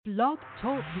Blog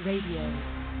Talk Radio.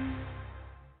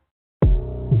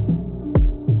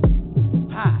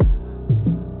 Pie.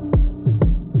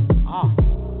 Oh.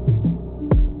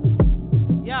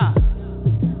 Yeah.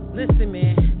 Listen,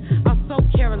 man. I'm so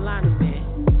Carolina, man.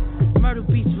 Myrtle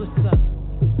Beach, what's up?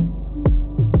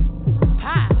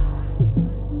 Pie.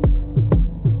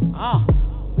 Oh.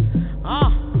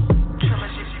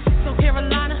 So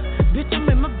Carolina, bitch, I'm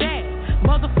in my bag.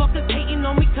 Motherfuckers hating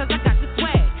on me cause I got the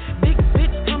swag. Big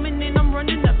bitch coming in, I'm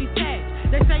running up these tags.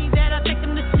 They say that I take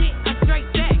them to shit, I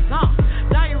straight back.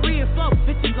 Diarrhea flow,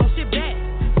 bitches gon' shit back.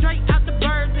 Straight out the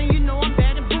birds, and you know I'm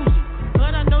bad and bougie.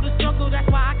 But I know the struggle, that's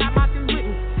why I got my three with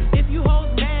me. If you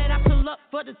hoes mad, I pull up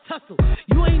for the tussle.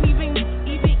 You ain't even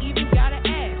gotta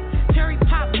ask. Cherry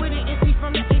pop with it, and she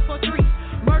from the 843.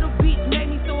 Myrtle Beach made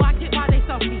me, so I get why they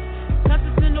salty. Cause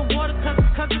it's in the water,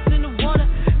 cause it's in the water.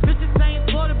 Bitches saying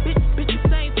Florida, bitches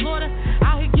saying Florida.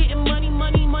 Out here getting money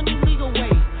legal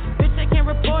ways. Bitch, they can't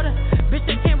report her. Bitch,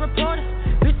 they can't report her.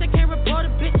 Bitch, they can't report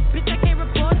her. Bitch, they can't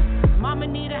report her. Mama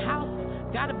need a house,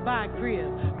 gotta buy a crib.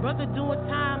 Brother doing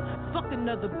time, fuck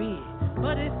another bid.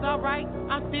 But it's alright,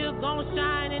 I'm still gon'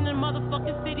 shine in the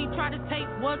motherfucking city. Try to take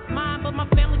what's mine, but my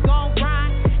family gon'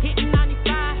 grind. Hitting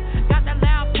 95, got that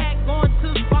loud pack going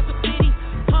to Sparkle City.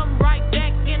 Come right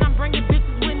back and I'm bringing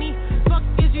bitches with me. Fuck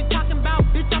is you talking about,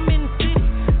 bitch, I'm in the city.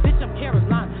 Bitch, I'm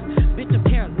Carolina, bitch, I'm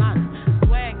Carolina.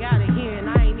 Swag out of here and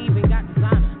I ain't even got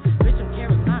designer. Bitch, I'm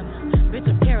Carolina, bitch,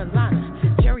 I'm Carolina.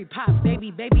 Cherry pop,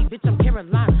 baby, bitch, I'm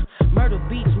Carolina. Myrtle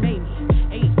Beach made me,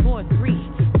 843.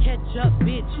 Catch up,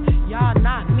 bitch, y'all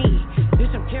not me.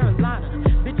 Bitch, I'm Carolina,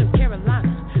 bitch, I'm Carolina.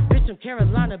 Bitch, I'm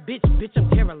Carolina, bitch, I'm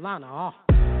Carolina. Oh.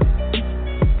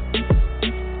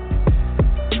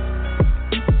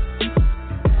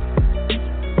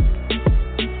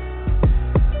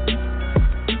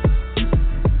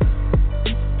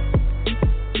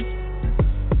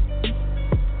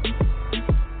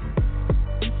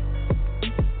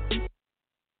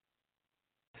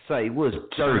 Say, what's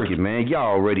jerky, man? Y'all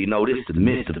already know this is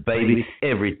Mr. Baby.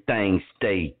 Everything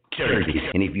stay jerky.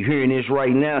 And if you're hearing this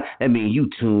right now, that means you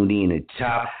tuned in to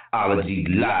Chopology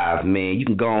Live, man. You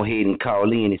can go ahead and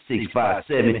call in at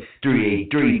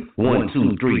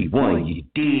 657-383-1231. You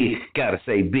did. Gotta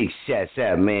say big shouts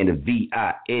out, man, to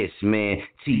VIS, man,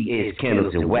 TS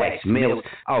Candles and Wax Melts.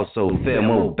 Also,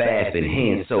 Thermo Bath and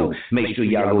Hand Soap. Make sure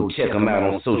y'all go check them out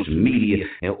on social media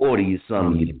and order you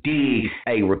something. You dig.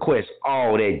 Hey, request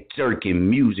all that jerky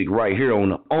music right here on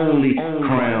the only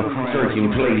Crown Jerky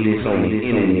playlist on the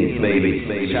internet, baby.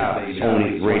 Chop on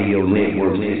it, radio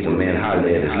network system, man. Holla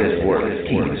at us. Let's work.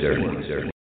 Keep it jerky.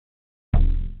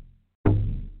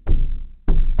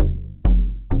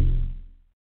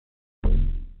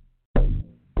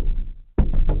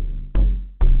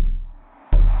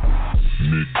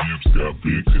 Nick Gibbs got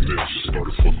big connections.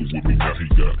 Started fucking with me, now he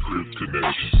got crib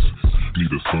connections. Need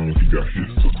a song, he got his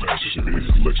selection. His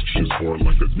selection shit's hard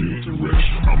like a new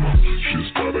direction. I'm a shit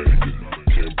starter and you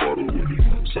can't bother with me.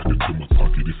 Suck it to my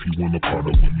pocket if you wanna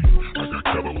partner with me. I got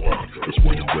catalog, that's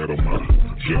why you rattle mine.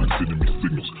 Jack sending me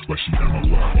signals like she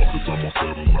analyzed. Cause I'm on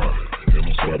satellite and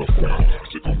on Spotify.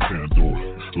 Sick on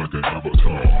Pandora like an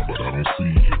avatar. But I don't see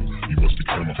you, you must be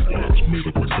camouflaged. Made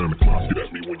up like Santa Claus, get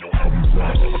at me when your album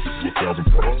drops. I'll give you 1,000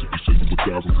 props if you send you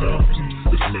 1,000 copies.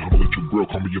 It's now I'ma let your girl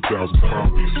call me 1,000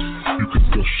 copies. You could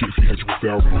sell shit if you had you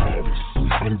 1,000 hobbies.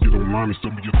 I can get online and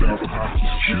sell me 1,000 hobbies.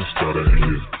 Shit starter and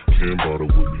you can't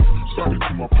bother with me. Slide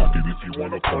into my pocket if you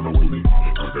wanna partner with me. I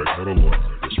got catalog,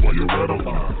 that's why you're out of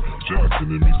line. Jack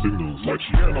sending me signals like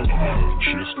she analyzed.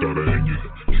 Shit starter and you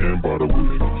can't bother with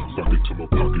me. Slide into my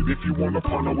pocket if you wanna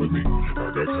partner with me.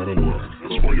 I got catalog,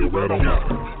 that's why you're out of line.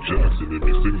 Jack sending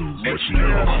me signals like she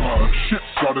analyzed. Shit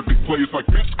starter, big players like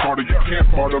Vince Carter. You can't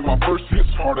barter, my first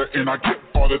hit's harder and I get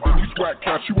farther than these whack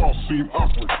cats. You all seem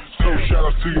awkward. So shout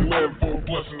out to you, man, for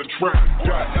blessing the track.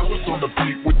 Got Ellis on the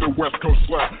beat with the West Coast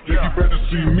slap. Yeah, you better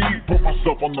see me put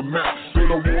myself on the map. Say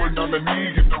the war on the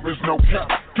knee if there is no cap.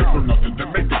 Give them nothing to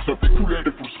make it something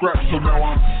created from scratch. So now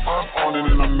I'm on it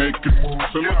and I'm making moves.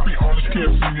 So let's be honest,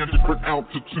 can't see me at different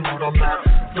altitude. I'm not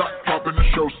dropping the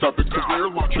show stopping.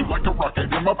 Career launching like a rocket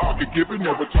in my pocket. Giving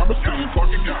every time I see you clock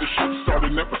and get the shit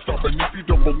started. Never stopping. If you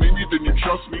don't believe me, then you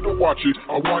trust me to watch it.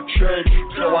 I want change,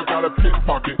 so I got a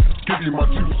pickpocket. Give you my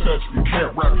 2 cents. You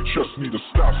can't rap, you just need to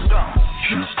stop.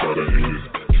 Shit starter and you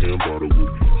can't bother with me.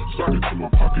 Slide into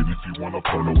my pocket if you wanna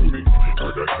partner with me.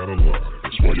 I got catalog,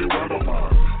 that's why you're out of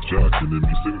line. Jack sending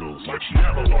me signals like she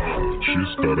analyzed. Shit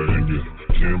starter and you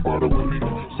can't bother with me.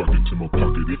 Slide into my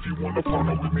pocket if you wanna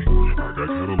partner with me. I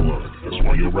got catalog, that's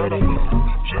why you're out of line.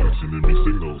 Jack sending me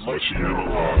signals like she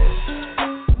analyzed.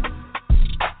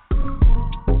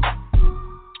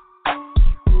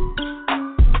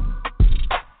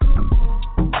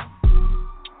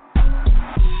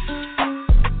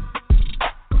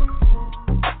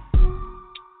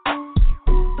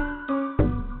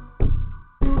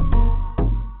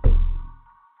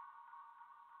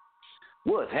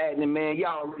 What's happening, man?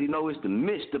 Y'all already know it's the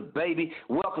Mr. Baby.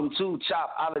 Welcome to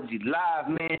Chopology Live,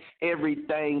 man.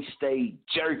 Everything stay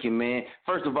jerking, man.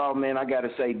 First of all, man, I got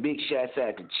to say big shouts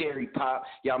out to Cherry Pop.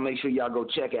 Y'all make sure y'all go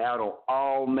check her out on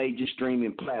all major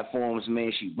streaming platforms,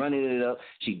 man. She running it up.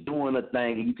 She doing her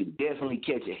thing, and you can definitely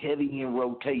catch a heavy in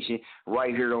rotation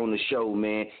right here on the show,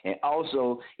 man. And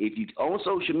also, if you on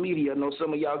social media, I know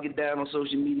some of y'all get down on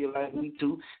social media like me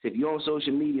too. If you're on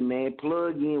social media, man,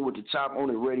 plug in with the Chop on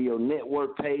the Radio Network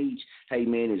page. Hey,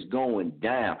 man, it's going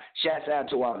down. Shouts out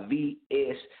to our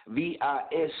VIS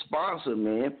sponsor,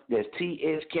 man. That's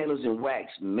TS Candles and Wax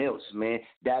Melts, man.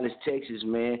 Dallas, Texas,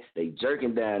 man. They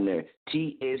jerking down there.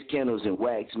 TS Candles and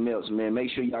Wax Melts, man.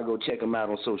 Make sure y'all go check them out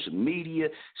on social media.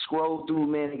 Scroll through,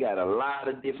 man. They got a lot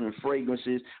of different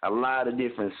fragrances, a lot of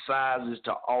different sizes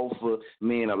to offer,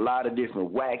 man, a lot of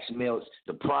different wax melts.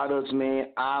 The products, man,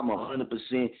 I'm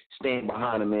 100% stand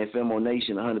behind them, man. Femo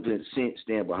Nation 100%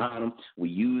 stand behind them. We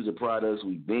use the products.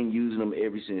 We've been using them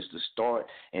ever since the start,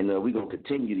 and we're going to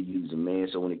continue to use them, man.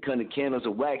 So when it comes to candles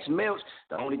and wax melts,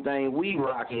 the only thing we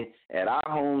rocking at our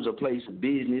homes or place of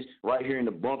business right here in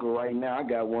the bunker right now, I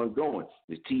got one going.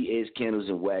 It's TS Candles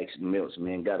and Wax Melts,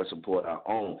 man. Got to support our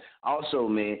own. Also,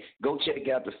 man, go check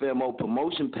out the Femo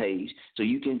promotion page so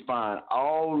you can find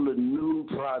all the new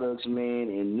products, man,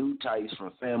 and new types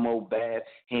from Femo bath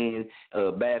and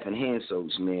hand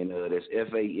soaps, man. That's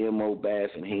FAMO bath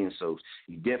and hand soaps.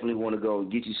 You definitely want to go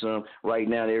and get you some. Right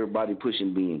now, everybody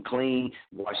pushing being clean,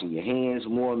 washing your hands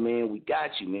more, man. We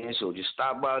got you, man. So just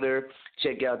stop by there,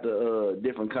 check out the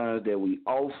different kinds that we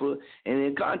offer, and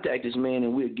then contact us, man,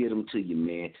 and we'll get them to you,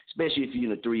 man. Especially if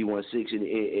you're in the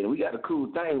 316, and we got a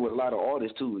cool thing with a lot of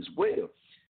artists too as well.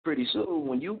 Pretty soon,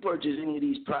 when you purchase any of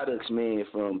these products, man,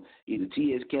 from either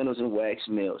TS Candles and Wax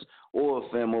Melts or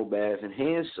Femo Bath and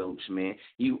Hand Soaps, man,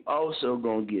 you also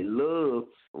going to get love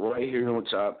right here on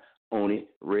Top on it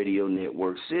Radio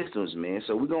Network Systems, man.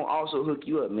 So we're going to also hook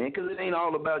you up, man, because it ain't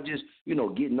all about just,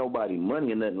 getting nobody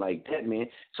money or nothing like that, man.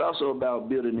 It's also about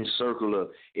building this circle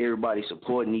of everybody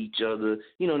supporting each other.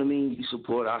 You know what I mean? You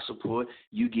support, I support,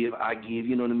 you give, I give,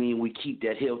 you know what I mean? We keep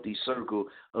that healthy circle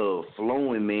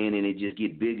flowing, man, and it just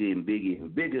get bigger and bigger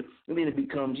and bigger. And then it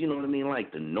becomes, you know what I mean,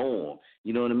 like the norm.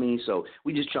 You know what I mean? So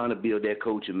we just trying to build that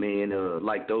culture, man,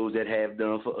 like those that have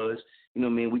done for us. You know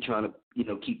what I mean? We trying to,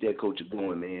 keep that culture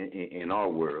going, man, in our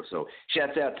world. So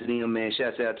shouts out to them, man.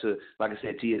 Shouts out to, like I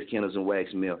said, T.S. Candles and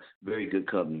Wax Mill. Very good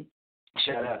company.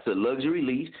 Shout out to Luxury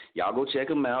Leaf. Y'all go check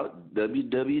them out,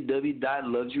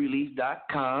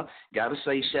 www.luxuryleaf.com. Got to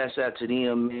say shouts out to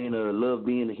them, man. Love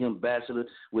being the ambassador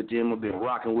with them. I've been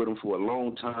rocking with them for a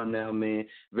long time now, man.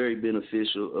 Very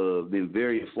beneficial. Been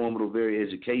very informative, very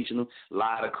educational. A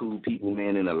lot of cool people,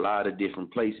 man, in a lot of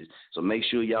different places. So make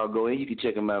sure y'all go in. You can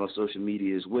check them out on social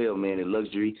media as well, man, at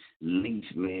Luxury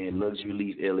Leaf, man. Luxury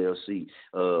Leaf LLC.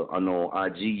 I know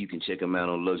on IG you can check them out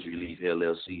on Luxury Leaf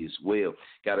LLC as well.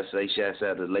 Got to say shouts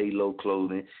out to Lay Low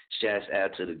Clothing. Shouts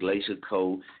out to the Glacier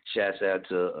Co. Shouts out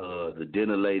to the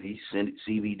Dinner Lady,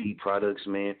 CBD products,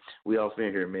 man. We off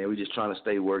in here, man. We just trying to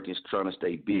stay working, trying to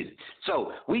stay busy.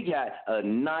 So we got a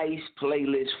nice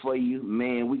playlist for you,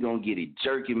 man. We going to get it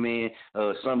jerking, man.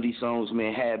 Some of these songs,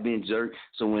 man, have been jerked.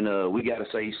 So when we got to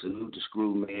say salute to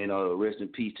Screw, man. Rest in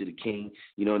peace to the king.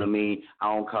 You know what I mean?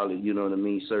 I don't call it, you know what I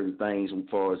mean, certain things as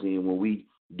far as in when we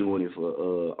doing it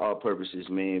for our purposes,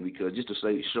 man, because just to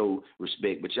show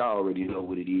respect, but y'all already know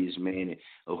what it is, man, and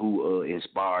who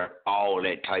inspired all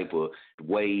that type of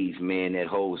wave, man, that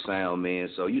whole sound, man.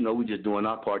 So, we just doing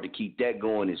our part to keep that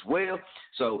going as well.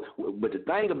 So, but the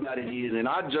thing about it is, in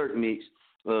our jerk mix,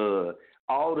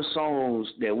 all the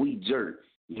songs that we jerk,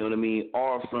 you know what I mean,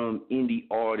 are from indie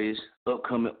artists,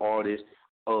 upcoming artists,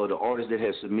 the artists that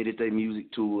have submitted their music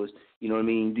to us. You know what I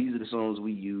mean? These are the songs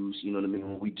we use, you know what I mean,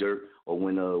 when we jerk or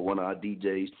when one of our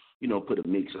DJs, put a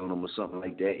mix on them or something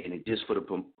like that. And it's just for the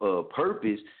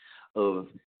purpose of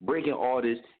breaking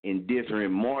artists in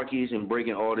different markets and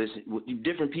breaking artists.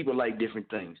 Different people like different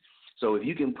things. So if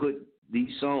you can put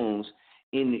these songs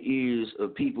in the ears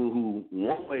of people who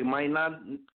one way might not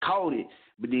caught it,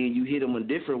 but then you hit them a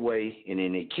different way and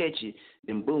then they catch it,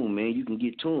 then boom, man, you can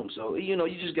get to them. So, you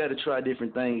just got to try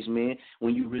different things, man,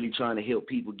 when you're really trying to help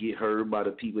people get heard by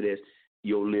the people that's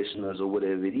your listeners or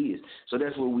whatever it is. So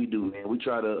that's what we do, man. We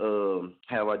try to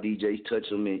have our DJs touch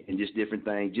them and just different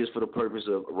things just for the purpose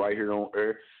of right here on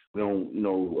air. We don't,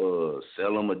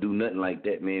 sell them or do nothing like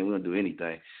that, man. We don't do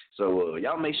anything. So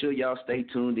y'all make sure y'all stay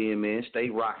tuned in, man. Stay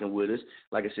rocking with us.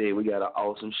 Like I said, we got an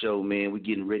awesome show, man. We're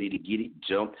getting ready to get it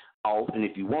jumped off. And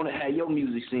if you want to have your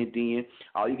music sent in,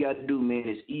 all you got to do, man,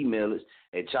 is email us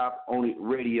at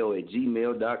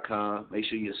choponItRadio@gmail.com. Make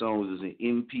sure your songs is in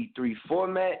MP3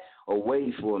 format or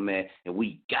WAV format, and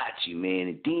we got you, man.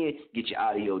 And then get your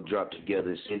audio dropped together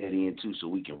and send it in, too, so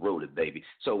we can roll it, baby.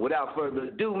 So without further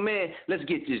ado, man, let's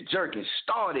get this jerking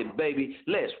started, baby.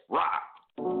 Let's rock.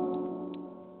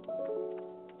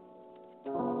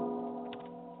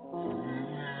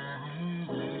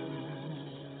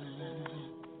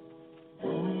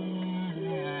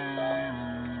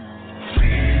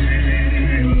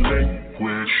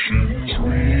 Questions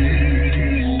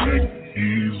reason,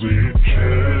 is it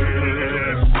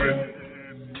genuine?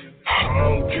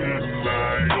 How can I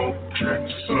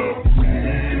object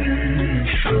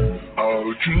submission?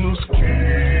 I'll just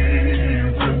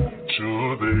give into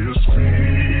this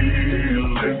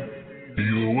feeling.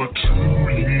 You are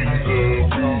truly the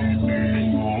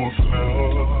meaning of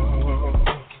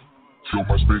love. Fill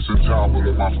my space and time, all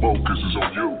of my focus is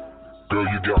on you. Girl,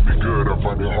 you got me good, I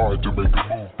find it hard to make a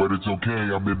move, but it's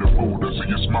okay, I'm in the mood, I see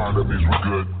you smile, that means we're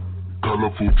good.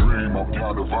 Colorful dream, I'm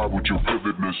down to vibe with your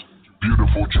vividness.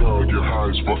 Beautiful drug, your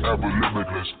high is forever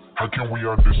limitless. How can we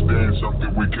understand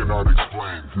something we cannot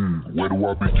explain? Where do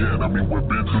I begin? I mean, we've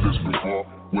been through this before.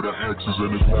 With an axes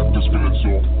and his left is feeling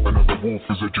sore. Another wolf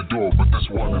is at your door, but this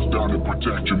one is down to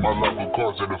protect you. My love will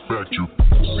cause and affect you.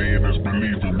 Seeing is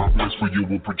believing, my bliss for you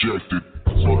will project it.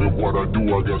 So that what I do,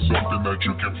 I got something that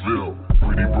you can feel.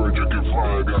 Pretty bird, you can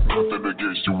fly, I got nothing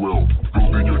against your will.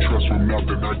 Building your trust from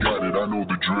nothing, I got it, I know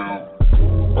the drill.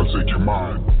 I'll take your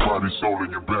mind, body, soul,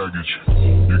 and your baggage.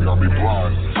 You got me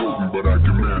blind, floating, but I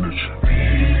can manage.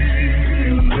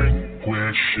 Feeling,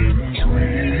 questions,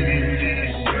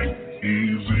 reason,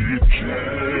 is it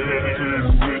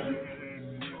genuine?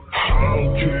 How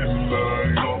can I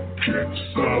object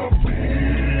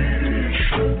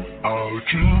submission? I'll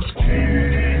just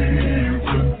give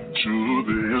into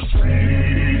this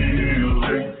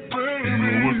feeling.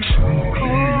 You are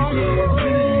truly the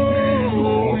meaning of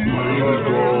love. When you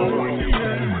call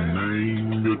my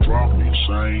name, you drive me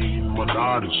insane. My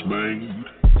night is made.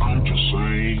 I'm just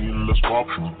saying, let's pop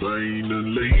champagne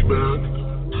and lay back,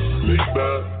 lay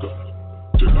back.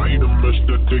 Tonight I must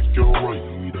take your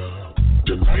right.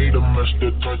 Tonight I must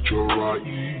touch your right.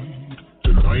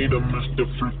 Tonight I must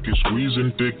freaky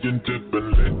squeezing, digging, dipping,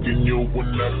 licking you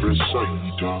in every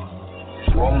sight.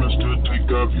 Promise to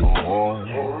take of your heart,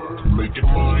 make it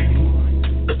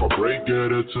mine. If I break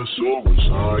it, it's a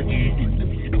suicide.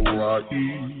 Alright.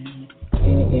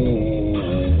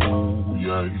 Ooh,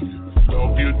 yeah.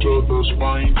 Love you to the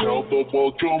spine, tell the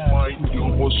world your mind. You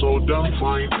were so damn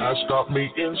fine, has got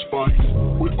me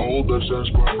inspired. With all this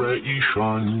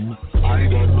inspiration, I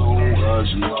got no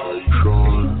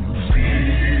hesitation.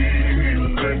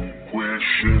 Feeling,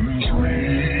 questions,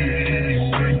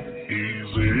 reason,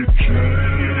 is it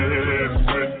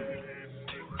genuine?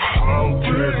 How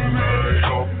can I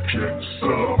object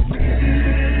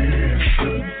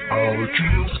submission? I'll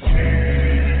just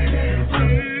give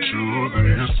into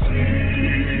this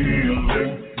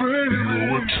feeling. You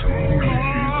are truly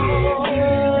the meaning of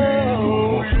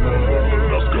love.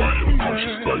 Now sky in a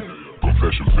conscious sight.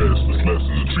 Confession fast, this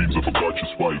lessons and dreams of a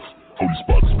gorgeous wife. Holy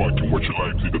spot sparking, watch your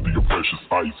life, lead up to your precious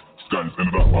eyes. Skies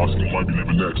ended up asking, why be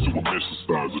living next to a mesh of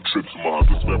stars? A trip to my heart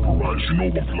is vaporized, you know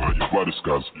I'm flying, brighter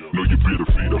skies. Know you're better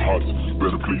for the hearts,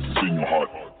 better places in your heart.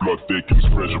 Blood thickens,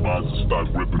 pressurized, start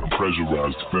ripping and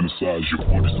pressurized. Fantasize your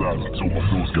body size until my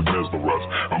flows get mesmerized.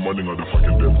 I'm running on the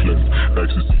fucking damn cliff,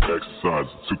 ecstasy, exercise.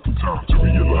 It took the time to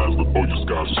realize that all your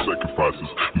scars are sacrifices.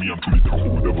 Me, I'm truly down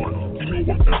for whatever. You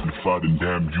know I'm amplified and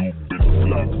damn, you've been a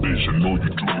fly bitch. I know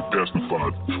you truly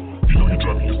testified. You know you're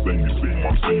driving insane,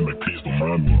 I'm saying, like, please don't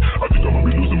mind me. I think I might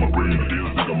be losing my brain, I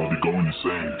think I might be going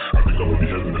insane. I think I might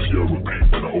be having a fear of pain,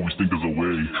 but I always think there's a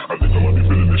way. I think I might be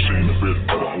feeling ashamed of it,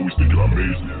 but I always think I'm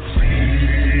amazing.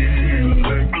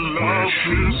 Feeling, love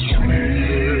is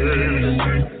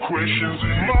real, questions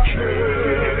in my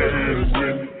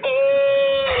head.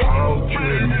 How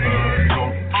can I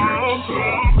object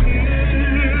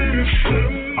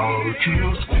submission? I'll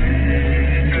just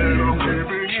give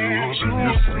into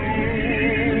this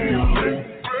feeling.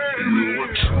 You are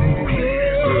truly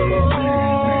the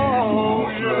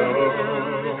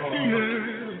meaning of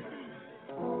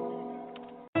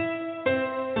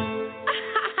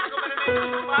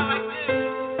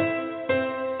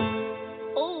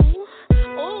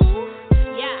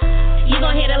You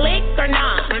gon' hit a lick or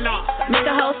nah? Make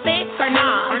a hoe sick or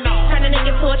nah? Turn a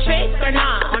nigga to a trick or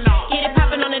nah? Get it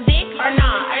poppin' on the dick or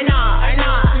nah?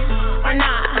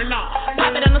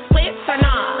 Pop it on the splits or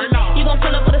nah? You gon'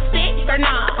 pull up with a stick or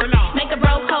nah? Make a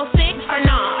bro cold sick or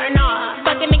nah?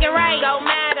 Fuck a nigga right, go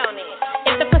mad on it.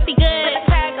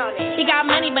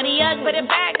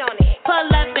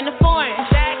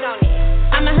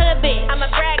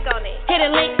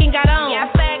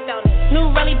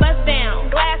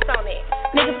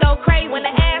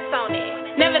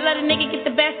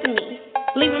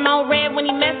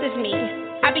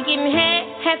 getting head,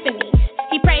 Heffany.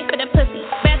 He prayed for the pussy,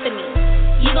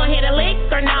 Bethany. You gon' hit a lick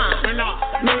or nah?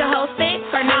 Make a hoe sick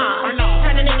or nah?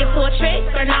 Turn a nigga to a trick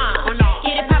or nah?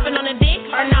 Get it poppin' on the dick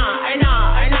or nah? Or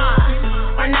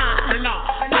nah? Or nah? Or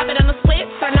nah? Pop it on the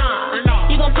splits or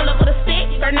nah? You gon' pull up with a stick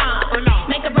or nah?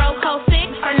 Make a broke hoe sick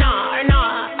or nah? Or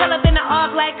nah? Pull up in the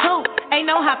all black coupe,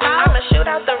 ain't no hop out. I'ma shoot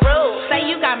out the roof. Say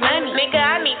you got money, nigga,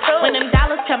 I need proof. When them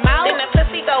dollars come out, then the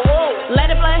pussy go woo.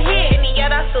 Let it blood hit, and yeah,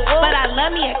 that's the woo. But I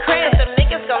love me a crib, some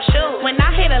niggas gon' shoot. When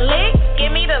I hit a lick,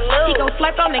 give me the loot. He gon'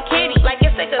 slurp on the kitty, like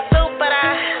it's sick of soup. But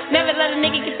I never let a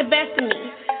nigga get the best of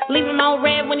me. Leave him on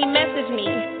red when he message me.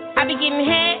 I be getting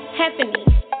head, Heffany.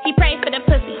 He prayed for the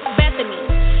pussy, Bethany.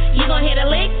 You gon' hit a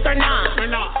lick or nah?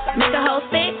 Make a hoe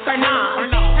sick or nah?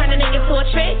 Turn a nigga to a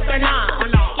trick or nah?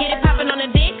 Get it poppin' on the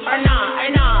dick or nah? Or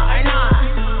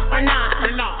nah? Or nah?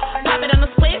 Or nah? Pop it on the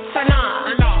splits or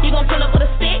nah? You gon' pull up with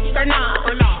a stick or nah?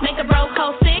 Make a broke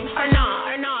hoe sick or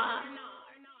nah? Or nah?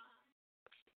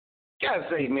 Gotta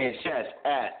say, man, shouts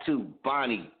out to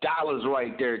Bonnie Dollars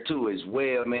right there, too, as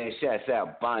well, man. Shouts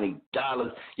out Bonnie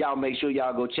Dollars. Y'all make sure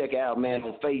y'all go check her out, man,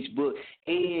 on Facebook,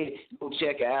 and go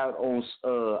check her out on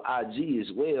IG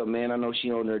as well, man. I know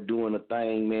she on there doing a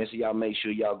thing, man, so y'all make sure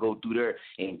y'all go through there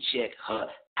and check her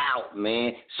out,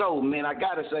 man. So, man, I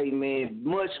gotta say, man,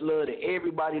 much love to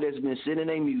everybody that's been sending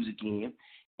their music in,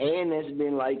 and that's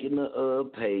been liking the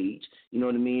page, you know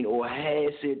what I mean, or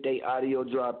has sent their audio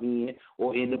drop in,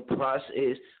 or in the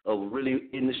process of really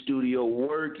in the studio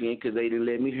working because they didn't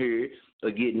let me hear it,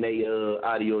 or getting their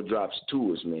audio drops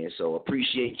to us, man. So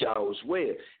appreciate y'all as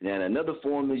well. Now, another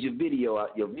form is your video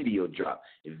drop.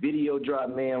 Your video drop,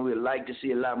 man, we'd like to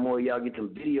see a lot more of y'all get them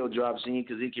video drops in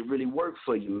because it can really work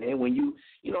for you, man. When you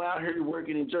know, out here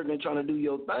working and jerking and trying to do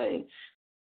your thing,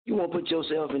 you want to put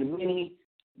yourself in many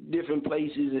different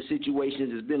places and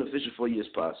situations as beneficial for you as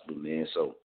possible, man.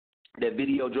 So that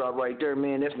video drop right there,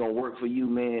 man, that's going to work for you,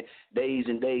 man, days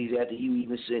and days after you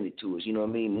even send it to us, you know what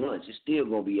I mean? Months, it's still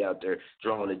going to be out there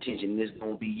drawing attention, and it's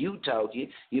going to be you talking,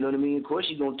 you know what I mean? Of course,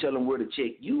 you're going to tell them where to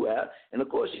check you out, and of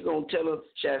course, you're going to tell them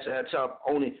Shouts Out Top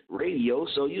on it radio,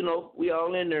 so, you know, we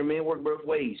all in there, man, work both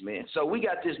ways, man. So we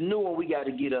got this new one we got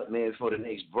to get up, man, for the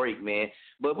next break, man,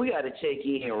 but we got to check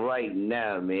in right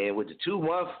now, man, with the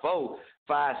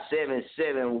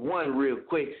 214-5771 real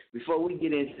quick before we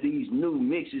get into these new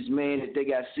mixes, man, that they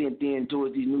got sent in to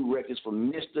us, these new records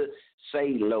from Mr.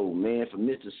 Say Low, man,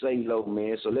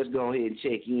 man. So let's go ahead and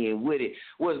check in with it.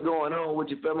 What's going on with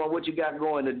you, fella? What you got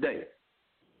going today?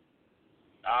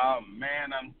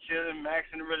 Man, I'm chilling,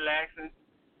 maxing, and relaxing,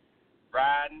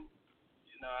 riding.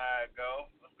 You know how it go.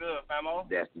 What's good, famo?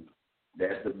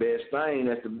 That's the best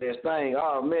thing.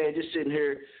 Oh, man, just sitting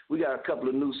here. We got a couple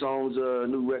of new songs,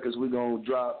 new records we're going to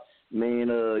drop. Man,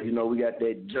 you know, we got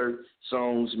that Jerk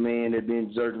songs, man, that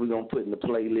been jerked. We're going to put in the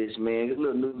playlist, man. Get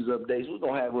little news updates. We're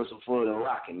going to have us some fun and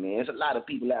rocking, man. There's a lot of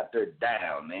people out there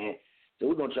down, man. So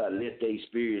we're going to try to lift their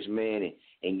spirits, man,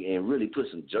 and really put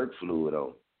some jerk fluid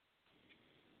on.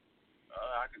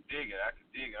 I can dig it.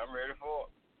 I'm ready for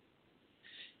it.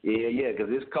 Yeah,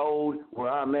 because it's cold where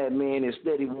I'm at, man. It's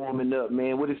steady warming up,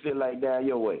 man. What it feel like down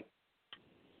your way?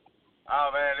 Oh,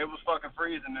 man, it was fucking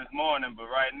freezing this morning, but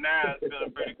right now it's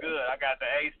feeling pretty good. I got the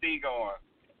AC going.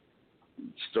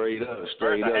 Straight up.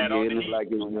 Yeah, it looks like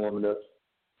it's warming up.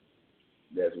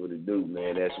 That's what it do,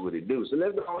 man. That's what it do. So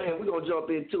let's go ahead. We're going to jump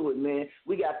into it, man.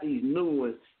 We got these new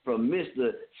ones from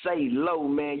Mr. Say Low,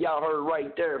 man. Y'all heard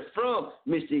right there from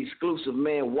Mr. Exclusive,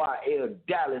 man, YL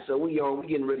Dallas. So we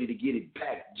getting ready to get it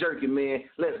back jerking, man.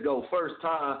 Let's go. First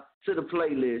time to the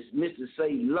playlist, Mr.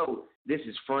 Say Low. This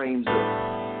is Frames Up.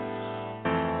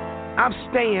 I'm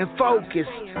staying focused,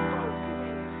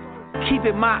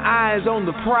 keeping my eyes on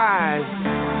the prize.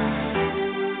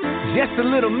 Just a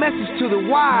little message to the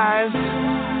wise.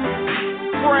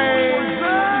 Frames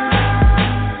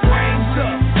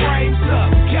up,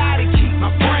 gotta keep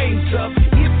my frames up.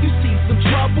 If you see some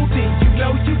trouble, then you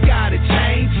know you gotta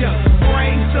change up.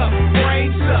 Frames up,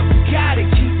 gotta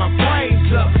keep my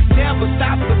frames up. Never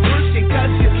stop the pushing,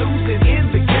 cause you're losing in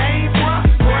the game, bruh.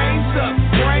 Frames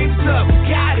up,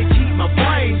 gotta keep my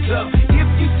frames up. If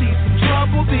you see some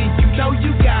trouble, then you know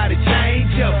you gotta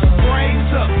change up.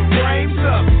 Frames up,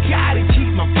 gotta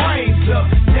keep my frames up.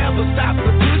 Never stop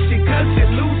the pushing, cause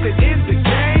you're losing in the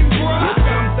game, bruh.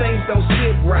 Some things don't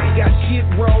sit right, got shit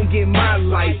wrong in my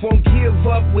life. Won't give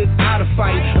up without a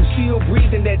fight. I'm still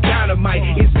breathing that dynamite.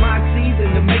 It's my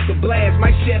season to make a blast.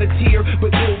 Might shed a tear,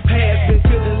 but it'll pass. Been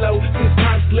feeling low since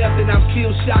time slept, and I'm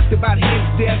still shocked about his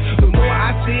death. The more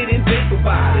I sit and think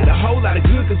about it, a whole lot of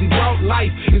good, cause he brought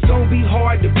life. It's gonna be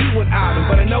hard to be without him,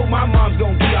 but I know my mom's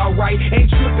gonna be alright. Ain't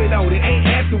tripping on it, ain't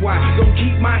asking why. Gonna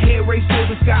keep my head raised to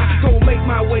the sky.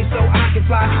 highway so I can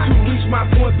fly to reach my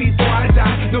point before I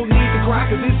die. No need to cry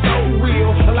cause it's so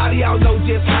real. A lot of y'all know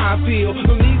just how I feel.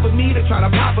 No need for me to try to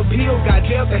pop a pill. Got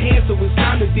dealt a hand so it's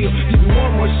time to deal. Give me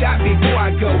one more shot before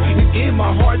I go. It's in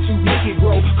my heart to make it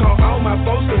grow. Call all my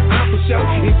folks cause I'm for sure.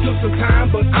 It took some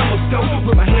time but I'm a stone.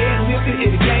 With my head lifted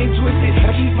and the game twisted.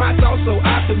 I keep my thoughts so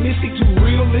optimistic, too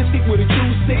realistic with a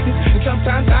true sickness. And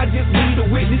sometimes I just need a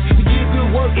witness. To give good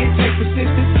work it takes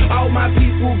persistence. All my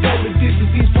people go the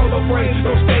distance. These polo frames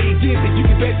don't stay distant. You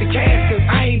can bet the cash cause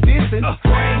I ain't dissing.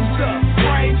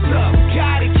 Frames up,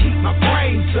 gotta keep my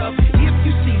frames up. If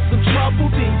you see some trouble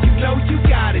then you know you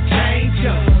gotta change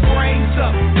up. Frames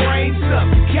up,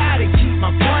 gotta keep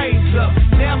my frames up.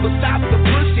 Never stop the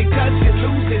pushing cause you're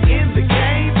losing in the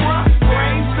game, bruh.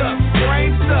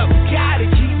 Frames up, gotta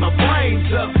keep my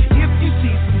frames up. If you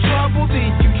see some trouble then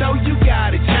you know you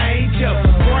gotta change up.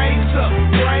 Frames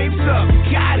up,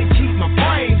 gotta keep my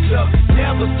frames up.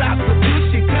 Never stop the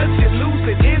pushing cause you're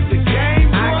losing in the game,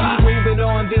 bruh. I keep moving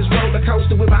on this roller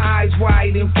coaster with my eyes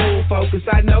wide in full focus.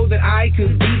 I know that I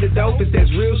could be the dopest. That's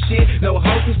real shit, no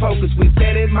hocus pocus. With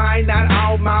that in mind, not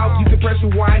all mouth. You can press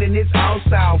rewind and it's all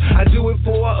south. I do it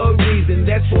for a reason.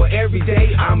 That's for every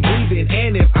day I'm breathing.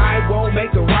 And if I won't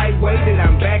make the right way, then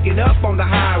I'm backing up on the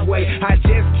highway. I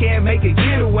just can't make a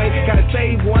getaway. Gotta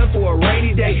save one for a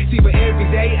rainy day. See, for every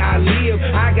day I live,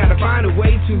 I gotta find a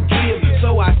way to give.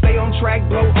 So I stay on track,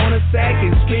 blow on a sack,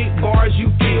 and spit bars you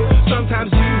feel.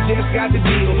 Sometimes you just got to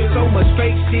deal. So much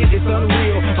fake shit, it's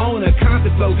unreal. On a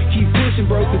constant flow, keep pushing,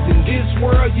 bro, cause in this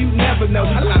world you never know.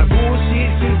 A lot of bullshit,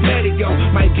 just let it go.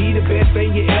 Might be the best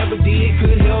thing you ever did.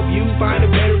 Could help you find a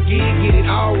better gig. Get it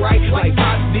all right like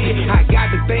Pops did. I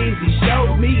got the things he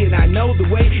showed me and I know the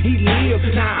way he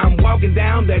lived. Now I'm walking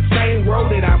down that same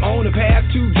road that I'm on the path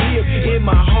to give. In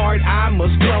my heart I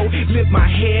must grow. Lift my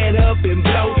head up and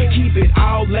blow. Keep it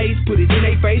all laced, put it in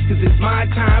their face cause it's my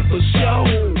time for show.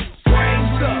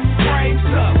 Frames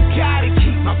up, gotta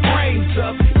keep my frames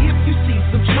up. If you see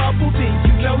some trouble then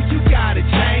you know you gotta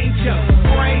change up.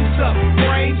 Frames up,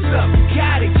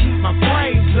 gotta keep my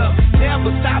frames up.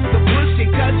 Never stop the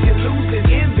pushing cause you're losing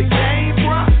in the game,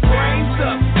 bruh. Frames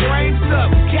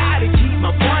up, gotta keep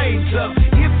my frames up.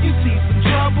 If you see some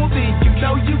trouble then you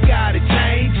know you gotta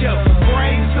change up.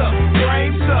 Frames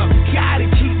up, gotta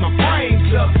keep my frames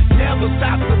up. Never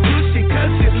stop the pushing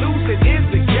cause you're losing in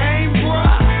the game,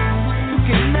 bruh. You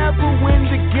can never win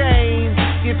the game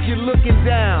if you're looking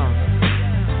down.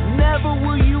 Never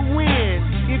will you win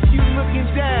if you're looking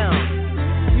down.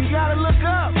 You gotta look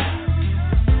up.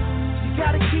 You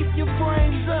gotta keep your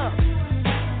frames up.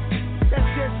 That's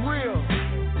just real.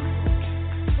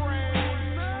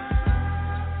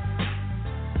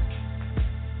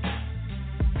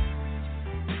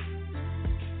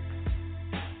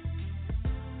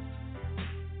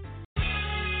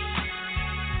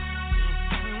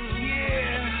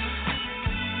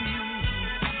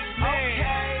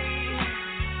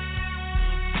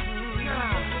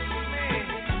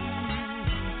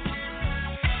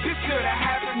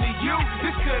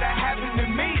 This could have happened to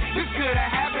me. This could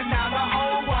have happened now. The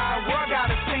whole wide world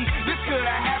gotta see. This could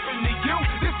have happened to you.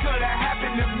 This could have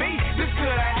happened to me. This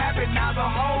could have happened now. The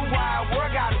whole wide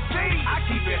world gotta see. I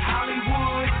keep it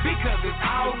Hollywood because it's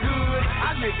all good.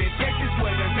 I live in Texas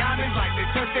where the diamonds like to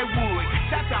touch that wood.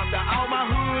 Shout out to all my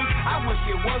hoods. I wish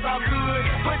it was all good,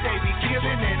 but they be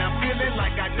killing and I'm feeling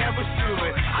like I never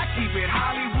should. I keep it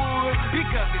Hollywood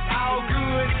because it's all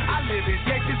good. I live in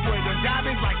Texas where the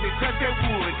diamonds like to touch that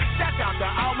wood. Shout out to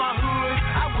all my hoods.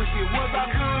 I wish it was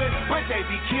all good, but they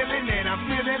be killing and I'm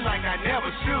feeling like I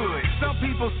never should. Some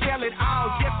people sell it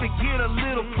all just to get a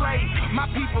little play. My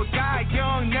people die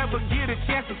young, never get a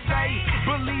chance to say.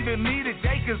 Believe in me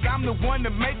today, cause I'm the one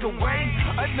to make a way.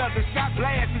 Another shot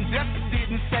blast and justice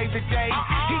didn't save the day.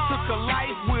 He took a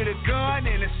life with a gun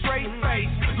and a straight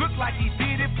face. Looked like he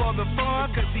did it for the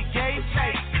fun, cause he gave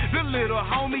chase. The little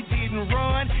homie didn't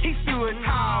run, he stood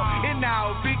tall. And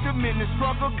now a victim in the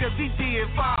struggle, cause he did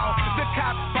fall. The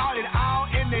cops bought it all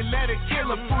and they let a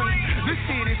killer free. This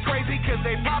shit is crazy, cause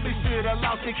they probably should have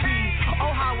lost the key.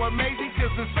 Oh, how amazing,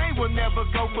 cause the same will never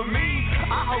go for me.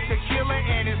 I hope the killer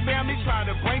and his family try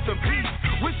to bring some peace.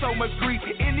 With so much grief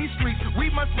in these streets,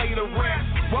 we must lay to rest.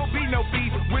 Won't be no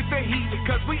beef with the heat,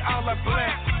 cause we all are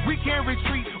blessed. We can't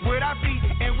retreat with our feet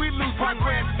and we lose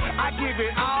progress. I give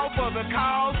it all for the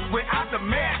cause without the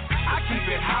mess. I keep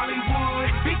it Hollywood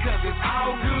because it's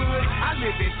all good. I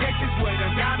live in Texas where the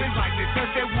diamonds like to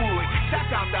touch that wood. Shout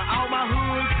out to all my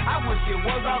hoods. I wish it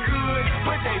was all good,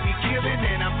 but they be killing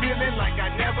and I'm feeling like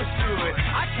I never should.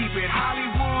 I keep it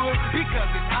Hollywood because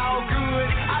it's all good.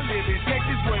 I live in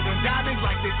Texas where the diamonds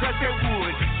like to touch that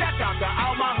wood. Shout out to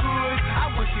all my hoods. I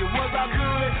wish it it was all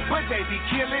good, but they be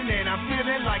killing and I'm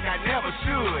feeling like I never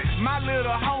should. My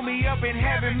little homie up in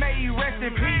heaven, may he rest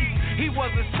in peace. He was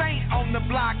a saint on the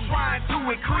block trying to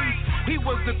increase. He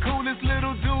was the coolest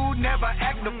little dude, never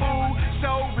act a fool.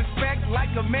 Showed respect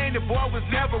like a man, the boy was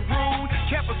never rude.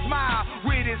 Kept a smile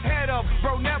with his head up,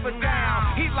 bro, never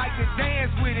down. He liked to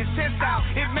dance with his chest out,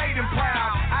 it made him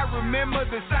proud. I remember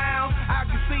the sound, I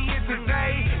can see it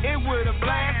today. It was a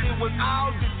blast, it was all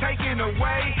just taken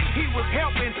away. He was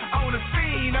helping on the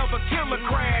scene of a killer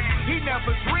crash. He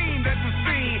never dreamed that the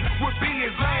scene would be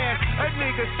his last. A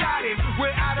nigga shot him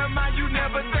without a mind, you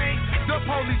never think. The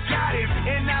police got him,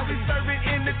 and now he's serving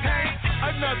in the tank.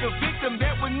 Another victim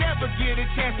that would never get a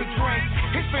chance to drink.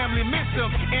 His family missed him,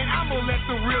 and I'ma let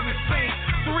the realest sink.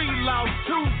 3 lost,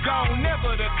 2 gone,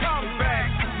 never to come back.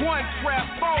 1 trap,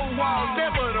 4 walls,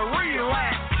 never to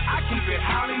relax. I keep it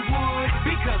Hollywood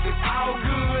because it's all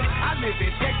good. I live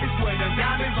in Texas where them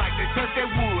diamonds like to touch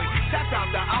that wood. Shout out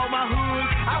to all my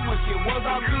hoods, I wish it was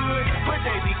all good, but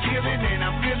they be killing and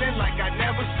I'm feeling like I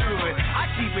never should. I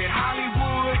keep it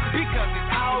Hollywood because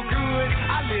it's all good.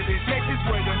 I live in Texas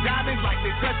where them diamonds like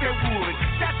to touch that wood.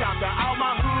 Shout out to all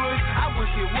my hoods, I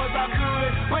wish it was all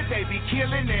good, but they be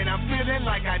killing and I'm feeling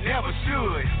like I never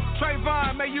should.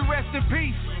 Trayvon, may you rest in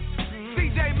peace.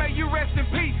 CJ, may you rest in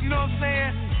peace, you know what I'm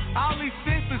saying? All these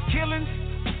senseless killings,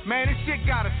 man, this shit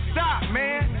gotta stop,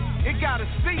 man. It gotta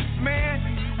cease,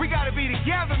 man. We gotta be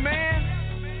together,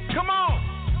 man. Come on,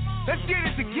 let's get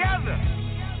it together,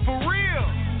 for real.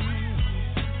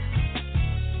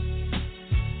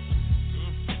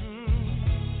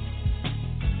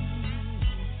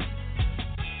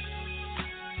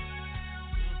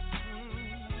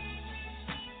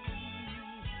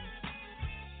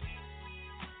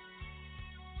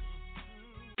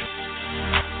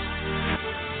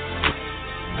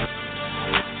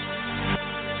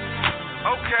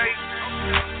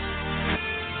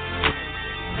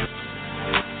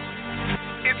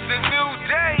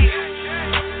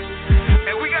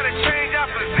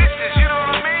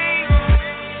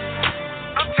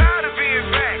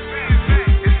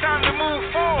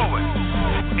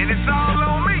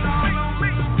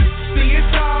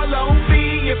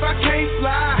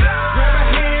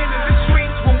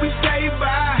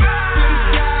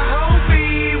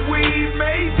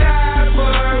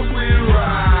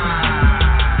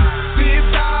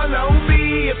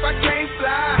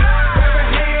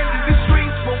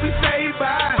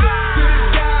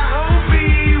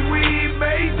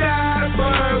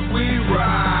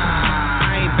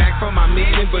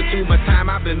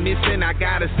 I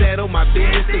gotta settle my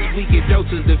business, cause we get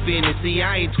doses to finish. See,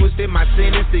 I ain't twisted my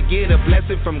sentence to get a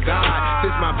blessing from God.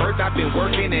 Since my birth I've been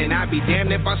working and I'd be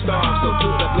damned if I starve. So to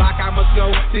the block I must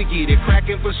go to get it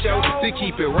cracking for show. To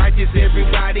keep it righteous,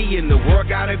 everybody in the world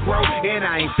gotta grow. And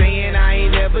I ain't saying I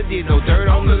ain't ever did no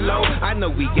dirt on the low. I know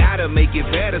we gotta make it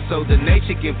better so the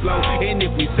nation can flow. And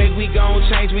if we say we gon'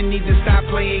 change, we need to stop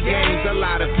playing games. A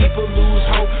lot of people lose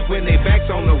hope when they backs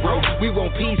on the road. We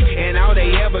want peace and all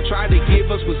they ever tried to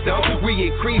give us was dope.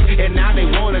 We increase and now they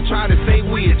wanna try to say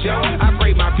we a joke. I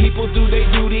pray my people do their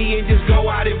duty and just go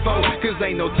out and vote, cause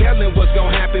ain't no telling what's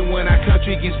gonna happen when our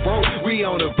country gets broke. We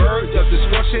on the verge of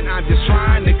destruction, I'm just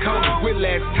trying to cope with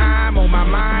less time on my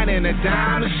mind and a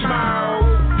dime to smoke.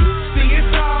 See,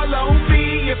 it's all on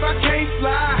me if I can't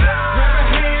fly. Grab a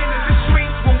hand in the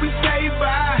streets when we stay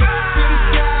by. To the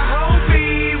sky,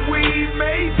 homie, we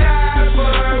may die,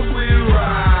 but we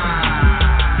ride.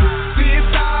 See,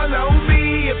 it's all on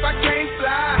me if I can't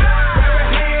fly. Grab a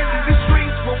hand in the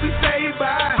streets when we stay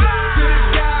by. To the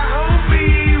sky,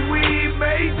 homie, we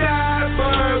may die,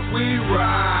 but we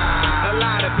ride. A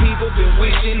lot of people been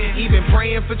wishing, even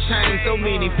praying for change. So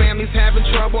many families having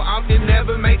trouble, often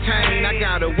never maintain. I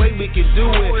got a way we can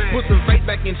do it, put some faith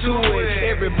back into it.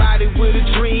 Everybody with a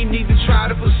dream need to try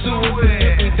to pursue it.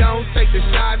 If we don't take the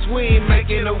shots, we ain't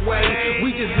making a way.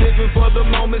 We just living for the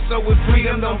moment, so with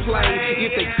freedom don't play.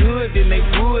 If they could, then they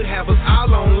would have us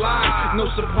all on lock.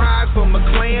 No surprise from a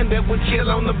clan that would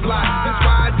kill on the block. That's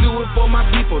why I do it for my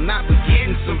people, not for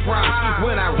getting some props.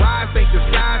 When I rise, thank the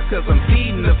skies, cause I'm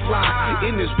feeding the flock.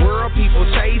 In this world, people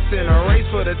chasing a race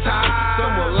for the top.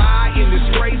 Some will lie in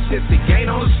disgrace just to gain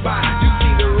on the spot. You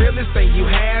see, the realest thing you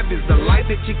have is the life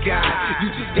that you got. You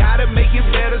just gotta make it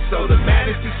better so the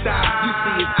madness can stop. You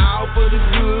see, it's all for the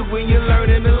good when you're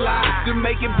learning a lot. To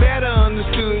make it better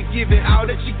understood, give it all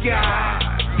that you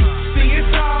got. See,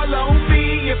 it's all on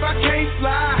me if I can't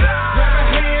fly. Grab a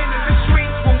hand in the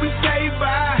streets when we stay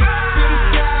by. To the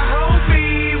sky,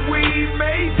 homie, we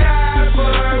may die,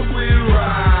 but we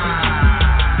ride.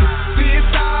 See,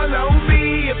 it's all on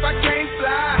me if I can't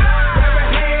fly. Grab a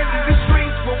hand in the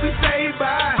streets when we stay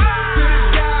by. To the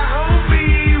sky,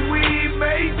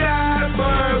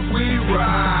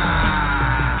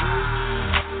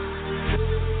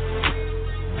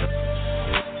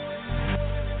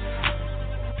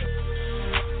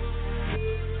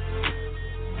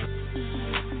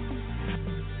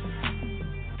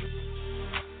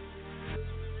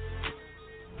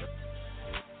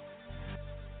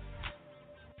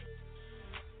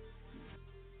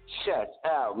 Shouts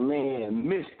out, man,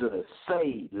 Mr.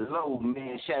 Say Low,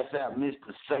 man. Shouts out, Mr.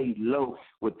 Say Low,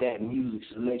 with that music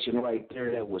selection right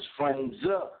there. That was Frames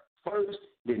Up first,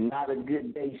 then Not a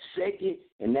Good Day second,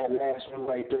 and that last one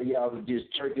right there y'all was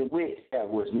just chirping with, that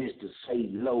was Mr. Say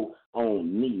Low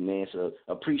on me, man. So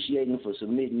appreciate him for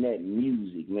submitting that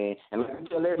music, man. And like I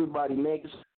tell everybody, man,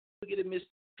 because look at it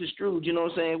misconstrued, you know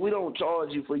what I'm saying? We don't charge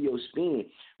you for your spin.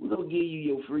 We're going to give you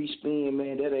your free spin,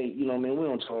 man. That ain't, you know what I mean? We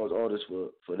don't charge artists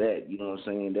for that, you know what I'm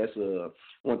saying? That's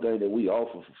one thing that we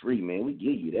offer for free, man. We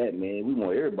give you that, man. We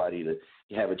want everybody to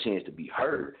have a chance to be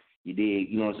heard. You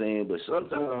dig, you know what I'm saying? But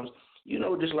sometimes, you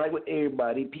know, just like with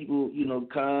everybody, people, you know,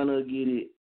 kind of get it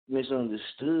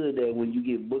misunderstood that when you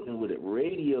get booking with a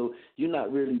radio, you're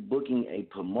not really booking a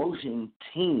promotion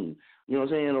team, you know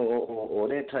what I'm saying, or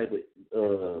that type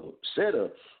of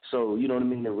setup. So, you know what I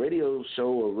mean, the radio show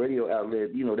or radio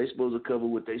outlet, you know, they supposed to cover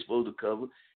what they supposed to cover,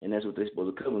 and that's what they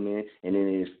supposed to cover, man. And then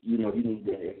if, you know, you need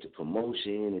that extra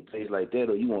promotion and things like that,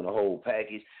 or you want a whole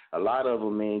package, a lot of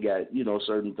them, man, got, you know,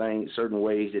 certain things, certain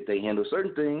ways that they handle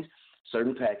certain things,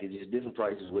 certain packages, different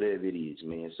prices, whatever it is,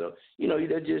 man. So, you know,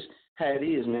 that's just how it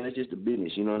is, man. It's just a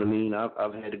business, you know what I mean?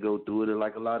 I've had to go through it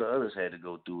like a lot of others had to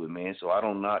go through it, man. So I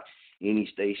don't knock any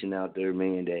station out there,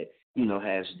 man, that, you know,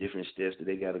 has different steps that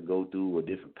they got to go through or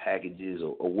different packages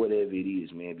or whatever it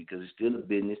is, man, because it's still a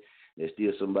business. There's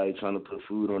still somebody trying to put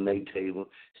food on their table,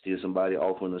 still somebody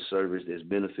offering a service that's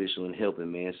beneficial and helping,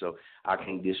 man. So I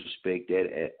can't disrespect that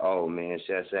at all, man.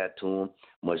 Shouts out to them.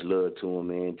 Much love to them,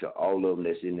 man, to all of them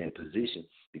that's in that position.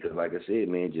 Because like I said,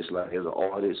 man, just like as an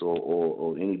artist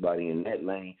or anybody in that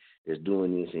lane that's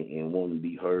doing this and wanting to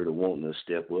be heard or wanting to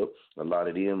step up, a lot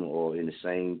of them are in the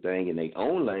same thing in their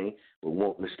own lane, but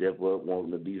wanting to step up,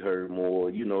 wanting to be heard more,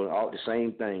 you know, all the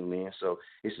same thing, man. So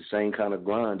it's the same kind of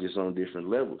grind, just on different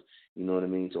levels. You know what I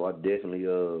mean? So I definitely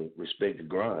respect the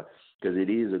grind, because it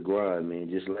is a grind, man.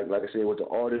 Just like I said, with the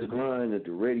artist grind, at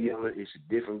the radio, it's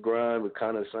a different grind, but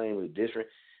kind of the same, but different.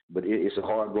 But it's a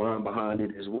hard grind behind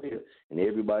it as well. And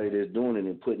everybody that's doing it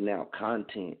and putting out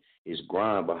content is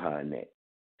grind behind that.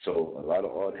 So a lot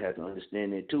of artists have to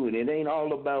understand that too. And it ain't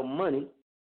all about money.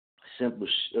 Simple,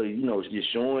 you know,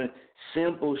 just showing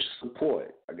simple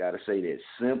support. I got to say that,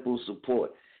 simple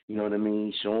support. You know what I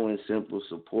mean? Showing simple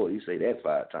support. You say that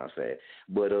 5 times fast.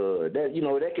 But that, you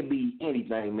know, that could be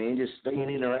anything, man. Just staying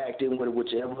interactive with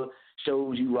whichever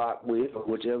shows you rock with, or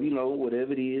whichever, you know,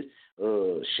 whatever it is.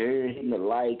 Sharing, hitting a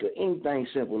like, or anything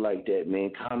simple like that,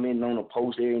 man. Commenting on a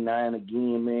post every now and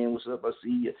again, man. What's up? I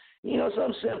see you. You know,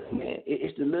 something simple, man.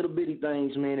 It's the little bitty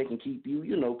things, man, that can keep you,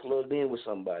 you know, plugged in with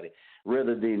somebody,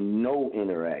 rather than no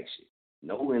interaction.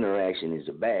 No interaction is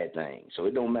a bad thing. So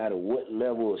it don't matter what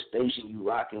level of station you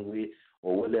rocking with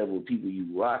or what level of people you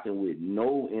rocking with.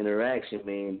 No interaction,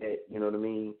 man. That, you know what I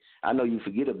mean? I know you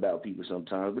forget about people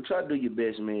sometimes, but try to do your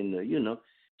best, man, to, you know,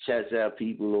 shouts out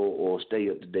people or stay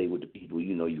up to date with the people,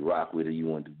 you know, you rock with or you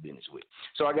want to do business with.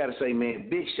 So I got to say, man,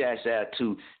 big shouts out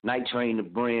to Night Train the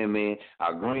brand, man,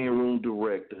 our green room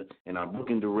director and our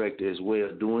booking director as well,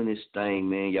 doing this thing,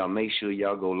 man. Y'all make sure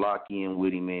y'all go lock in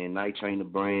with him, man. Night Train the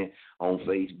brand on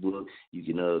Facebook. You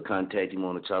can contact him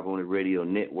on the Chopology Radio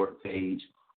Network page.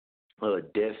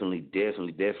 Definitely,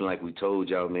 like we told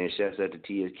y'all, man. Shouts out to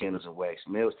TS Candles and Wax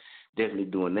Melts. Definitely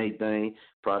doing their thing.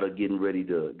 Product getting ready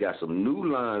to, got some new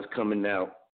lines coming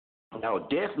out. Y'all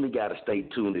definitely got to stay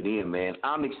tuned in, man.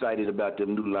 I'm excited about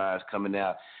them new lines coming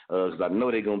out because I know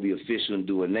they're going to be official and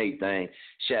doing their thing.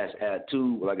 Shouts out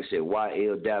to, like I said,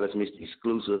 YL Dallas, Mr.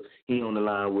 Exclusive. He on the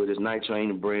line with us. Night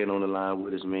Train and Brand on the line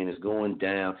with us, man. It's going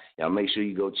down. Y'all make sure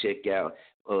you go check out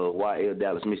YL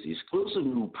Dallas, Mr. Exclusive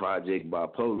new project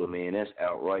Bipolar, man. That's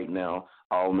out right now.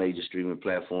 All major streaming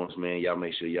platforms, man. Y'all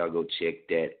make sure y'all go check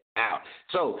that out.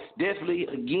 So definitely,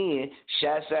 again,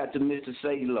 shouts out to Mr.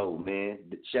 Say-Lo, man.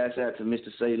 Shouts out to Mr.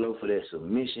 Say-Lo for that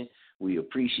submission. We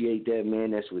appreciate that,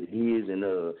 man. That's what it is. And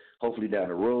hopefully down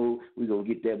the road, we're going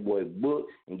to get that boy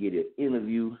booked and get an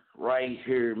interview right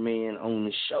here, man, on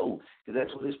the show. Because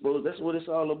that's what it's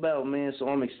all about, man. So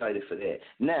I'm excited for that.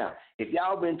 Now, if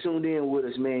y'all been tuned in with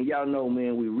us, man, y'all know,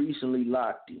 man, we recently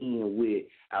locked in with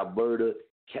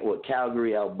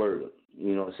Calgary, Alberta.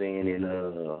 You know what I'm saying? And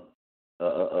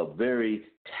a very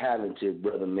talented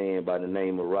brother, man, by the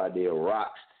name of Rodell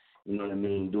Rocks. You know what I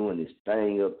mean? Doing his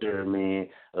thing up there, man.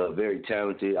 Very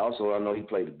talented. Also, I know he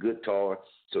played the guitar,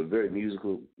 so very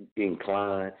musical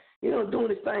inclined. You know, doing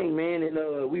his thing, man.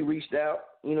 And we reached out.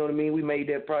 You know what I mean? We made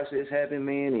that process happen,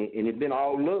 man, and it's been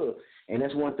all love. And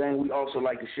that's one thing we also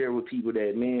like to share with people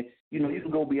that, man, you know, you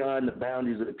can go beyond the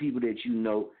boundaries of the people that you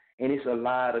know. And it's a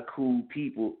lot of cool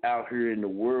people out here in the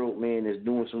world, man, that's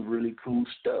doing some really cool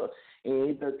stuff.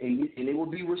 And it will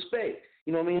be respect.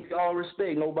 You know what I mean? All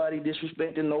respect. Nobody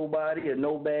disrespecting nobody or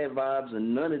no bad vibes or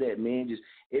none of that, man. Just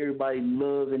everybody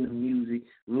loving the music,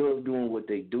 love doing what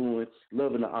they doing,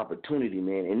 loving the opportunity,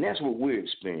 man. And that's what we're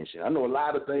experiencing. I know a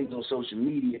lot of things on social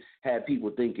media have people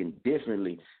thinking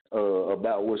differently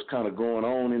about what's kind of going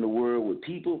on in the world with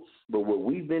people. But what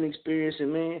we've been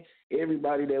experiencing, man,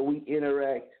 everybody that we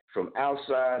interact from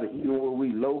outside, even where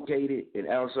we located and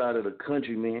outside of the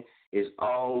country, man, it's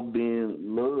all been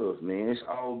love, man. It's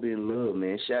all been love,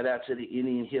 man. Shout out to the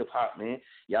Indian hip hop, man.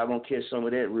 Y'all gonna catch some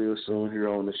of that real soon here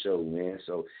on the show, man.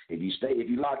 So if you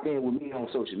locked in with me on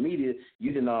social media,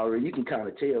 you can kind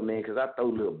of tell, man, because I throw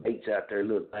little baits out there,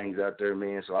 little things out there,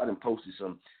 man. So I done posted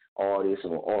some artists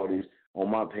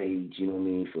on my page, you know what I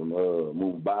mean, from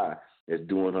Move By, that's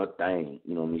doing her thing,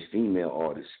 you know what I mean, female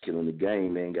artists killing the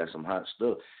game, man, got some hot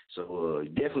stuff. So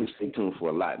definitely stay tuned for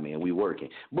a lot, man. We working.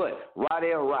 But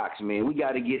Rodell Rocks, man, we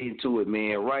got to get into it,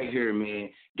 man. Right here, man.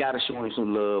 Got to show him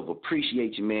some love.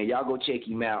 Appreciate you, man. Y'all go check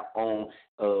him out on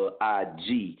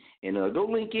IG. And go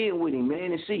link in with him,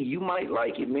 man, and see. You might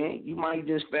like it, man. You might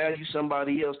just value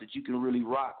somebody else that you can really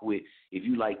rock with if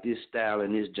you like this style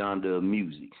and this genre of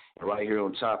music. And right here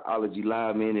on Chopology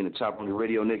Live, man, in the Top on the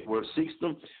Radio Network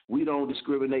system, we don't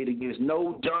discriminate against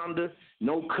no genre,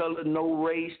 no color, no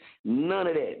race, none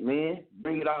of that, man.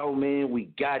 Bring it on, man. We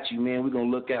got you, man. We're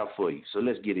going to look out for you. So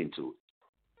let's get into it.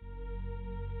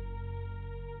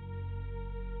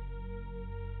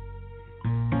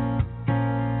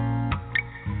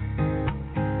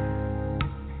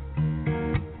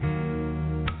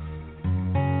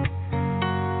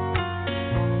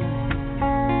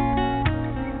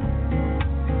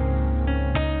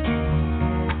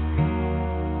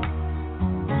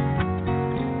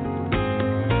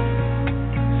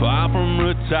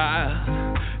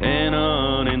 And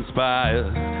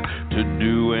uninspired to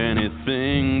do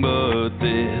anything but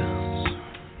this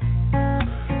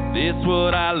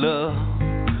what I love,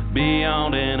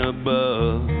 beyond and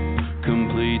above,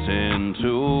 complete and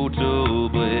total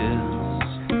bliss.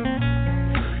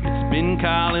 It's been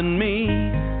calling me,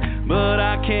 but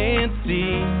I can't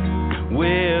see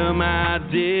where my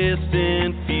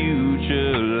distant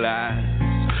future lies.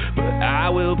 But I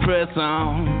will press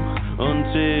on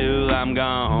until I'm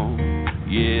gone,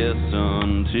 yes,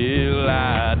 until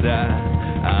I die.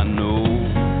 I know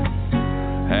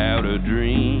how to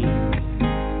dream,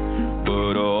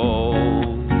 but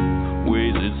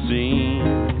always it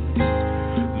seems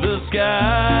the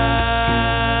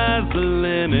sky's the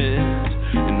limit,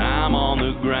 and I'm on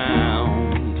the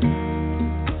ground.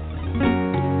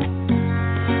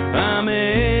 I'm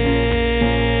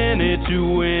in it to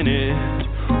win it,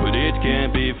 but it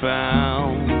can't be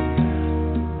found.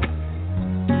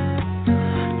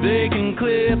 They can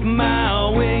clip my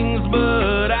wings,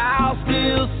 but I'll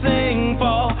still sing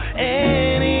for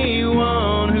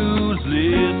anyone who's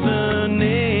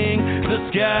listening. The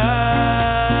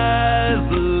sky's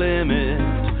the limit,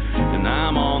 and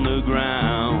I'm on the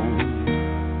ground.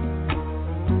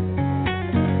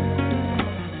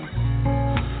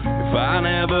 If I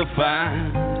never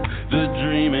find the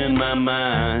dream in my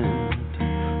mind,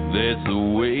 that's the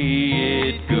way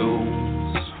it goes.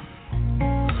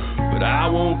 I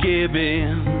won't give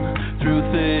in through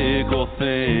thick or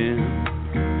thin.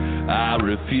 I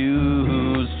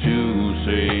refuse to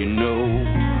say no.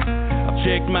 I've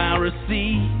checked my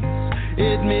receipts,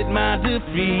 admit my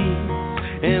defeat,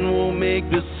 and won't make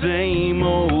the same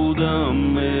old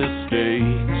dumb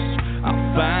mistakes.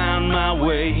 I'll find my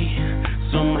way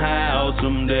somehow,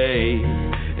 someday,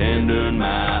 and earn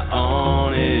my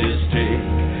honest take.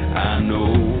 I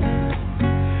know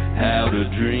how to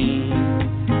dream,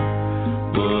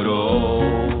 but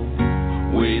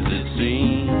always it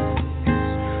seems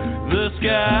the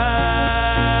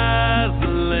sky's the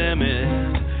limit,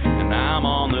 and I'm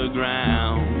on the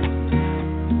ground.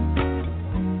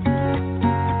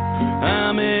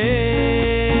 I'm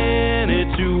in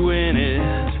it to win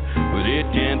it, but it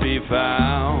can't be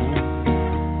found.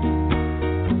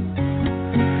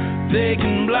 They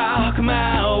can block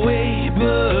my way,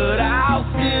 but I'll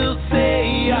still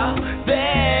say all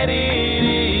that it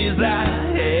is. I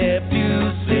have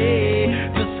to say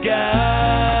the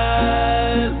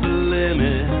sky's the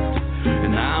limit,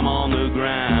 and I'm on the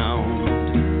ground.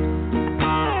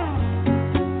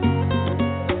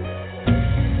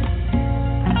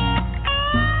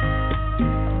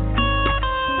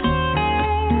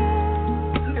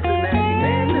 Cincinnati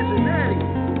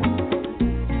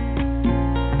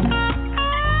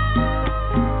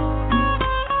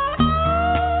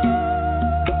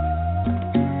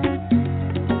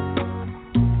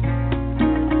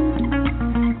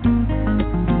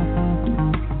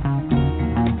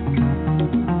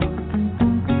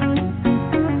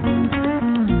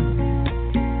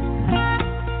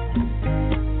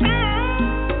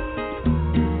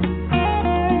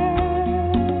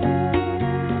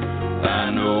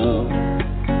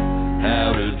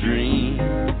dream,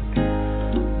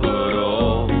 but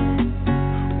always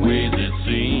it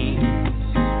seems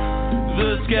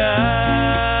the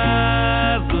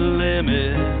sky's the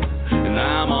limit, and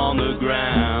I'm on the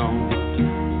ground.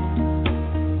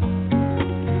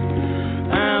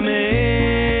 I'm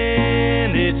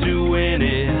in it to win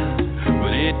it,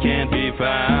 but it can't be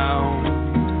found.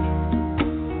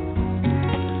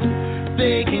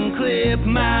 They can clip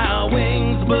my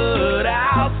wings, but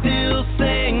I'll still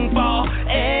sing for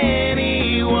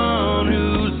anyone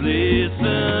who's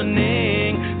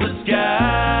listening. The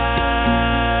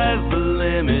sky's the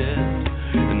limit,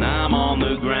 and I'm on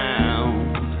the ground.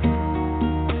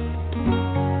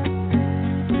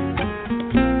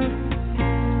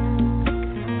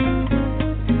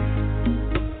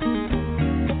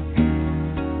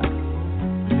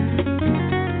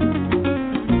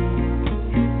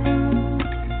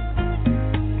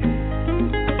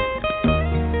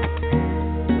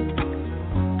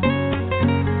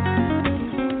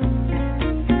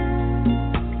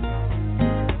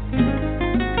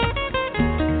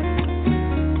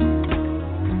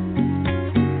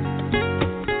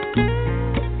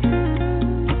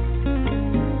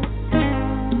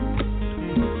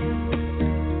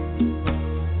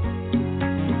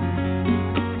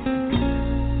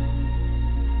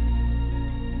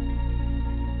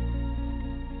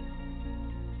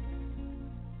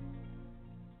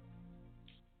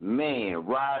 Man,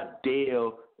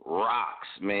 Roddell rocks,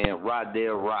 man.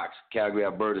 Roddell rocks. Calgary,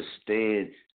 Alberta, stand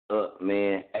up,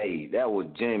 man. Hey, that was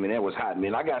jamming. That was hot,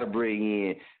 man. I got to bring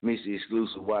in Mr.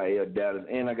 Exclusive YL Dallas,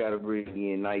 and I got to bring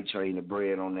in Night Train the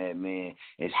Bread on that, man,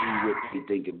 and see what you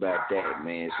think about that,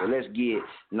 man. So let's get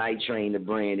Night Train the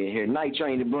Brand in here. Night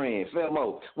Train the Brand.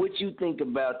 Felmo, what you think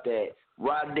about that?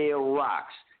 Roddell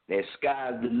rocks. That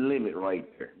sky's the limit right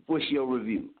there. What's your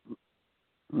review?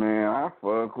 Man, I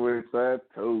fuck with that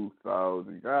too,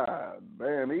 Soldier. God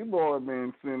damn, these boys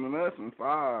been sending us some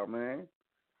fire, man.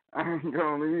 I ain't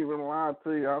gonna even lie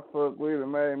to you. I fuck with it.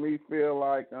 Made me feel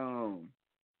like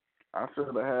I should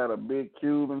have had a big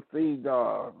Cuban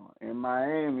cigar in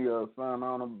Miami or something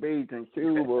on a beach in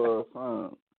Cuba or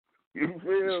something. You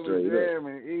feel me?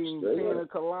 Jamming, eating pina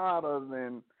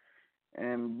coladas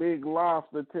and big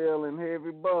lobster tail and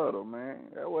heavy butter, man.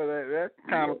 That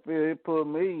kind of feel it put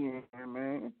me in,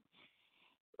 man.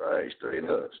 Right, straight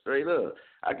up.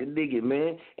 I can dig it,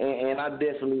 man, and I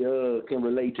definitely can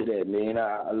relate to that, man.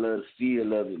 I love the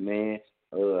feel of it, man.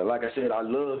 Like I said, I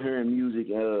love hearing music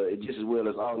just as well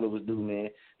as all of us do, man,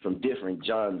 from different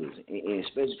genres, and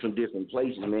especially from different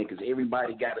places, man, because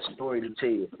everybody got a story to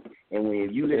tell. And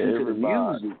when you listen to the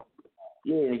music,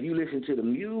 if you listen to the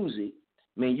music,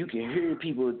 man, you can hear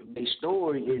people, their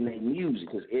story in their music,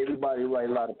 because everybody write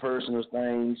a lot of personal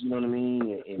things, you know what I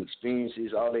mean, and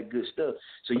experiences, all that good stuff.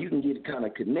 So you can get kind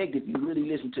of connected if you really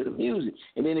listen to the music.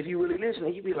 And then if you really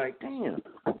listen, you be like, damn,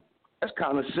 that's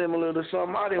kind of similar to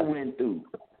something I done went through.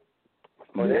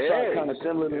 Or that's kind of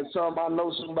similar to something I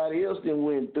know somebody else done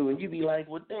went through. And you be like,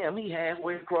 well, damn, he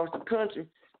halfway across the country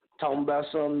talking about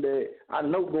something that I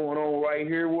know going on right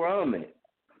here where I'm at.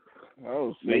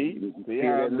 Oh, see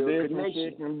how different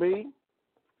shit can be?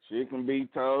 Shit can be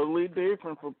totally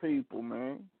different for people,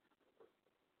 man.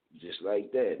 Just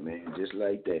like that, man.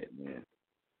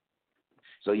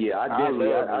 So, yeah, I definitely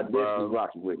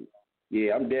rock with it.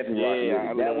 Yeah, I'm definitely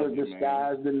rocking with it. That was the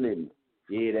sky's the limit.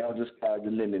 Yeah, that was the sky's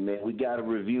the limit, man. We got to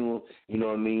review him, you know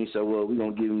what I mean? So we're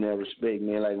going to give him that respect,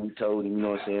 man, like we told him, you know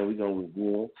what I'm saying? We're going to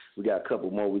review him. We got a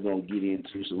couple more we're going to get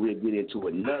into, so we'll get into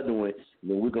another one.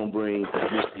 Then we're going to bring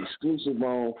Mr. Exclusive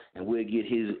on, and we'll get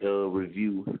his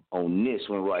review on this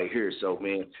one right here. So,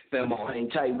 man, Famo, hang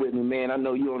tight with me, man. I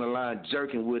know you're on the line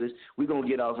jerking with us. We're going to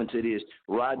get off into this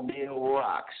Roddell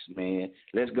Rocks, man.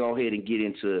 Let's go ahead and get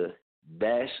into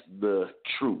That's the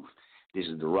Truth. This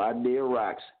is the Roddell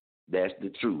Rocks. That's the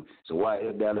truth. So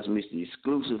YL Dallas, Mr.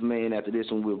 Exclusive, man. After this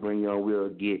one, we'll bring you on. We'll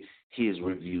get his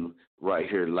review right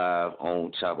here live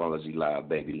on Chopology Live,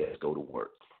 baby. Let's go to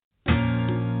work. We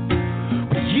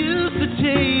used to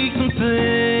take some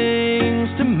things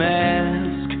to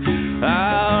mask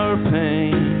our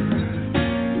pain.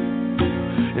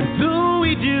 And though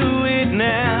we do it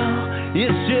now,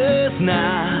 it's just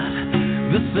not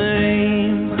the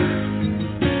same.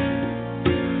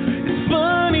 It's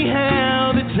funny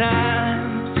how the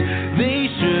times they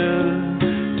sure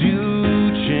do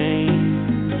change.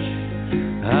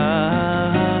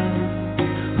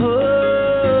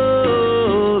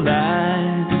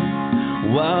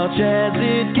 Watch as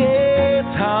it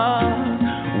gets hard,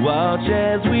 watch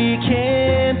as we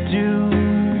can't do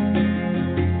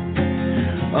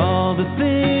all the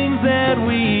things that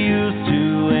we used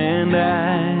to, and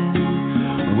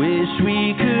I wish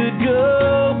we could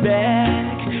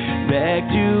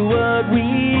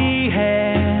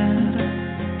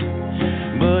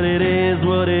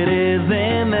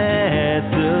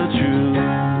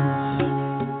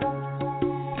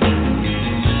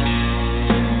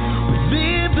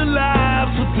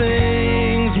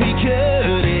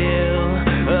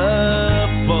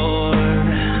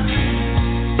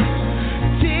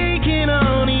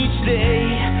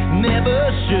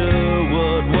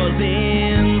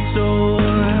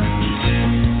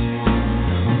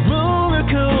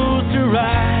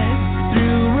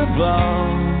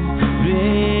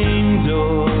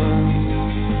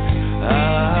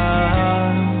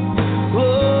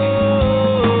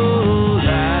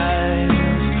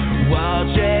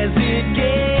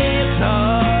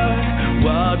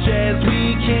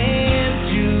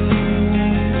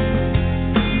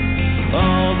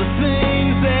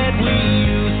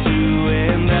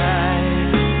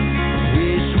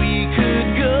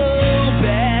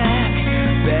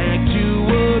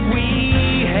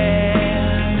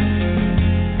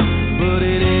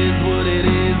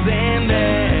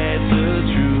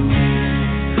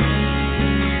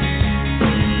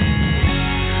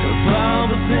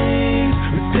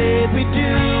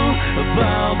of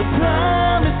all the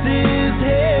promises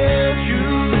held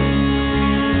true,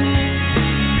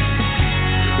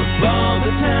 of all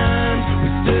the times we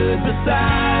stood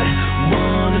beside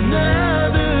one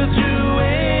another, true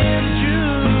and true.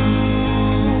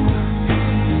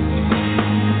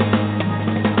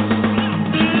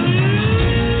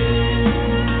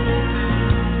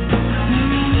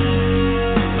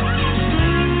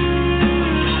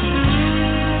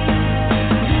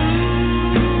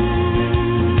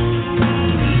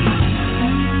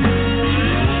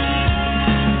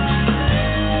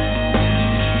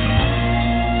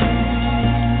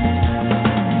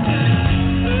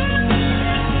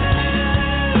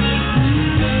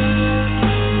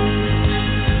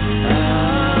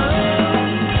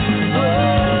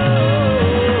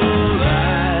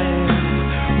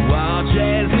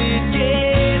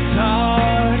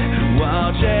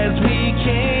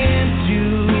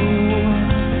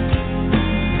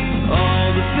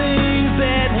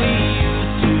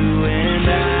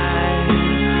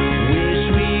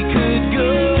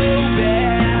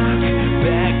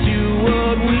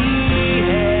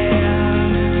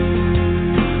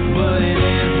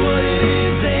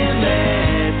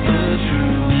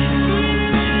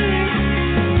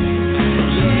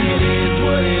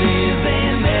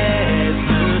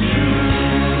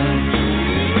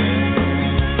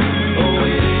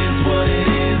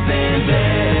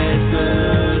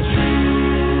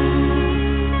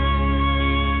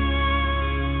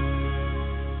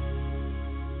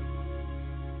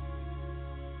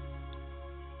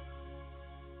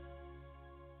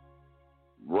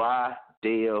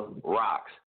 Rydell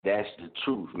Rocks. That's the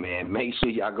truth, man. Make sure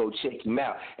y'all go check him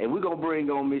out. And we're going to bring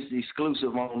on Mr.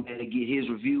 Exclusive on, man, to get his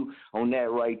review on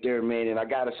that right there, man. And I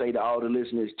got to say to all the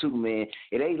listeners, too, man,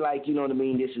 it ain't like, you know what I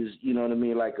mean, this is, you know what I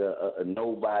mean, like a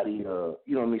nobody, you know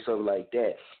what I mean, something like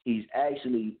that. He's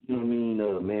actually, you know what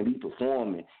I mean, man, he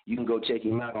performing. You can go check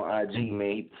him out on IG,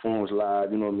 man. He performs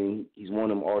live, you know what I mean. He's one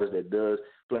of them artists that does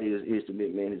play his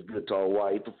instrument, man, his guitar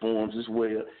while he performs as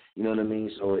well, you know what I mean?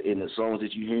 So in the songs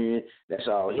that you're hearing, that's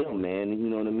all him, man, you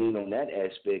know what I mean, on that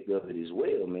aspect of it as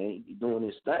well, man. He's doing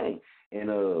his thing, and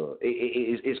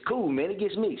it's cool, man. It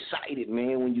gets me excited,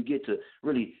 man, when you get to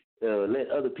really let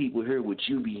other people hear what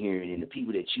you be hearing and the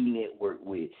people that you network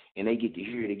with, and they get to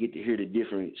hear the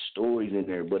different stories in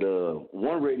there. But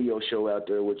one radio show out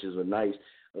there, which is a nice,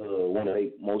 one of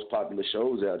the most popular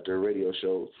shows out there, radio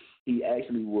shows, he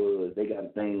actually they got a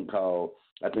thing called,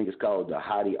 I think it's called the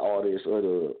Hottie Artist of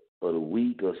the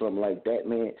Week or something like that,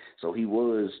 man. So he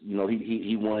was, you know,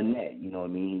 he won that, you know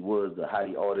what I mean? He was the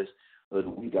Hottie Artist of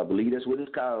the Week. I believe that's what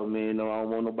it's called, man. No, I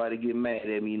don't want nobody to get mad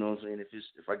at me, you know what I'm saying,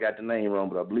 if I got the name wrong,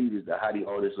 but I believe it's the Hottie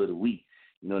Artist of the Week,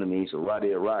 you know what I mean? So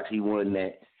Rydell Rocks, he won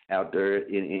that out there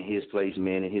in his place,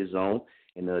 man, in his zone.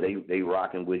 And they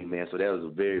rocking with him, man. So that was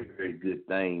a very, very good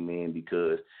thing, man,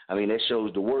 because, I mean, that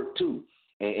shows the work, too.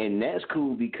 And that's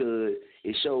cool because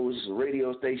it shows a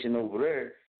radio station over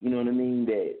there, you know what I mean,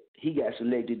 that he got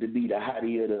selected to be the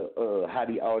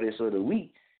Hottie Artist of the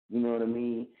Week, you know what I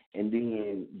mean? And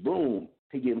then, boom,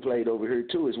 he getting played over here,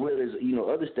 too, as well as, you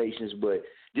know, other stations. But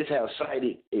just how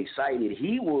excited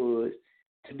he was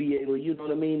to be able, you know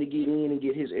what I mean, to get in and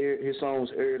get his songs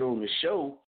aired on the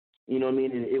show, you know what I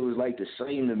mean? And it was like the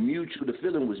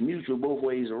feeling was mutual both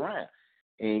ways around.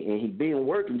 And he been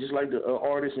working just like the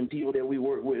artists and people that we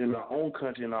work with in our own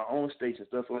country, in our own states and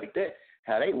stuff like that,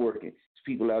 how they working. There's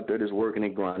people out there that's working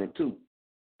and grinding too,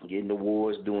 getting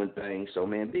awards, doing things. So,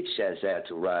 man, big shouts out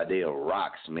to Rydell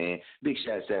Rocks, man. Big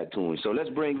shouts out to him. So let's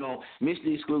bring on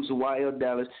Mr. Exclusive YL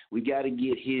Dallas. We got to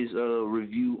get his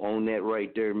review on that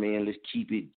right there, man. Let's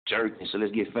keep it jerking. So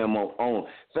let's get Famo on.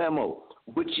 Famo,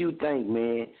 what you think,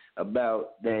 man,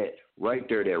 about that right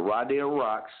there, that Rydell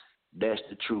Rocks, That's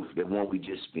the Truth, that one we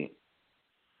just spent?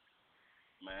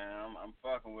 Man, I'm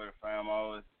fucking with it,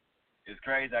 famo. It's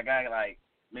crazy. I got, like,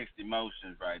 mixed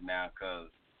emotions right now because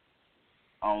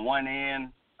on one end,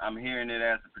 I'm hearing it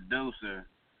as a producer,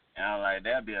 and I'm like,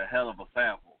 that'd be a hell of a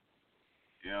sample.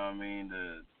 You know what I mean?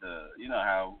 The you know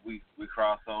how we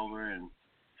cross over and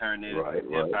turn it into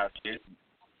hip-hop shit.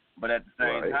 But at the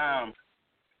same time,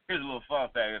 here's a little fun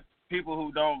fact. People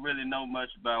who don't really know much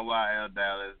about YL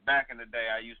Dallas, back in the day,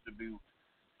 I used to be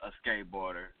a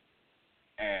skateboarder,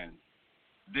 and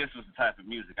this was the type of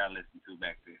music I listened to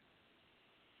back then.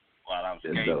 While I was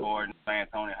skateboarding, playing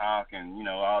Tony Hawk, and, you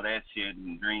know, all that shit,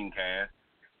 and Dreamcast.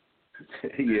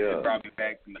 Yeah. It brought me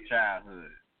back to my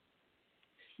childhood.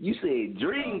 You said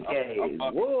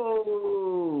Dreamcast.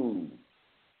 Whoa.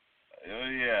 Oh,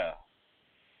 yeah.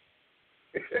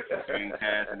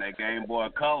 Dreamcast and that Game Boy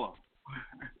Color.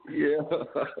 Yeah.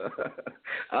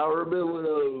 I remember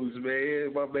those,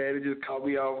 man. My man, it just caught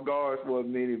me off guard for a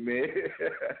minute, man.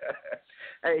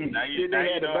 Hey, did they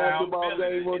have the basketball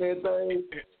game on that thing?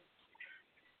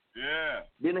 Yeah.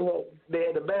 Then they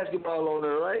had the basketball on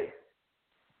there, right?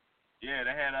 Yeah,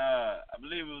 they had I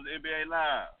believe it was NBA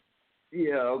Live.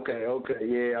 Yeah, okay,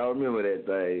 yeah, I remember that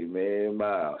thing, man.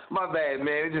 My bad,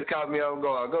 man. It just caught me off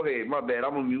guard. Go ahead, my bad.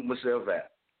 I'm gonna mute myself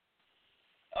out.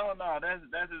 Oh no, that's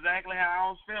exactly how I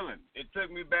was feeling. It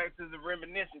took me back to the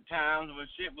reminiscent times when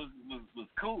shit was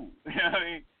cool. You know what I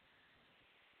mean?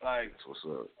 Like, that's what's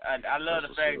up. I love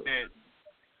the fact that,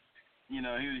 you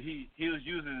know, he was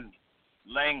using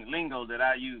lingo that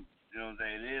I use. You know what I'm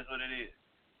saying? It is what it is.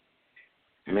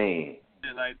 Man.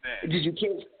 Shit like that. Did you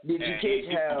catch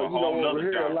how, you know, over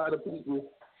here a lot of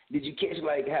people, did you catch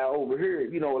like how over here,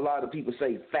 you know, a lot of people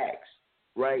say facts,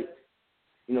 right?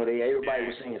 You know, everybody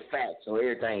was saying facts, so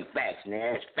everything facts,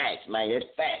 man. That's facts, man. That's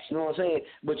facts. You know what I'm saying?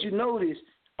 But you notice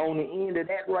on the end of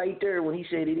that right there, when he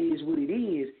said it is what it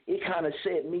is, it kind of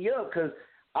set me up because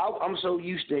I'm so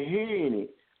used to hearing it.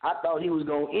 I thought he was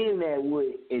going to end that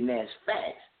with, and that's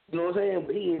facts. You know what I'm saying?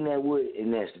 But he ended that with,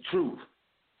 and that's the truth.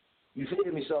 You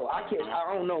feel me? So I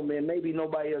don't know, man. Maybe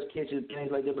nobody else catches things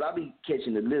like that, but I be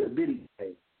catching the little bitty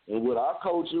things. And with our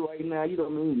culture right now, you know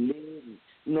what I mean? Live,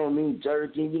 you know what I mean?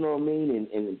 Jerking, you know what I mean?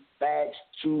 And facts,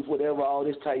 truth, whatever, all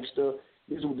this type stuff.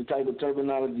 This is the type of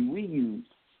terminology we use.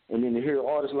 And then to hear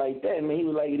artists like that, man, he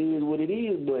was like, it is what it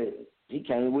is, but he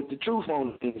came with the truth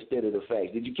on it instead of the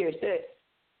facts. Did you catch that?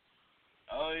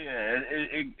 Oh, yeah.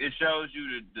 It shows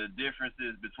you the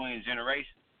differences between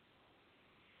generations.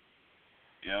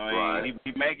 You know, right.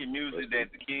 He making music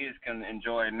that the kids can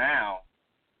enjoy now,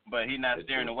 but he not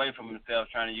steering away from himself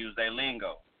trying to use their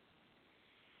lingo.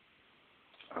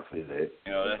 I feel that.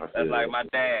 You know, that's like my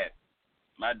dad.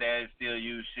 My dad still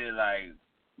use shit like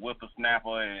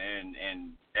whippersnapper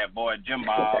and that boy Jim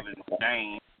Bob and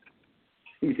Dane.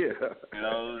 Yeah. You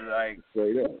know, like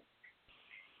straight up.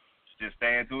 Just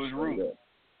staying to his roots.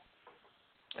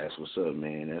 That's what's up,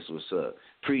 man. That's what's up.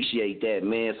 Appreciate that,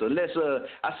 man. So let's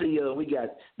I see we got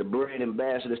the brand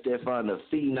ambassador Stefan the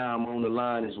Phenom on the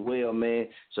line as well, man.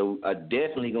 So I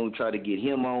definitely gonna try to get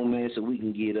him on, man, so we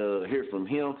can get hear from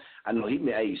him. I know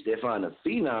Stefan the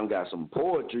Phenom got some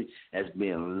poetry that's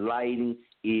been lighting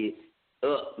it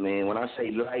up, man. When I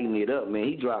say lighting it up, man,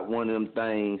 he dropped one of them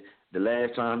things the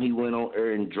last time he went on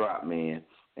air and dropped, man.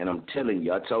 And I'm telling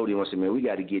you, I told him, I said, man, we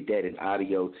got to get that in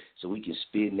audio so we can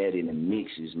spin that in the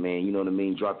mixes, man. You know what I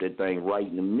mean? Drop that thing right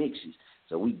in the mixes.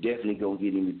 So we definitely going to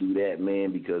get him to do that,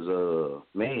 man, because,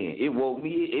 man, it woke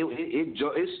me,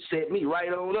 it set me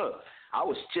right on up. I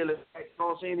was chilling, you know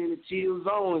what I'm saying, in the chill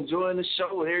zone, enjoying the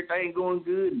show and everything going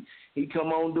good. And he come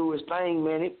on do his thing,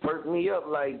 man. It perked me up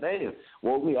like, damn.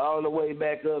 Woke me all the way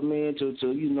back up, man, to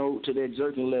you know, to that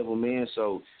jerking level, man.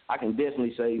 So I can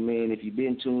definitely say, man, if you've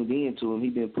been tuned in to him, he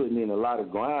been putting in a lot of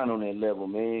grind on that level,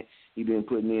 man. He been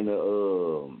putting in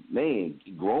man,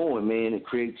 growing, man. The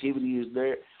creativity is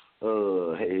there.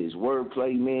 His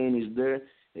wordplay, man, is there.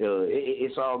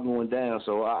 It's all going down,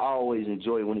 so I always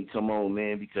enjoy when he come on,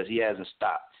 man, because he hasn't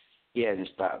stopped. He hasn't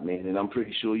stopped, man, and I'm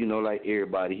pretty sure, you know, like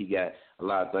everybody, he got a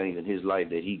lot of things in his life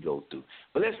that he go through.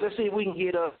 But let's see if we can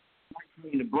get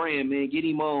the brand, man, get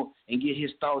him on and get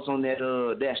his thoughts on that.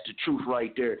 That's the truth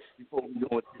right there. Before we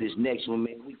go into this next one,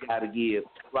 man, we gotta give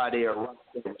Friday a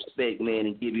respect, man,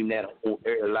 and give him that on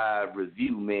air live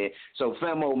review, man. So,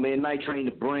 Famo, man, Night Train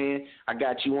the brand. I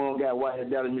got you on, got White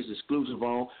Dallas Mr. Exclusive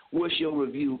on. What's your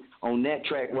review on that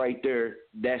track right there?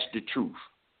 That's the truth,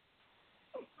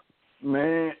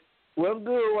 man. What's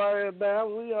good, White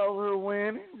Dallas? We over here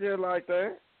winning, just like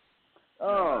that.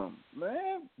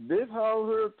 Man, this whole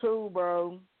here too,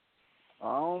 bro.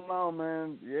 I don't know,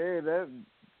 man. Yeah,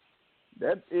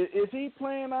 that is he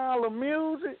playing all the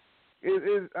music?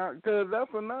 Is because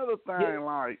that's another thing. Yeah.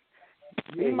 Like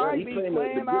he might be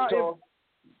playing all.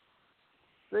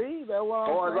 See, that's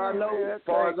what I'm saying. As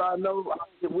far as I know,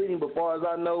 I'm with him. But as far as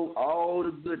I know, all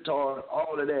the guitar,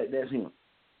 all of that, that's him.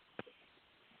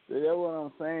 See, that's what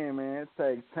I'm saying, man. It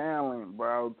takes talent,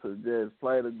 bro, to just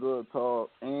play the guitar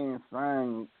and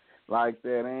sing like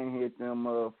that and hit them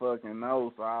motherfucking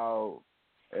notes all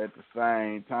at the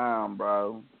same time,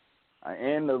 bro.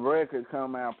 And the record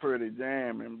come out pretty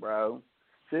jamming, bro.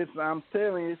 I'm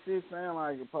telling you, shit sound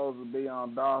like it's supposed to be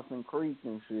on Dawson Creek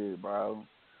and shit, bro.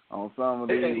 On some of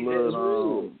these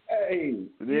little, you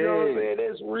know what I'm saying?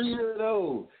 That's real,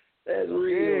 though. That's real,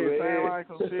 yeah, it sound like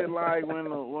some shit like when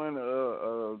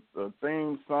a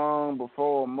theme song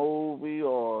before a movie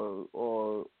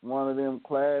or one of them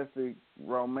classic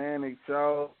romantic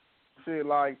shows shit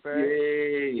like that.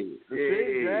 Yeah. The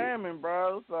shit jamming,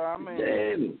 bro. So, I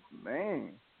mean,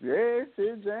 man. Yeah,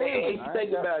 shit jamming. Hey,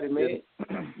 think about it, man.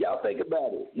 Y'all think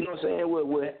about it. You know what I'm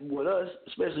saying? With us,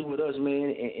 especially with us, man,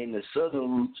 in the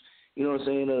southern roots, you know what I'm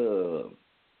saying?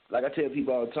 Like I tell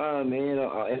people all the time, man,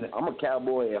 and I'm a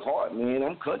cowboy at heart, man.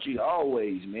 I'm country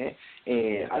always, man.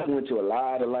 And I went to a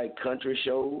lot of, like, country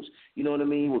shows, you know what I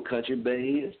mean, with country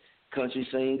bands, country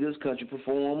singers, country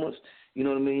performers, you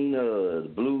know what I mean,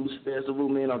 the blues festival,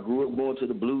 man. I grew up going to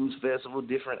the blues festival,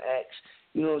 different acts,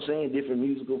 you know what I'm saying, different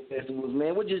musical festivals,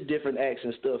 man. We're just different acts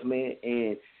and stuff, man.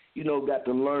 And, you know, got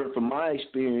to learn from my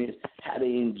experience how to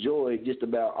enjoy just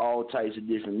about all types of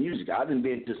different music. I've been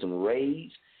to some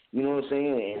raves. You know what I'm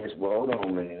saying? And it's, well, hold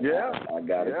on, man. Yeah. I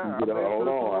got to keep it, hold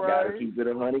on. I got to keep it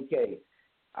 100K.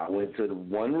 I went to the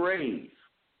one rave,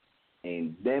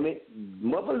 and damn it,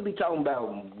 motherfuckers be talking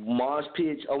about mosh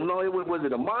pits. Oh, no, was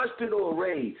it a mosh pit or a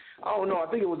rave? I don't know. I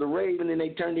think it was a rave, and then they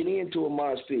turned it into a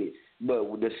mosh pit.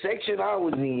 But the section I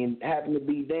was in happened to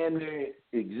be damn near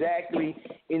exactly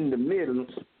in the middle of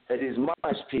this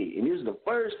mosh pit. And this is the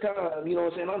first time, you know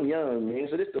what I'm saying? I'm young, man,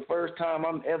 so this is the first time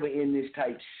I'm ever in this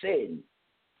type setting.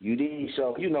 You did.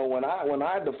 So, you know, when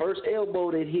I the first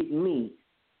elbow that hit me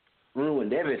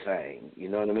ruined everything. You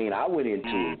know what I mean? I went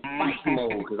into fight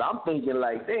mode because I'm thinking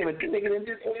like, damn, this nigga done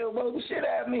just elbow the shit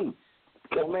out of me.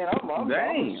 So, man,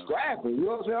 I'm scrapping. You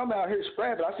know what I'm saying? I'm out here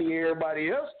scrapping. I see everybody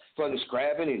else fucking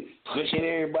scrapping and pushing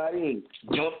everybody and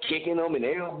jump kicking them and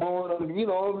elbowing them. You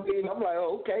know what I mean? I'm like,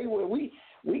 oh, okay, well, we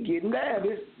getting down.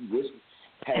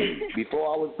 Hey,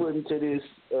 before I was put into this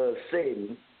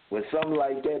setting, when something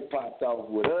like that popped off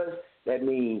with us, that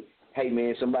means, hey,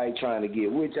 man, somebody trying to get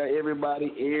with everybody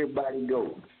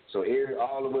go. So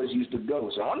all of us used to go.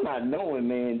 So I'm not knowing,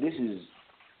 man, this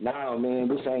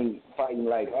ain't fighting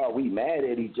like, oh, we mad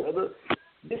at each other.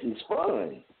 This is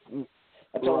fun.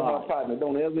 I told my partner,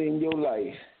 don't ever in your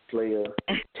life, player,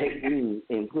 take me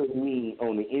and put me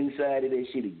on the inside of that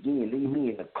shit again. Leave me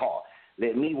in the car.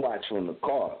 Let me watch from the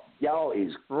car. Y'all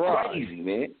is crazy,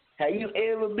 man. Have you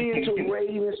ever been to a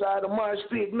rave inside a mosh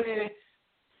pit, man?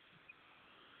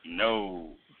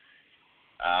 No.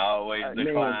 I always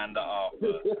decline the offer.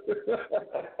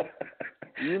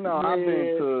 You know,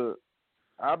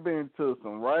 I've been to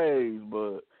some raves,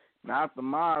 but not the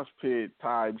mosh pit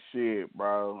type shit,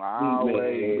 bro. I always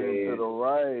been to the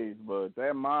raves, but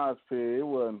that mosh pit, it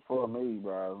wasn't for me,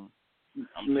 bro.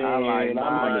 I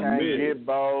can't get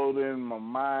bold in my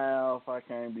mouth. I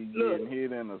can't be getting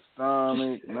hit in the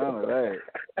stomach. None of that.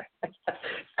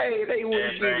 Hey, they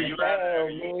wouldn't give you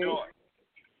down, man.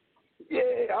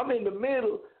 Yeah, I'm in the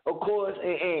middle, of course,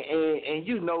 and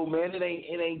you know, man, it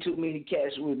ain't too many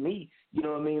cats with me. You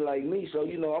know what I mean, like me. So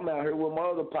you know, I'm out here with my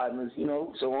other partners. You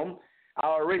know, so I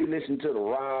already listen to the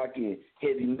rock and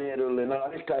heavy metal and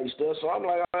all this type of stuff. So I'm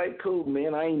like, all right, cool,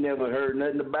 man. I ain't never heard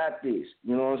nothing about this.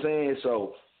 You know what I'm saying?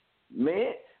 So,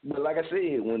 man, but like I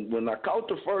said, when I caught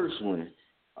the first one,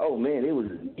 oh, man, it was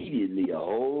immediately a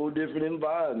whole different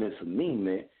environment for me,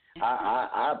 man.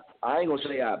 I ain't going to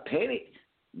say I panicked,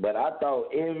 but I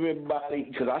thought everybody,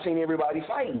 because I seen everybody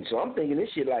fighting. So I'm thinking this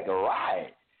shit like a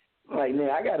riot. I'm like, man,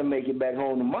 I got to make it back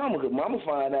home to mama because mama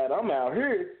find out I'm out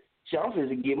here. I'm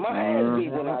finna get my ass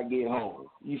beat when I get home.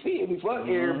 You feel me? Fuck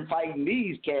here fighting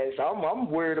these cats. I'm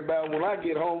worried about when I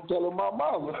get home telling my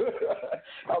mama.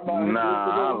 I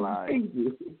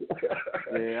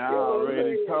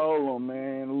already told them,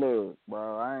 man, look,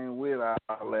 bro, I ain't with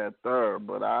all that third,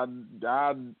 but I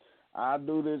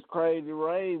do this crazy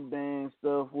rave dance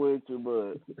stuff with you,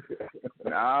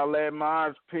 but all that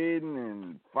mosh pitting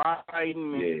and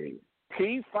fighting and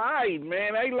keep fighting,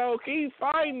 man. They low-key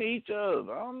fighting each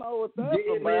other. I don't know what that's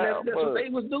about. Man, that's what they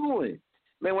was doing.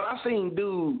 Man, when I seen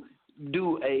dude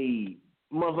do a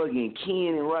motherfucking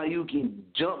Ken and Ryukin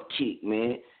jump kick,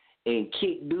 man, and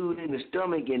kick dude in the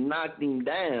stomach and knocked him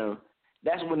down,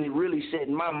 that's when it really set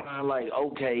in my mind like,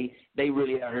 okay, they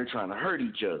really out here trying to hurt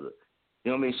each other.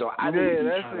 You know what I mean? So I didn't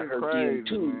trying to hurt them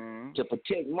too, man, to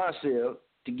protect myself.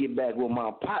 To get back with my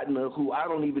partner, who I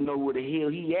don't even know where the hell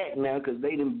he at now because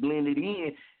they done blended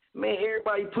in. Man,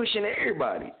 everybody pushing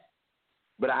everybody.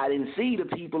 But I didn't see the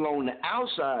people on the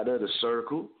outside of the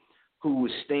circle who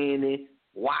was standing,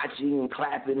 watching and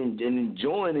clapping and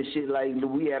enjoying the shit like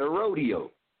we at a rodeo.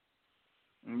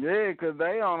 Yeah, because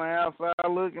they on the outside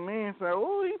looking in and say,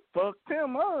 oh, he fucked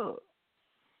him up.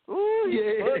 Ooh,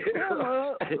 yeah.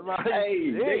 Like,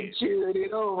 hey, they cheered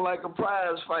it on like a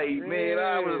prize fight, man.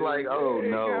 I was like, oh,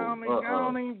 no.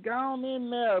 Gone in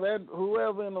there. That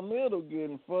whoever in the middle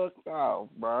getting fucked off,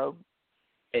 bro.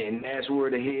 And that's where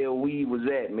the hell we was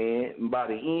at, man. And by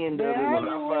the end of it, when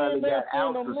I finally got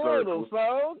out the circle.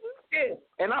 Yeah,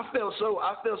 and I felt so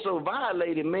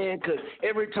violated, man, because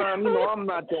every time, I'm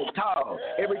not that tall.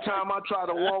 Every time I try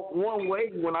to walk one way,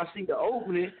 when I see the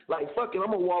opening, like, fuck it,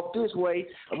 I'm going to walk this way,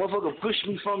 a motherfucker push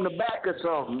me from the back or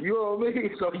something. You know what I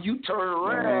mean? So you turn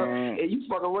around and you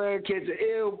fuck around, catch an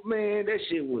L, man, that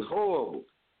shit was horrible.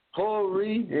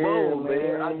 Horrible,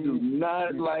 man. I do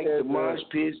not like the mosh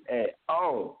pits at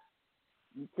all.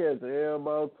 You catch the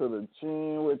elbow to the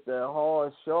chin with that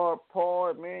hard, sharp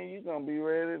part, man, you gonna be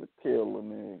ready to kill a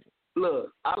nigga.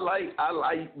 Look, I like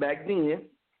back then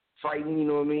fighting, you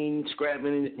know what I mean,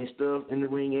 scrapping and stuff in the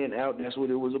ring and out. That's what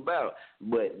it was about.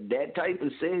 But that type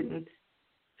of setting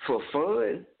for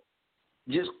fun,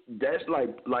 that's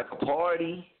like a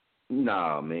party.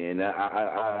 Nah, man,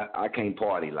 I can't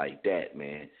party like that,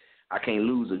 man. I can't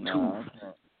lose a tooth.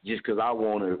 Just because I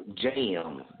want to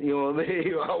jam. You know what I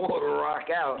mean? I want to rock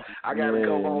out. I got to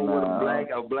come home with a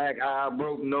black eye,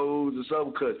 broke nose or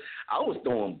something because I was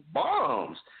throwing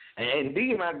bombs. And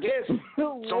then I guess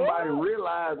somebody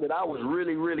realized that I was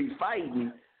really, really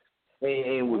fighting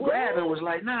and was grabbing, was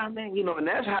like, nah, man, and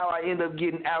that's how I end up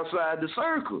getting outside the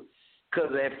circle.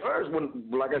 Because at first,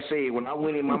 like I said, when I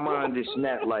went in my mind, just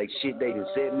snapped like, shit, they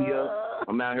just set me up.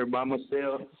 I'm out here by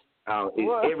myself.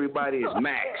 Everybody is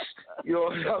max. You know,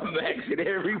 I'm maxing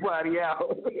everybody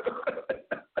out.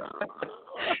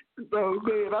 So,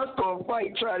 man, I started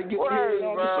fighting, trying to get me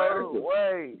out the circle.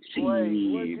 Wait, what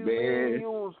you mean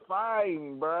you was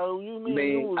fighting, bro? You mean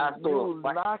you was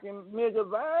knocking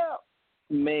niggas out?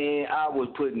 Man, I was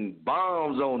putting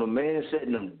bombs on them, man,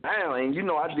 setting them down. And, I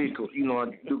do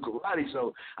karate,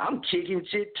 so I'm kicking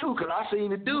shit, too, because I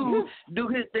seen the dude do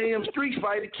his damn Street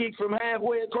Fighter kick from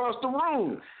halfway across the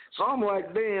room. So I'm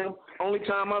like, damn, only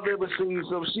time I've ever seen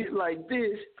some shit like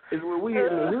this is when we in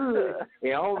the hood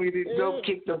and homie did jump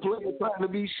kick the player trying to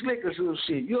be slick or some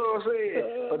shit. You know what I'm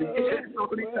saying? But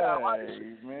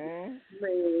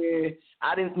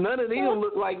none of them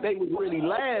looked like they was really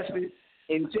laughing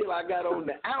until I got on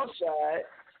the outside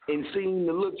and seen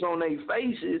the looks on their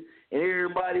faces and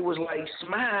everybody was like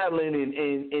smiling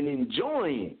and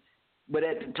enjoying. But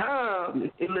at the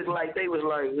time, it looked like they was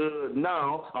like,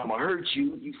 no, I'm going to hurt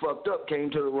you. You fucked up, came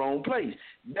to the wrong place.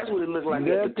 That's what it looked like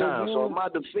at the time. So in my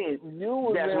defense,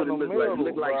 that's what it looked like. It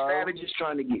looked like savages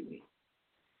trying to get me.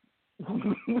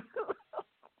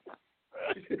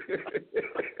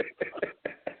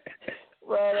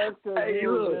 Well, that's because you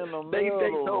was in the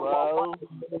middle, bro.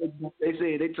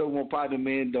 They told my partner,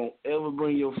 man, don't ever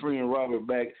bring your friend Robert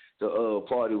back to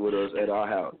party with us at our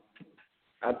house.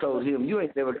 I told him, you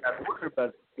ain't never got to worry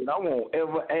about it. I won't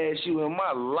ever ask you in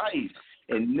my life,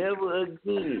 and never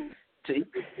again. I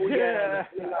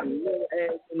never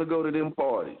asked him to go to them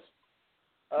parties.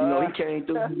 He came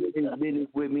through his business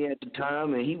with me at the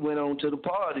time, and he went on to the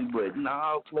party. But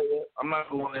player, I'm not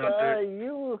going out there.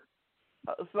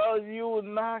 So you was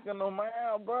knocking them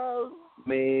out, bro?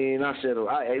 Man, I said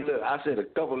a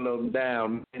couple of them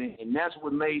down, man, and that's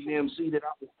what made them see that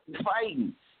I was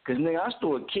fighting. Because, nigga, I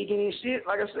started kicking and shit,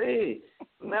 like I said.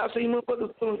 Now I see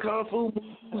motherfuckers doing kung fu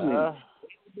moves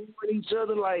with each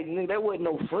other like, nigga, that wasn't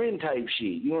no friend type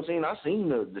shit. You know what I'm saying? I seen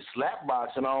the slap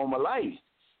boxing all my life.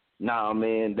 Nah,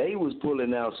 man, they was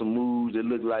pulling out some moves that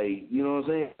looked like, you know what I'm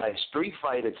saying, like Street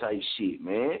Fighter type shit,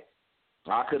 man.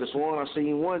 I could have sworn I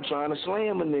seen one trying to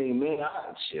slam a nigga, man.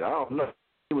 I don't know.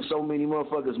 There was so many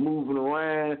motherfuckers moving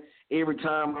around. Every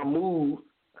time I moved,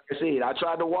 like I said, I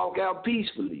tried to walk out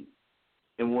peacefully.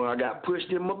 And when I got pushed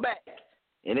in my back,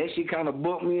 and that shit kind of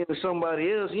bumped me into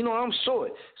somebody else, I'm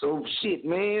short. So, shit,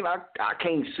 man, I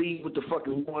can't see what the fuck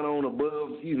is going on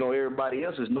above, everybody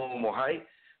else's normal height.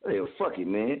 Hell, fuck it,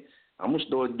 man. I'm going to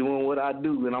start doing what I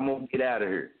do, and I'm going to get out of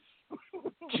here.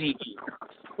 Shit.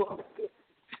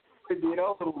 Shit,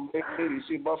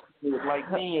 my friend was like,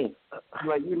 man,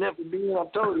 like, you never been? I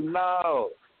told him,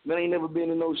 no. Man, I ain't never been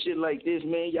in no shit like this,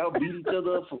 man. Y'all beat each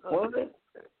other up for fun?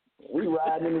 We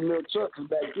riding in the little trucks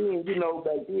back then.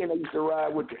 Back then they used to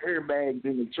ride with the airbags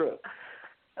in the truck.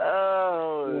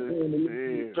 Oh,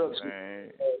 shit,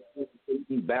 man.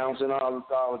 You bouncing all the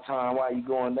time while you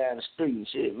going down the street and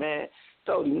shit, man.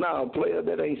 Told him, no, player,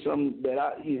 that ain't something that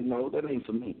that ain't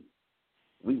for me.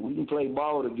 We can play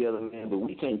ball together, man, but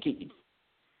we can't kick it.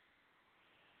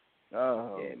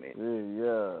 Oh, yeah, man.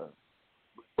 Yeah.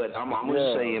 But I'm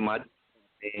just saying, man,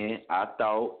 I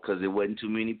thought, because there wasn't too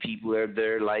many people out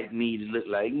there like me that looked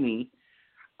like me,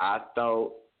 I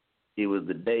thought it was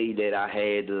the day that I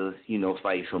had to,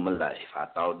 fight for my life. I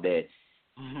thought that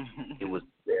it was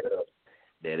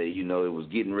that it was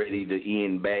getting ready to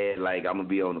end bad, like I'm going to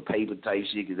be on the paper type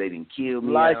shit because they didn't kill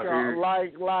me out here.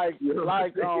 Like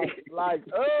us.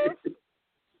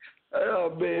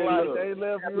 Oh, man, like look, they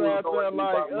left you out there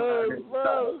like us,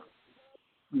 bro.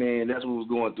 Man, that's what was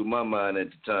going through my mind at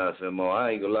the time, Femo.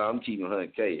 I ain't gonna lie, I'm keeping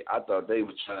 100K. I thought they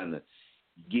was trying to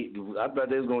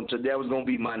that was gonna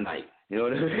be my night. You know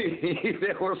what I mean?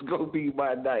 That was gonna be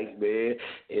my night, man.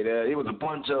 And it was a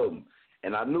bunch of them,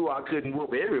 and I knew I couldn't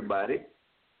whoop everybody,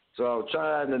 so I was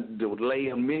trying to lay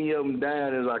as many of them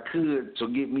down as I could to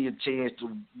get me a chance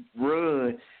to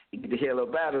run and get the hell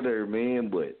up out of there, man.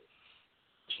 But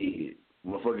shit,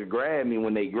 motherfucker grabbed me.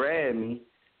 When they grabbed me,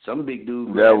 some big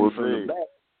dude grabbed me from the back.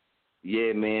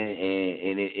 Yeah, man,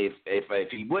 and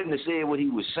if he wouldn't have said what he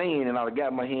was saying and I'd have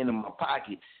got my hand in my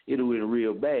pocket, it would have been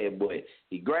real bad. But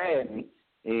he grabbed me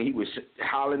and he was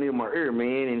hollering in my ear,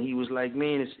 man, and he was like,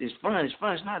 man, it's fun,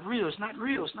 it's not real, it's not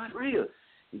real, it's not real.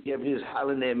 He kept just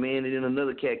hollering at man, and then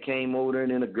another cat came over there,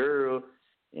 and then a girl,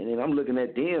 and then I'm looking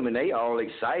at them, and they all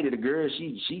excited. The girl,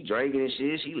 she drinking and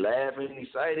shit, she laughing and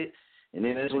excited. And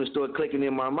then that's when it started clicking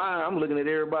in my mind. I'm looking at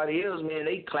everybody else, man.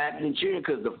 They clapping and cheering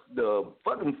because the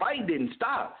fucking fight didn't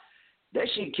stop. That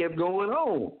shit kept going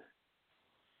on.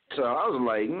 So I was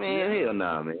like, man, hell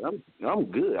nah, man. I'm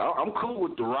good. I'm cool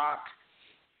with The Rock,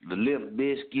 the Limp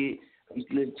Bizkit. I used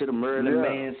to listen to the Marilyn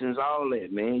Mansons, all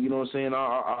that, man. You know what I'm saying?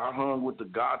 I hung with the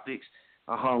Gothics.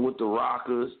 I hung with the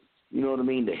Rockers. You know what I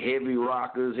mean? The heavy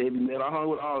rockers, heavy metal. I hung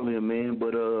with all of them, man.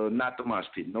 But not the mosh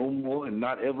pit. No more and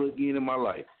not ever again in my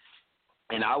life.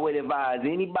 And I would advise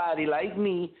anybody like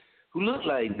me who look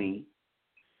like me,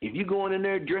 if you're going in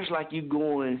there, dress like you're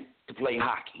going to play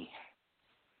hockey.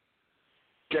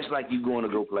 Dress like you're going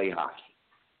to go play hockey.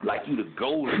 Like you the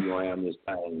goalie around this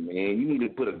time, man. You need to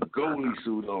put a goalie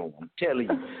suit on. I'm telling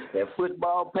you, that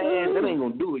football pass, that ain't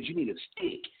going to do it. You need a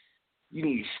stick. You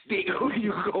need a stick when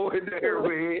you go in there,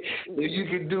 man. If you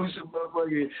can do some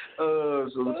motherfucking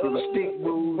some stick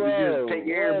moves and just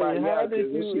take everybody out. How did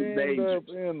you end up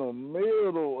in the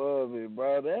middle of it,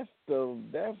 bro?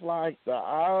 That's like the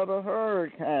eye of the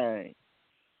hurricane.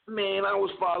 Man, I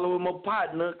was following my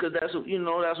partner because that's what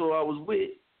I was with.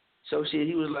 So shit,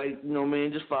 he was like,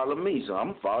 man, just follow me. So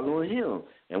I'm following him.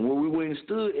 And when we went and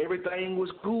stood, everything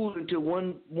was cool until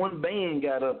one band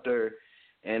got up there.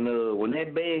 And when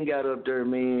that band got up there,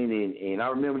 man, and I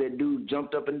remember that dude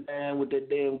jumped up and down with that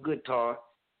damn guitar.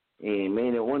 And,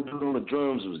 man, that one dude on the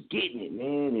drums was getting it,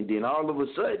 man. And then all of a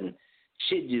sudden,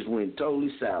 shit just went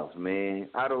totally south, man.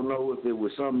 I don't know if it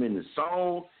was something in the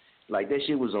song. Like, that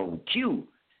shit was on cue.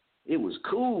 It was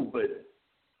cool, but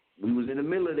we was in the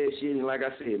middle of that shit. And like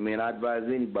I said, man, I advise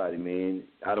anybody, man,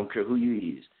 I don't care who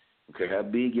you is. I don't care how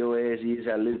big your ass is,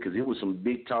 how little, because it was some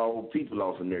big, tall people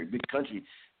off in there, big country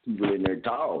people in there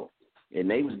tall, and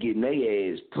they was getting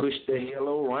their ass pushed the hell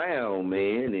around,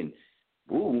 man. And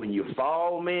when you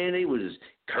fall, man, they was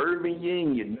curving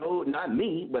you, and not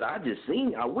me, but I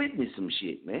witnessed some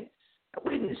shit, man. I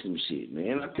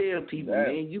tell people,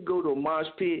 man, you go to a mosh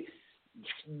pit,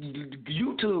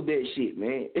 YouTube that shit,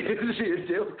 man.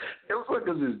 Them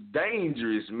fuckers is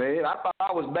dangerous, man. I thought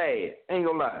I was bad. Ain't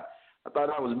gonna lie. I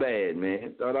thought I was bad,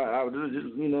 man. Thought I was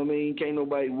just, you know what I mean? Can't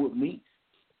nobody whoop me.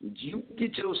 You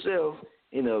get yourself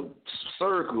in a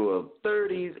circle of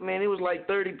 30s, man, it was like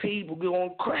 30 people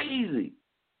going crazy.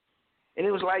 And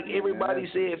it was like everybody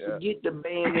said, forget the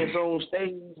band that's on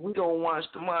stage, we going to watch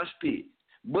the mosh pit.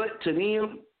 But to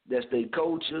them, that's their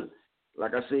culture.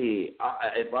 Like I said,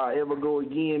 if I ever go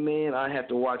again, man, I have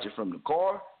to watch it from the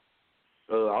car.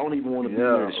 I don't even want to be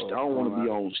there. I don't want to be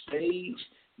on stage.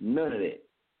 None of that.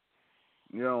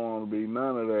 You don't want to be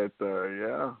none of that there,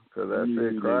 yeah? Because that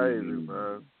shit crazy,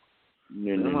 bro.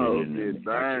 No, get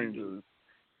dangerous.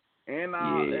 And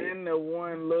and the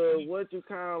one love, what you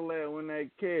call that when they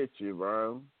catch you,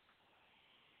 bro?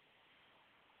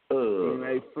 When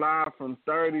they fly from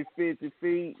 30, 50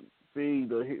 feet, see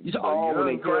when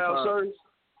they crowd surf?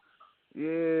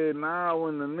 Yeah, now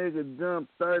when the nigga jump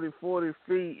 30, 40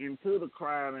 feet into the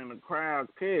crowd and the crowd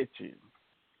catch you.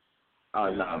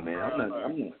 Oh, no, man. I'm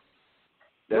not.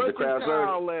 That's what the crowd you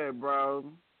call that, bro?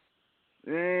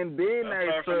 And then they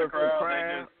surf the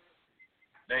crowd.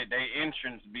 They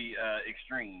entrance be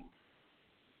extreme.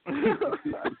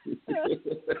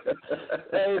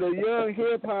 Hey, the young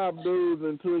hip hop dudes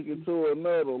and took it to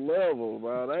another level,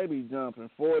 bro. They be jumping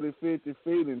 40, 50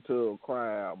 feet into a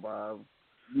crowd, bro.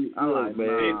 I like, man.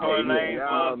 Tory Lanez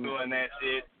was doing that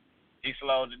shit. He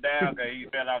slowed it down because he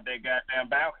fell off that goddamn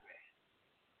balcony.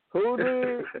 Who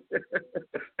did?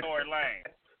 Tory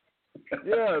Lanez.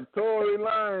 Yeah, Tory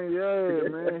Lanez, yeah,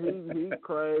 man, he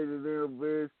crazy little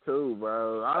bitch too,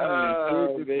 bro. I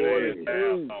mean, 50, 40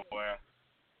 feet.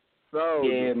 So,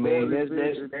 yeah, man, that's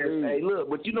hey, look,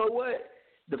 but you know what?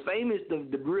 the famous,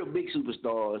 the real big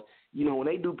superstars, you know, when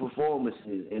they do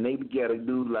performances and they gotta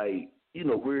do like, you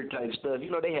know, weird type stuff,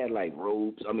 you know, they had like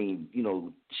ropes, I mean, you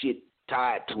know, shit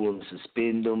tied to them,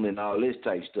 suspend them and all this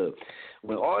type stuff.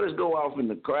 When artists go off in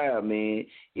the crowd, man,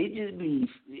 it just be,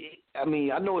 I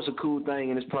mean, I know it's a cool thing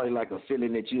and it's probably like a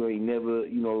feeling that you ain't never,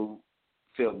 you know,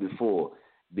 felt before.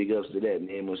 Big ups to that,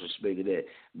 man, much respect to that.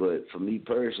 But for me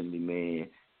personally, man,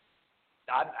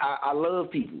 I love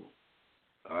people,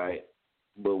 all right?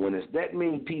 But when it's that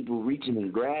many people reaching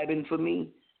and grabbing for me,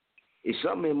 it's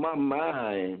something in my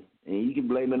mind, and you can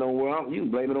blame it on you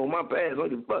can blame it on my past,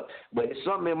 what the fuck. But it's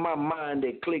something in my mind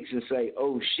that clicks and say,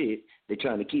 oh shit, they're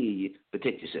trying to kill you,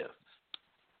 protect yourself.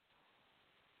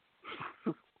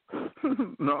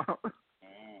 No.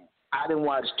 I done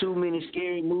watched too many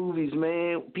scary movies,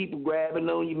 man. People grabbing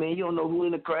on you, man. You don't know who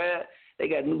in the crowd. They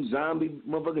got new zombie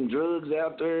motherfucking drugs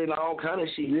out there and all kind of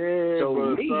shit. Yeah, so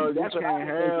but me, so that's you what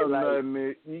can't I have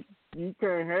nothing. You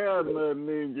can't have nothing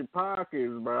in your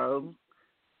pockets, bro.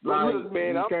 Like, look,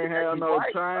 man, you can't have no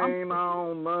right. chain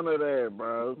on, none of that,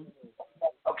 bro.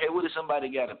 Okay, what if somebody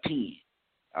got a pen?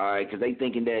 All right, because they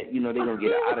thinking that, you know, they going to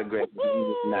get an autograph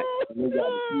tonight. They got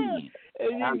a pen.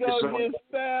 And you going to get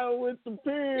stabbed with the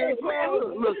pen. Yeah, man,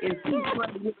 look, in sixth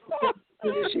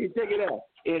grade, check it out.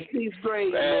 In sixth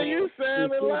grade, man, you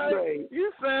sounded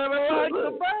like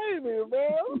the baby,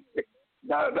 man.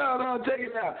 No, check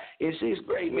it out. In sixth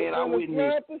grade, man, I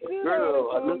witnessed a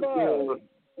girl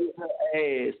hit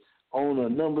her ass on a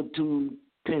number 2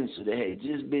 pencil that had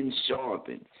just been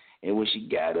sharpened. And when she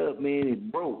got up, man,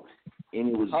 it broke. And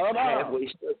it was halfway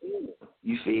stuck in her.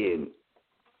 You feel me?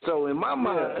 So in my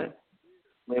mind,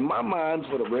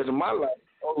 for the rest of my life,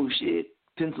 oh shit,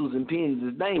 pencils and pens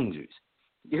is dangerous.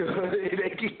 You know, they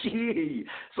can kill you.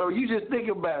 So you just think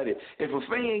about it. If a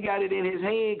fan got it in his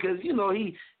hand, because, you know,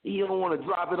 he don't want to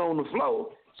drop it on the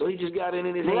floor, so he just got it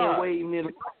in his hand waving it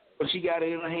around. But she got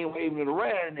it in her hand waving it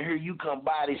around, and here you come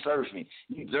body surfing.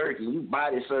 You jerking, you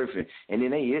body surfing. And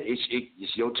then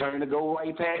it's your turn to go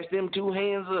right past them 2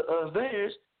 hands of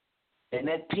theirs, and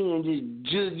that pen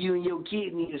just jug you in your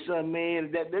kidney or something,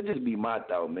 man. That just be my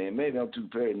thought, man. Maybe I'm too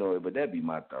paranoid, but that'd be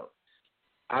my thought.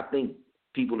 I think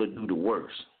people will do the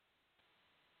worst.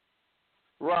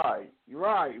 Right.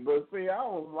 But see, I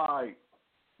was like,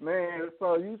 man,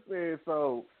 so you said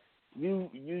so you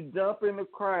jump in the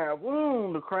crowd,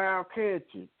 boom, the crowd catch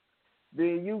you.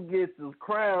 Then you get the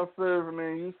crowd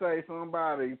surfing and you say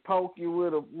somebody poke you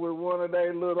with one of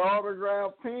their little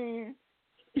autograph pens.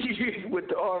 With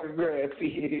the autograph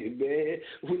pen, man.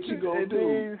 What you gonna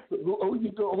do?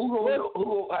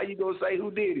 How you gonna say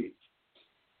who did it?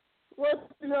 What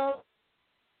you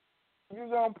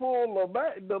gonna pull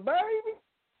the baby?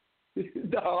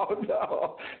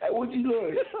 No. Hey, what you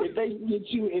doing? If they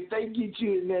get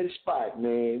you in that spot,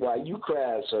 man, while you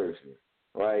crowd surfing,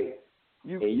 right?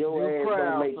 And your ass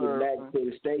don't make it back to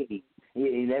the stage. Yeah,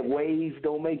 and that wave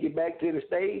don't make it back to the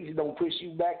stage. It don't push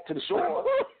you back to the shore.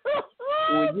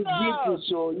 When you get to the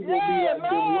shore, you gonna be like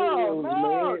them whales,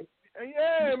 man.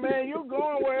 Yeah, man, you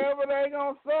going wherever they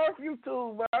gonna surf you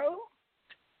to, bro.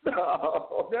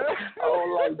 No, I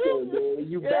don't like that, man.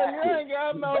 You ain't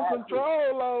got no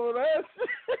control over that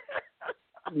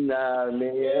shit. Nah,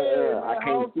 man. I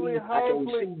can't see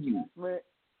you.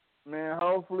 Man,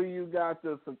 hopefully you got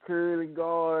the security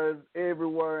guards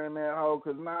everywhere in that hole,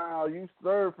 because now you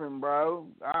surfing, bro.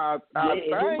 I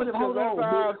think hold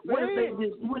on. What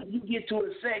if you get to a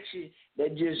section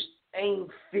that just ain't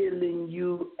feeling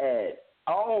you at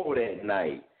all that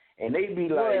night? And they be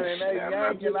like, and they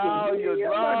yanking all your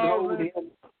drawers.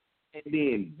 And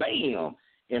then, bam,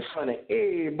 in front of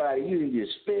everybody, you can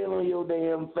just spell on your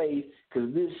damn face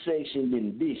because this section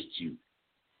done dissed you.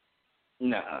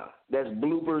 Nah, that's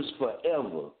bloopers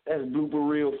forever. That's blooper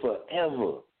reel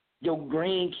forever. Your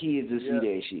grandkids will see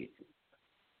that shit.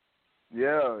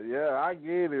 Yeah, I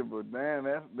get it, but man,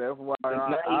 that's why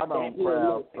I don't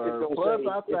crowd surf. Plus,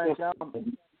 I think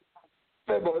I'm...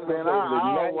 Man, I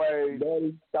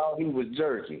always thought he was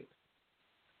jerking.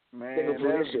 Man,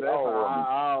 that's how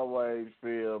I always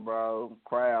feel, bro.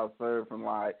 Crowd surfing,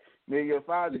 like, nigga, if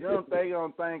I jump, they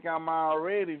gonna think I'm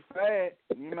already fat,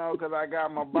 you know, 'cause I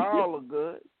got my baller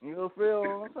good. You feel what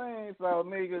I'm saying? So,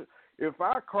 nigga, if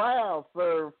I crowd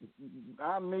surf,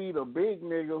 I need a big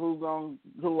nigga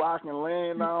who I can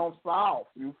land on soft.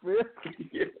 You feel?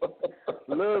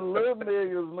 little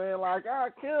niggas, man, like I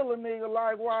kill a nigga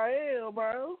like YL,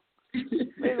 bro.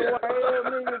 Nigga YL,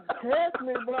 nigga, catch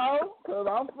me, bro, 'cause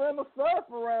I'm finna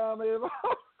surf around here.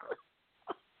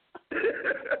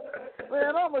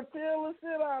 Man, I'ma kill the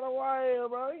shit out of YL,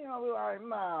 bro. He gonna be like,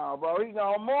 nah, bro, he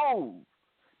gonna move.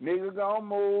 Nigga gonna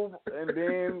move, and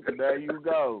then there you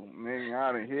go. Nigga,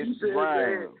 I done hit the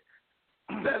ground.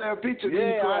 That picture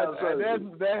that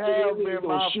has been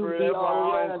my forever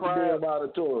on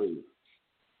auditorium.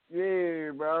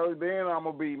 Yeah, bro. Then I'm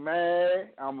gonna be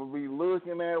mad. I'm gonna be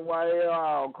looking that way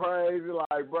all crazy,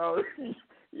 like, bro,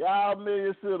 y'all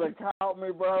niggas should have caught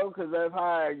me, bro, because that's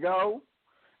how it go.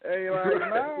 And you're like,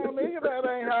 no, nigga, that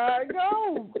ain't how it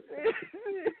go.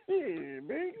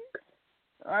 Nigga.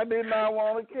 I did not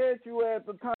want to catch you at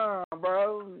the time,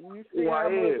 bro. You see how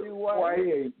much you weigh? Why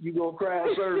you gonna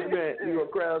crowd surf that? You gonna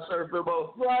crowd surf them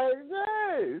both? Like,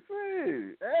 yeah,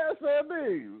 see, ask that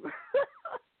nigga.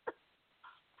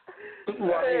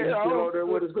 Why you still on there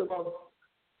with us?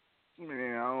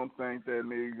 Man, I don't think that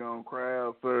nigga gonna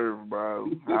crowd surf, bro.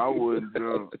 I wouldn't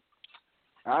jump.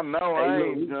 I know I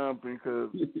ain't jumping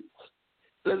because.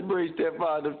 Let's bring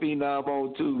Stephon the Phenom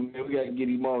on too, man. We got to get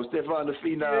him on. Stephon the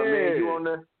Phenom, man, you on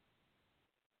there?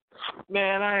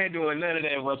 Man, I ain't doing none of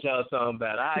that what y'all talking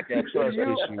about. I got trust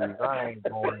issues. I ain't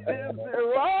going there.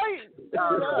 Right?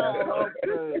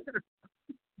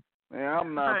 Man,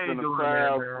 I'm not finna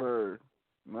crowd surf.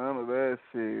 None of that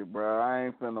shit, bro. I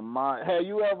ain't finna mosh. Have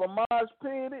you ever mosh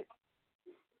pitted?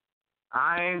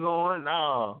 I ain't going,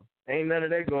 no. Ain't none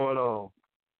of that going on.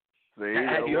 See,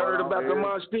 have you heard about the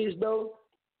mosh pits, though?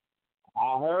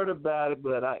 I heard about it,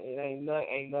 but ain't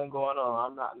nothing going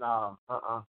on. I'm not, no.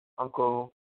 I'm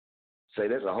cool. Say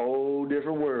that's a whole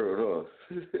different world,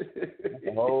 huh? That's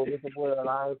a whole different world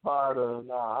I ain't part of.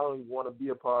 No, I don't even want to be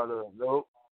a part of. Nope.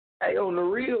 Hey, on the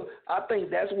real, I think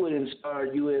that's what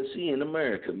inspired UFC in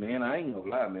America, man. I ain't gonna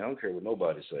lie, man. I don't care what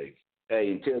nobody say.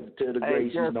 Hey, tell the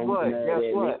Gracies.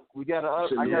 Guess what? We got I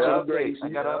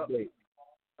got an update.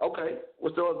 Okay,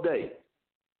 what's the update?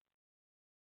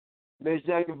 Miss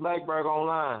Jackie Blackberg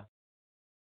online.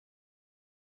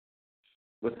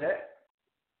 What's that?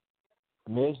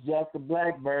 Miss Jackie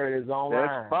Blackberg is online.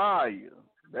 That's fire.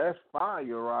 That's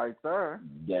fire right there.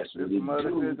 That's what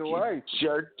it do.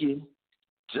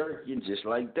 Jerking just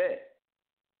like that.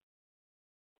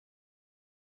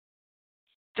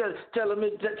 Tell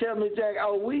me, Jack.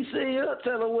 Oh, we see her.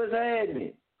 Tell her what's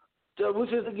happening. Tell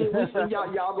her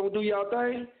y'all gonna do y'all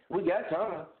thing. We got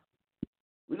time.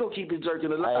 We gonna keep it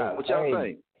jerking alive. What y'all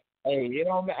think? Hey, you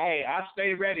know, I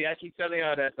stay ready. I keep telling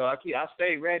y'all that though. I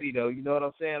stay ready though. You know what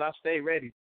I'm saying? I stay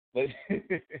ready. But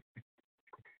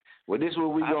well, this is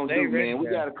what we gonna do, man. We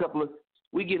got a couple of.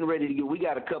 We getting ready to we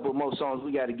got a couple more songs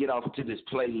we got to get off to this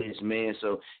playlist, man.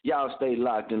 So y'all stay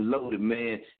locked and loaded,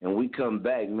 man. And we come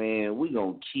back, man. We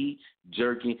gonna keep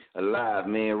jerking alive,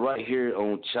 man. Right here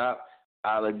on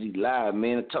Chopology Live,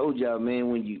 man. I told y'all, man,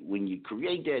 when you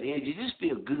create that energy, just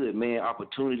feel good, man.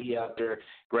 Opportunity out there,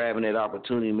 grabbing that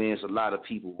opportunity, man. It's a lot of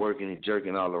people working and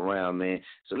jerking all around, man.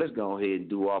 So let's go ahead and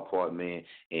do our part, man,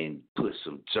 and put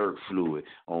some jerk fluid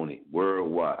on it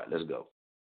worldwide. Let's go.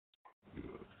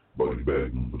 Body back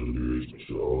for the lyrics, make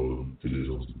sure all of them figures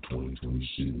on some 2020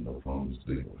 shit, and I promise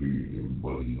they gon' hear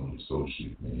everybody on the soul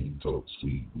shit, man. You talk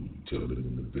sweet, but you tell them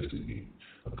and investigate.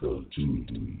 I call it 2 or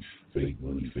 3. Fake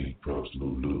money, fake props,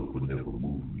 no love, but never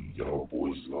move me. Y'all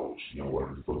boys lost, y'all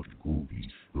out of fucking groupies.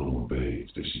 Blowing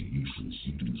bags, that shit useless,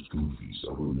 you dudes goofies.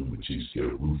 I remember chicks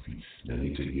got roofie, now they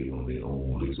take it on their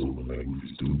own, legs open like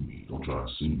roofies do me. Don't try to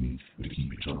sue me, but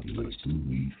keep it chunky like stew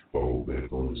me. Fall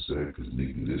back on the sack, cause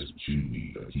nigga, that's what you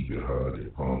need. I keep it high than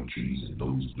palm trees and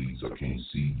nosebleeds, I can't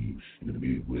see you. In the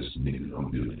Midwest, nigga, I'm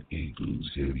building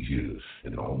igloos, heavy hitter,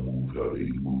 and I'll move how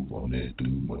they move. I'm that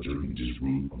dude, my jerky just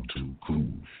rude, I'm too cool.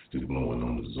 Still blowing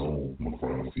on the zone, my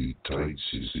crown feet tight,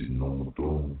 shit sitting on the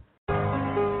throne.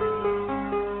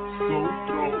 Soul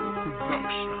Throne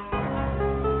Production.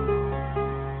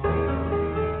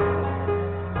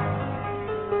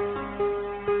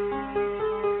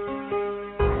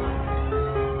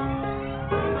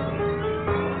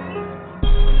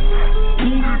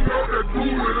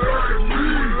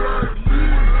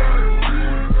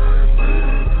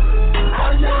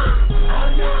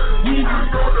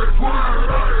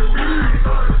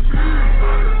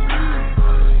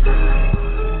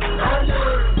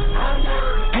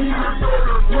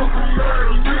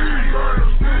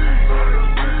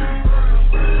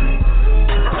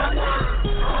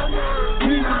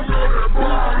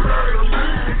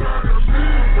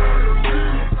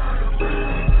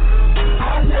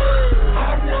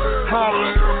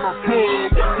 Holla in my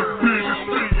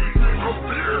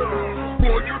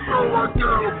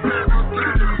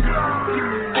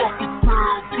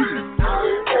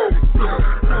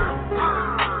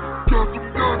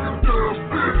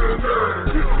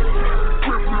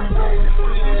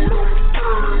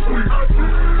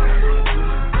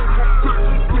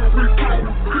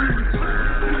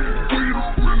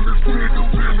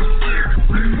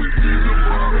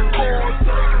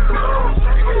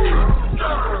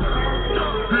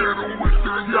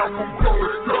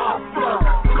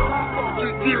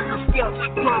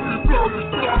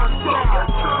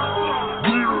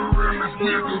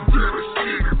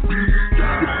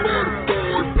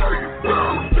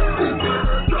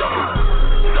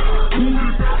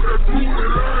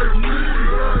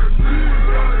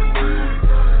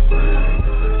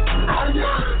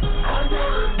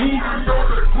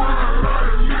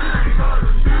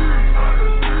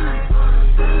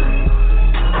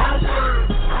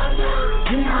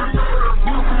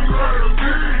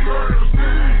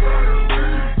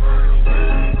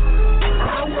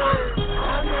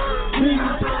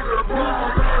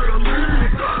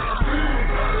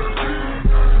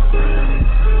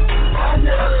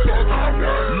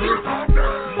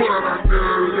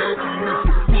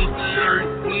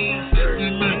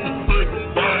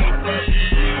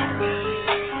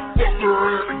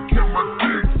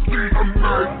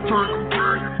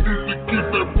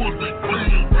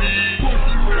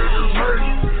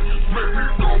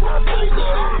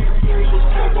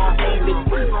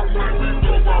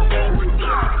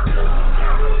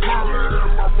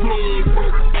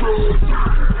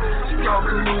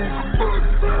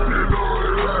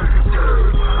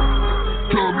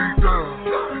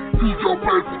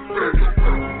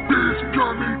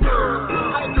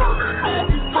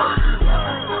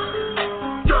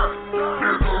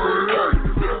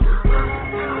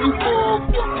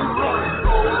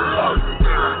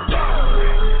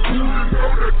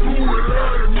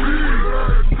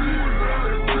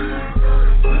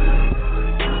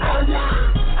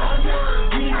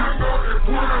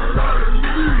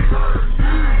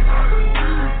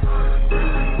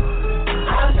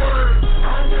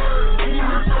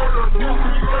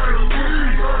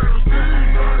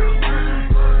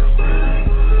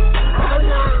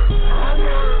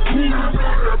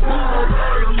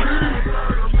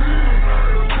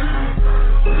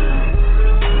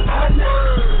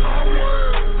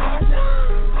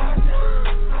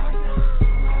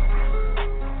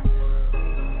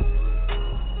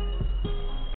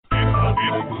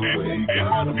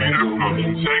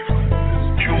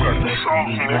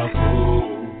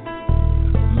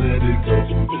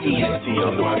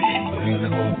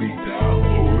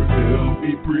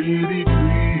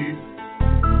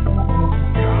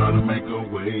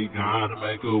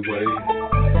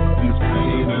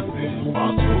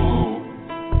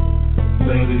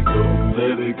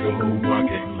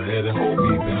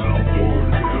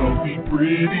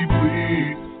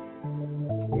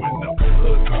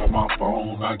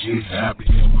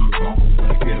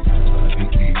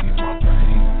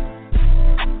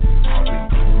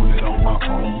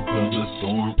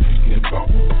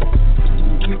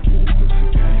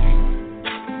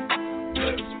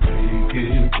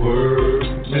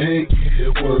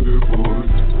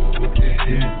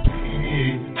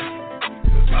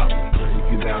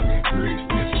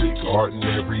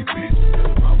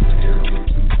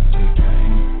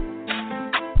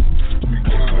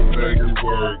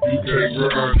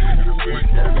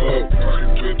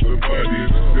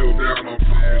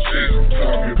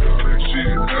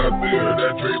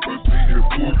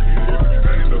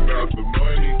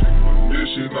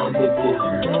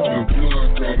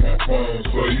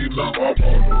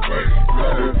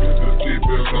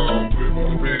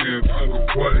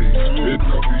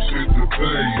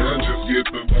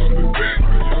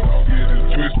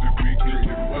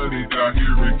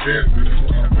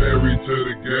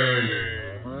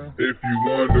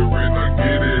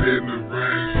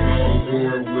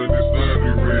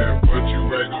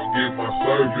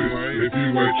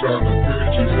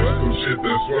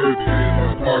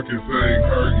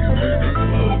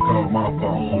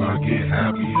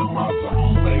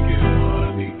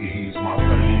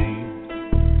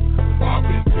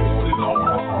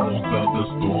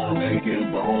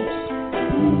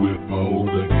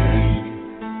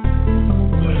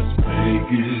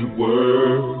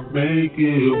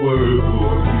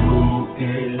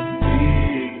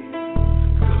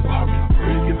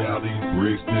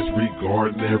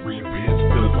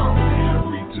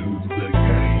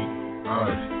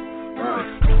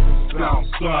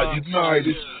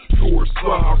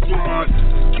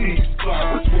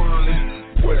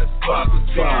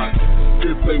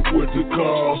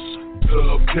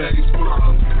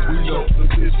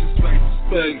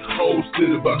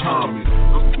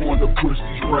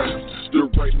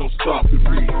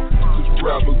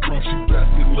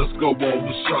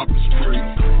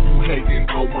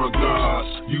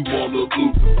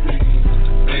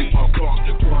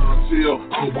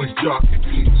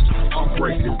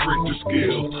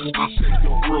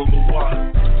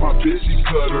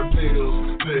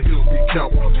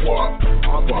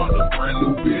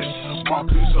my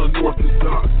bitch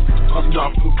unorthodox. I'm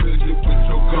not familiar with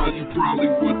your gun, you probably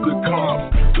with the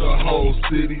cops. The whole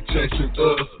city chasing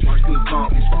us like a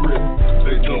zombie script.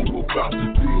 They know about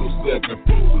the deal, 7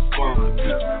 for the sign.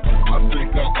 I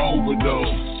think I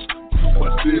overdosed. Too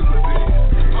much dividend.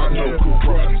 I know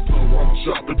karate, so I'm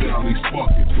chopping down these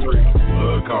fucking bricks.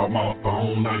 Look out my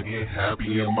phone, I get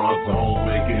happy in my zone,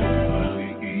 making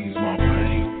money ease my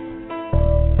pain.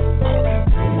 I've been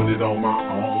doing it on my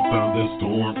own,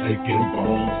 thunderstorm, aching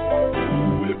bones.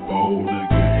 Do it for the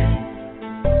game.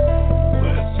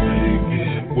 Let's make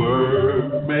it work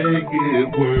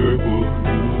for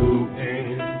you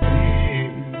and me.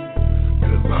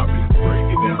 Cause I've been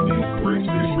breaking down these bricks,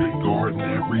 disregarding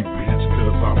every bitch,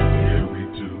 cause I'm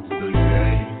married to the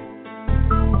game.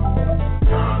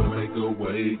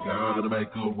 Gotta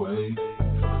make a way.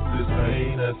 This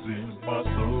pain that's in my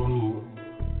soul.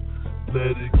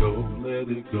 Let it go.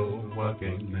 I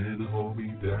can't let it hold me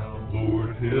down.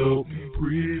 Lord, help me,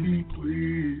 pretty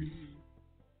please.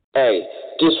 Hey,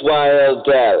 this YL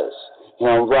Dallas, and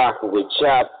I'm rocking with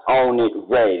Chop On It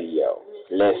Radio.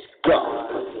 Let's go.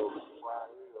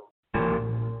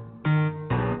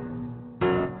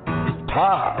 It's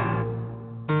time.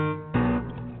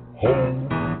 Whole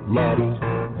lot of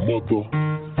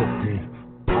motherfucking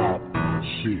pop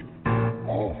shit.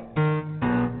 Oh,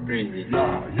 yeah.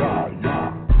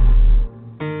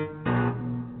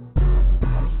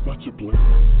 I'm such a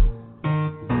blessing.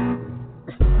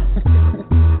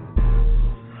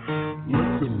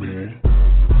 Listen, man,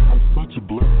 I'm such a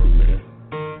blessing, man.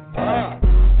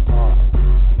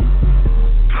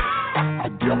 I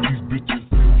got these bitches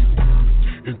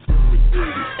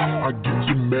intimidated. I get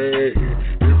you mad.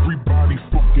 Everybody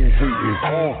fucking hating.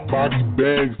 Body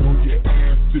bags on your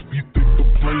ass if you think I'm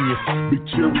playing. Big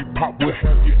cherry pop will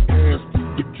have your ass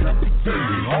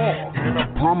decapitated. And I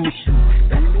promise you,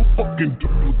 ain't no fucking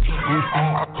duplication.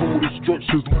 I code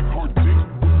instructions like hard dick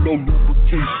with no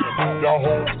lubrication. Y'all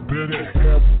hoes better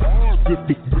have bars if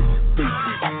it's me you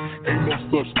thinking. Ain't no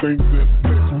such thing as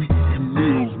sex, we eating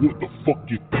meals. What the fuck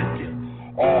you thinking?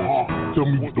 Tell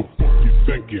me what the fuck you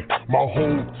thinking. My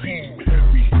whole team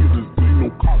heavy hitters, ain't no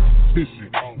competition.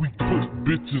 We push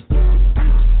bitches on the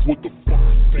bitch. What the fuck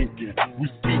you thinking? We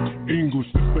speak English,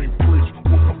 this ain't French.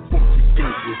 What the fuck you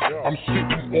thinking? I'm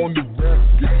shitting on the rap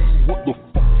game. What the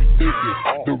fuck you thinking?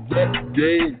 The rap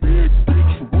game, big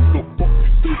bitch. What the fuck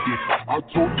you thinking? I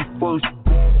told you first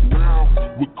go round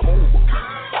with Cobra,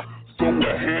 so I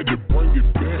had to bring it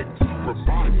back to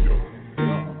remind you.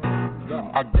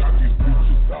 I got these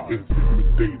bitches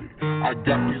intimidated. I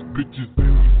got these bitches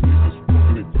and these niggas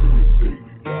fucking intimidated.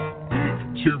 Big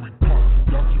cherry pop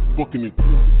got you fucking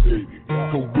intimidated.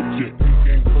 Come with your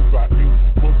A-game cause I ain't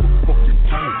motherfucking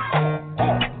playing.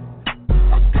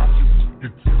 I got you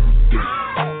intimidated.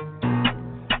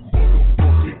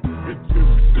 Motherfucking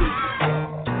intimidated.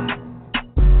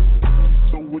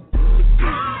 So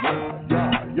intimidated.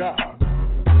 Yeah.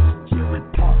 Cherry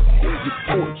pop, hold the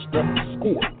torch, that's the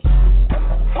scorch.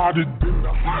 Hotter than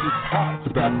the hottest hot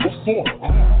tobacco soil.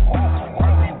 I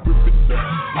be ripping that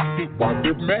pocket while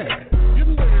they're mad.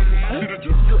 Should've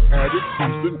just your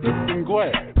attitudes and been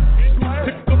glad.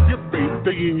 Pick up your face,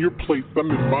 stay in your place,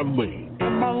 I'm in my lane.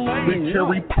 They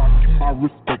carry pocket, my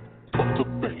respect, fuck the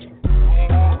fame.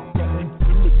 So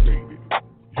intimidated.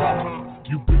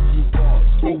 You bitches are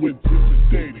so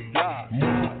intimidated.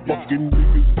 Motherfucking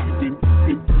niggas even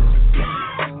intimidated.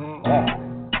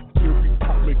 Cherry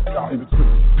pop make y'all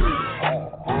intimidated.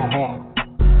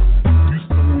 You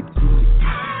so intimidated.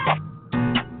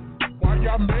 Why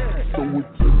y'all mad? So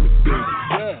intimidated.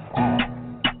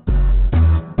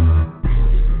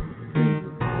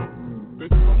 They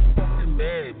so fucking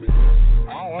mad, man.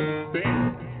 I don't understand.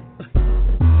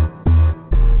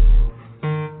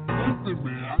 Listen,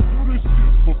 man, I do this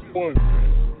shit for fun,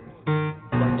 man.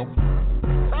 Like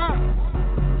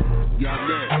y'all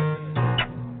mad.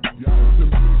 Y'all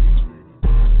intimidated.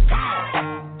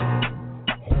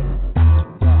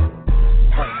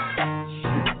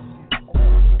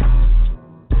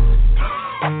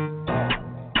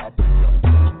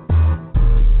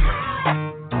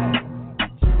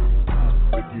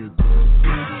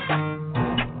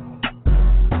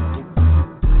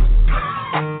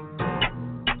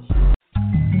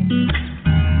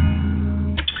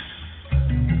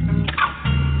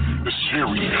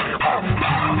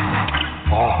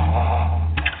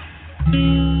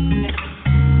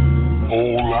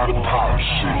 Whole lot of pop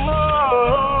shit.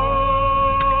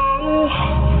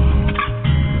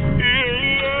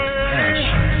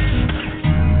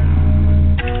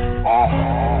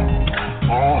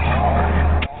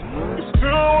 It's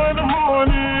still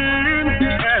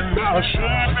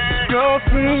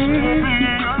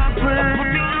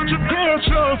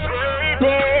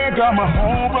Got my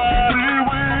whole body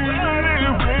wet,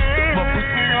 my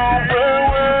pussy on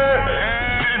wet,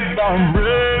 and I'm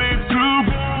ready to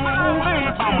go.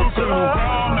 I'ma sit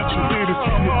around at your lady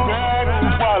from your back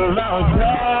while I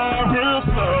drive real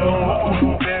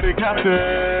slow. Daddy got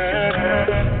that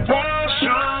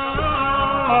passion.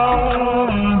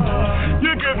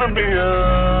 You're giving me a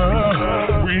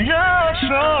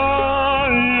reaction,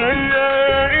 yeah,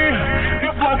 yeah.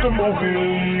 It's like a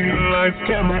movie, like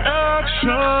camera action.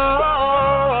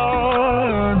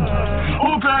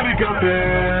 Oh, daddy got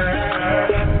that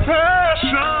passion,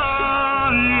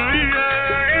 yeah,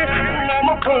 yeah. And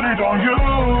I'ma put it on you.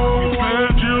 You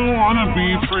said you wanna be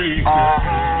free.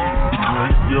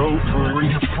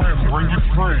 Bring your friend, bring your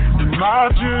friend. And not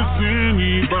just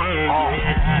anybody.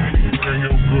 Bring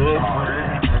your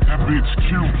girlfriend. That bitch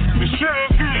cute. The shit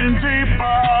is getting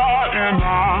deeper, and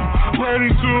I'm ready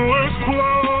to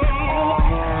explode.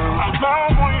 I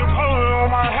love when you pull it on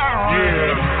my hair.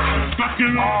 Yeah,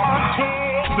 sucking on my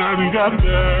toes. Daddy got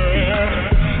that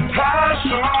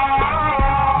passion.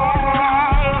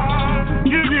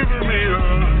 You're giving me a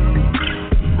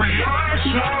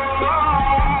reaction,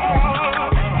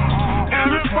 and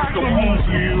it's like a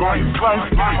movie, like camera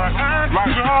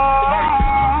action.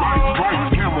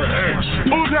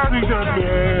 Oh, daddy got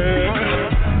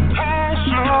that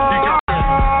passion. He got that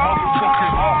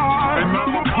motherfucking and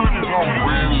I'ma put it on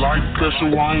red light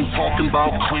special. I ain't talking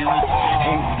about clearance.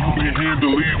 Hope you can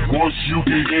handle it once you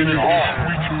get in it.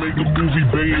 We can make a movie,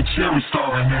 Bay and Cherry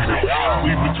starring in it.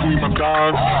 Leave between my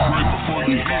thighs right before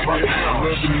you hit it.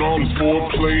 Loving all the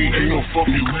foreplay, ain't no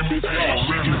fucking limit.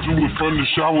 We can do it from the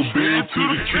shower bed to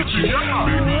the kitchen.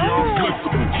 Baby, I'm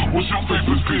flexible. What's your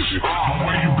favorite position? The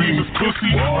way you beat this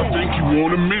pussy, I think you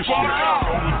wanna miss it.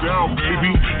 Hold it down,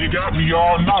 baby. You got me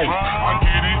all night. I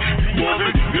get it. You know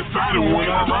that excited when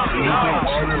I ride it.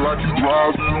 Ride it like you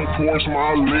driving on Porsche,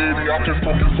 my lady. I can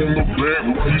fuck you from the back.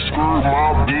 You skirt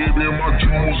my baby, my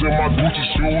jewels and my Gucci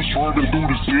shoes. Swerving through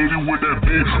the city with that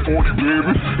big 40,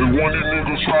 baby. And one of these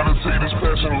niggas try to take this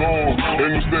passion long,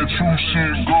 and it's that true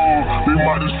shit gold. They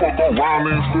might just fuck around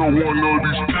and feel one of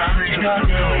these.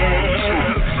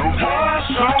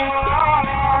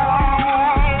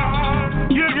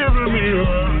 You're giving me a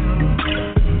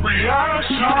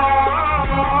reaction,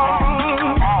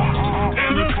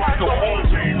 and it's like a whole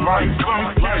team, like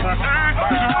camera action.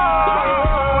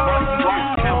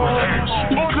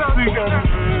 Oh, daddy got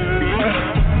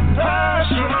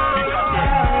passion,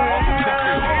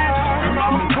 and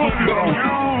I'ma put it on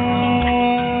you,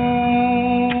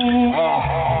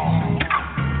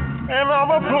 and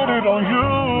I'ma put it on you.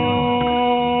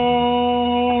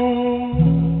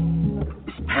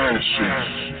 It's passion.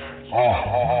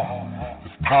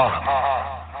 It's time.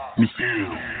 You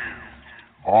feel.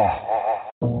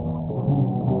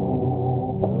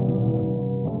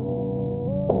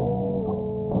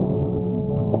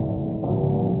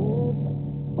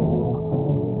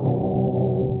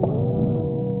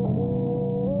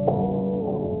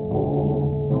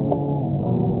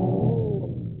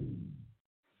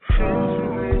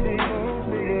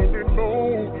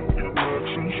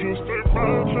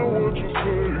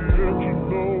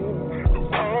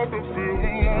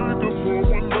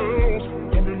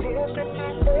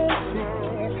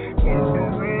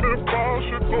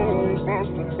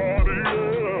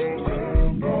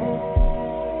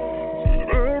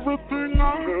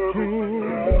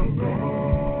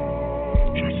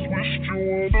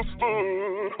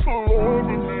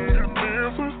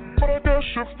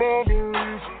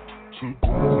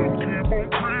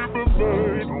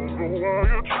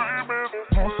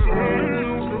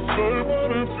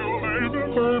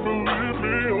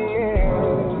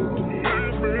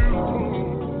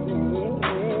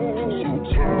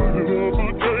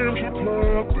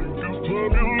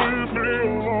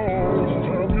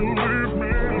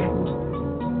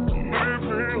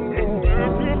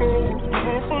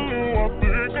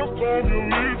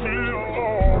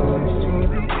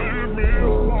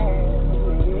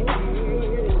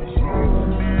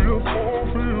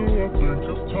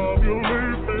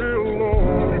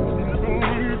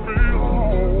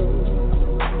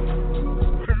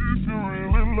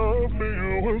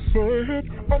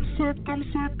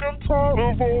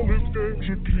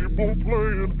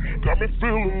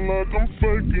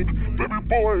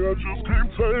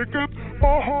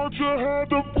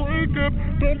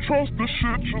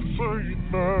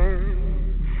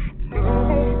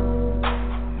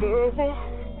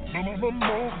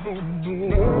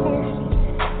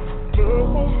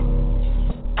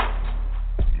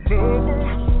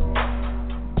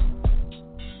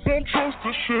 Don't trust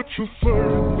the shit you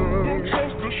saying, man. Don't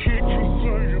trust the shit you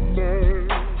saying, man.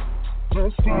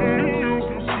 Not saying you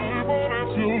can say, but if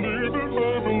you leave it,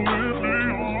 baby, leave me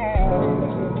alone.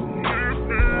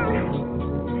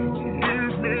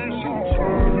 Leave me. So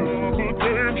tired of the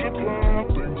games you play. I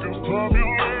think it's time you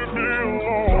leave me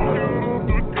alone. Tired of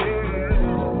the games.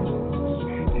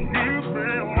 Leave me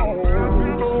alone.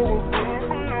 You know what's good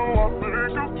for you. I think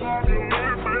it's time you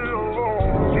leave me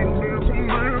alone. You need to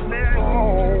leave me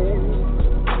alone.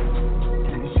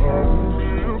 'Cause I'm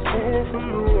being poor for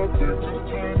you. I think it's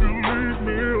time you leave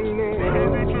me alone.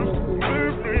 Baby, just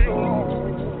leave me alone.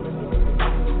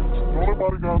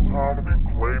 Nobody got time to be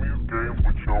playing these games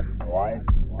with your broke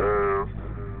ass.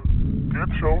 Get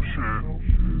your shit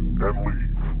and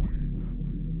leave.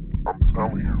 I'm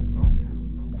telling you,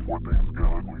 before things get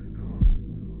ugly.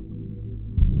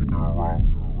 You're wrong.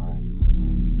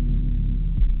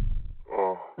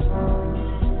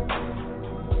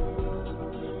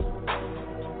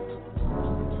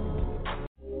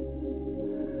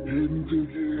 Hidden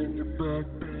figure in your back,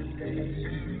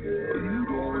 you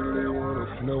don't really wanna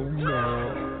flow now.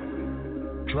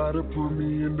 Try to put me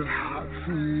in the hot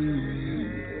seat,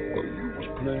 but you was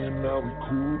playing, now we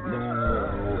cool now.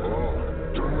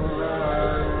 Don't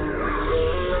lie.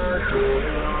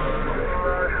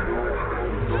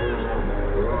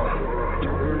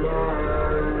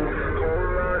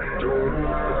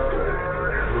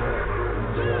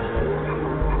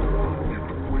 You've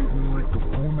been waiting like a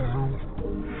phone now.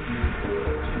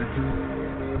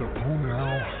 Figuring a phone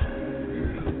now.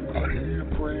 I hear you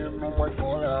praying on my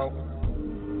phone out.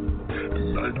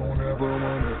 And I don't ever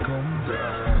wanna come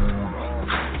down.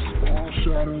 Small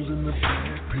shadows in the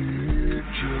big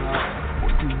picture.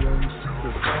 But you only see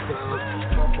the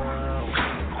top out.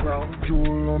 Crown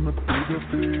jewel on the bigger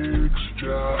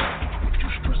fixture. But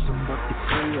you're stressing about the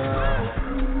payout.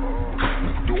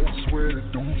 Don't sweat it,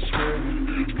 don't sweat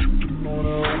it. Tripping on a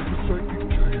open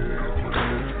psychic,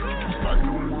 I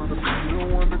don't wanna be the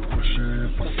one to push it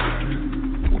if I said it.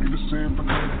 Don't even say it,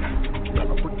 forget it. Now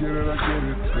I forget it, I get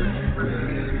it, baby.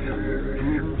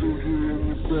 Hidden figure in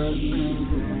your back, you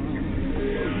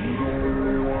don't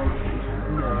really wanna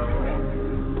now.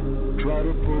 Try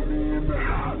to put me in the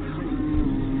hot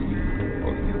seat,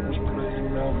 but you was playing,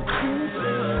 now we cool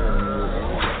down.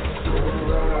 Don't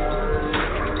lie,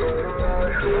 don't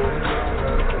lie, don't lie.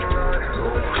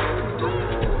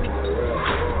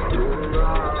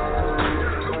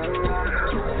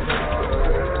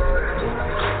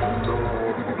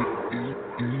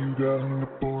 Down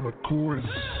up on a chorus,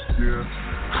 yeah.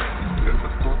 Never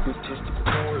thought that just a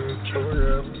poet, oh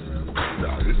yeah.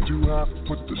 Now it's too hot,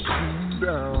 put the steam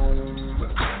down,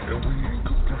 and we ain't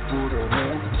cooking for the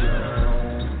whole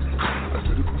town. I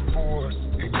said it before,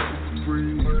 ain't nothing for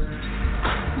free. We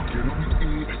get it, we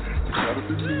eat, you gotta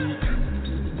believe.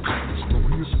 Slow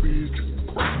when you speak,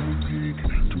 right when we peak.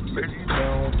 Too late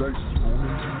now, dice is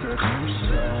rolling to that new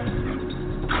sound.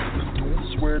 Don't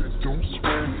sweat it, don't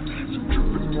sweat it. Some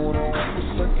dripping on all the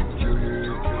psychic,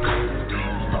 yeah.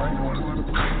 I don't wanna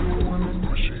be the one to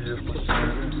push it if I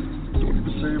said it. Don't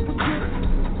even say it, forget it.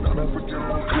 Now I forget,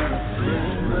 I'll get it,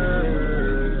 baby.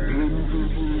 Hidden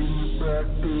figure in the back,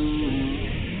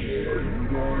 you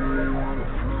don't really wanna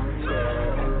float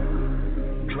down.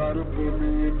 Try to put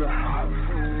me in the hot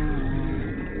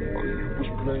seat, but you was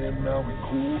playing, now we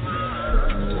cool down.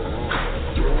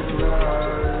 Don't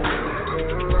lie.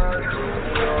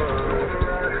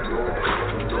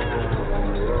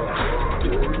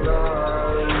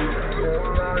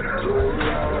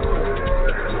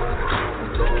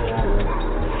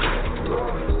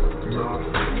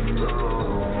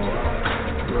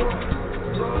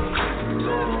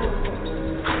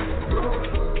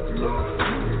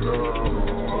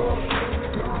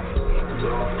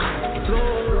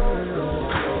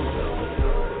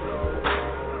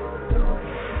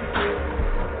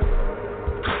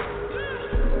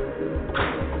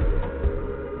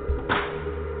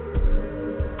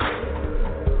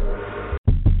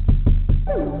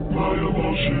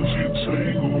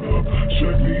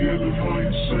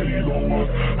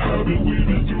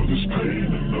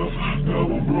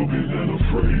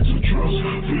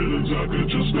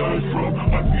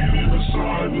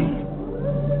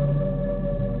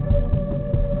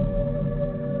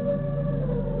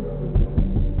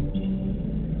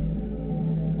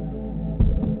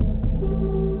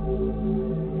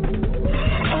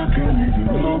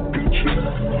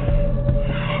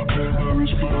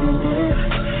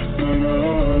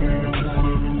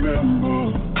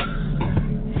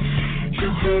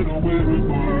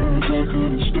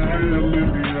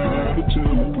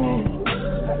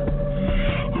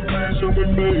 We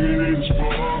made it as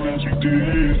far as we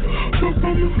did. But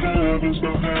from the heavens,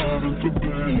 the heaven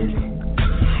forbid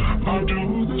I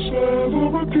do this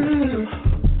ever again.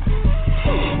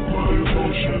 My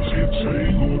emotions get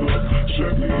tangled up,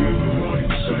 set me in like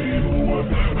insane or what?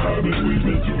 Haven't we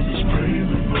been through this pain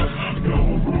enough? Now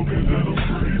I'm broken and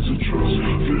afraid to trust.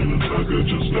 Feeling like I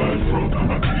just died from,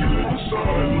 I need an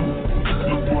asylum.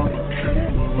 Look what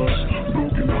became of us,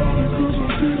 broken hearted cause I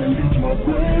didn't use my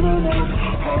brain enough.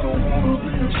 I don't wanna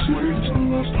be a slave to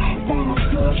lust, but I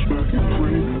flashback and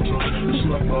crave it. It's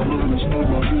like my mind is numb,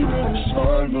 I need an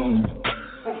asylum.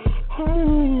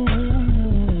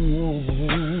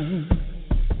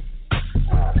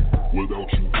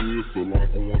 Without you here, feel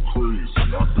like I'm going crazy.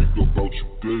 I think about you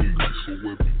daily, so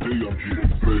every day I'm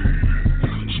getting faded.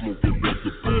 Smoking back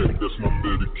to back, that's my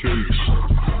medication.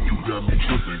 You got me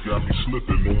tripping, got me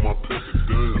slipping on my pivot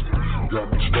down. Got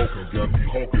me stalking, got me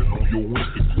hawking on your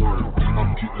Instagram. I'm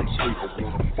getting tight, I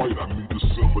wanna fight, I need to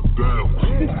simmer down.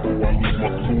 Before I lose my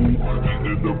cool,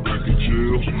 end up back in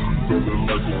jail. Feeling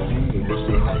like a fool,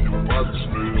 missing how your body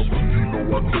smells. You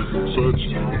know I couldn't touch,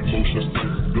 emotions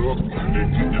tightened up. And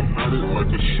getting at it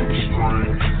like a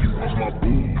shoestring. You was my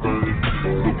boo thing.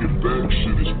 Looking back,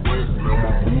 shit is wet, now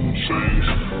my mood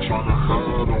changed. Tryna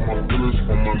hide all my feelings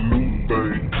from my new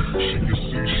thing. She can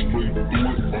see straight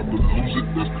through it, about to lose it,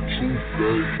 that's the truth,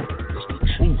 babe. That's the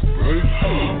truth, babe.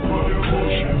 My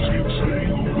emotions get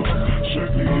tangled up, check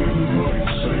me in like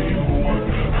insane, boy.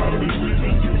 I've been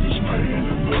living through this pain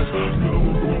enough. Now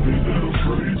I'm broken and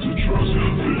afraid to trust.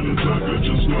 Feeling like I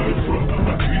just died from,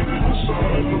 I need an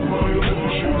asylum. My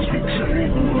emotions get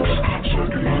tangled up,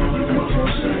 check me in like I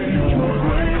say, use my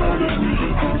brain on it.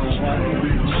 I just wanna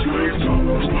be a slave to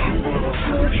lust, but I'm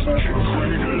fresh like a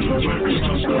crazy. It's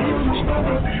just a hurt, now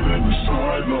I need an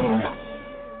asylum.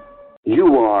 You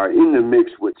are in the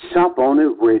mix with Chop On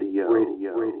It Radio.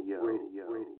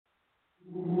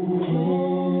 Who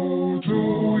do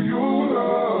you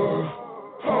love?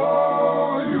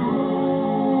 Are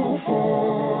you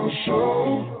for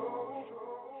sure?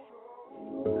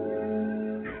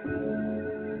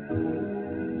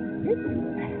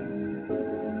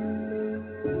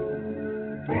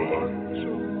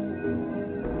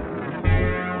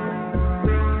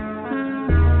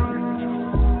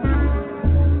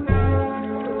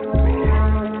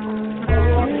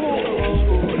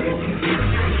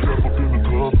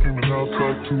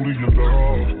 To the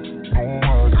law, no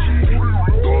IG.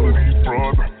 All of these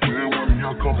broads, I swear when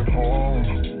y'all coming home.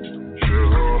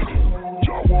 Yeah,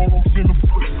 y'all want I'm finna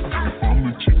flip. I'm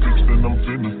with you, bitch, then I'm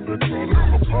finna sex. I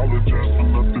don't apologize for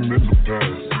nothing in the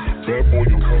past. Bad boy,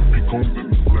 you won't be cold in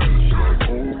the flash.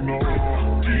 Like, oh no,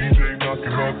 DJ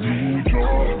knocking out new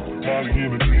jaw. Molly in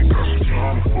the deep, she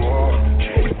trying to fall.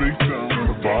 Charlie face down and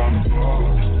the bottoms up.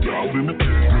 Y'all in the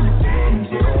air and the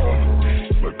bottoms up.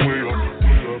 Like, way up.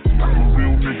 I'm a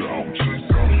real nigga, I don't chase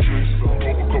up.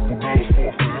 Talk a couple dollars for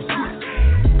a fast break.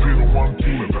 Pay the 1-2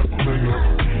 and back play up.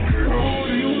 Who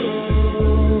do you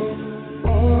love?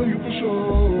 Are you for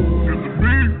sure? Is it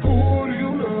me? Who do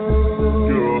you love?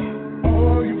 Yeah.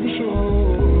 Are you for sure?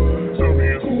 Tell me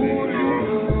it's me. Who do you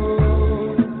love?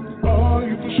 Are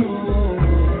you for sure?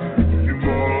 You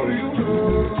love. Who do you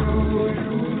love?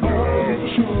 Are you for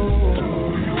sure?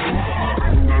 I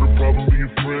don't got a problem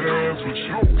being friends with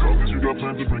you. You got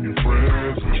plans to bring your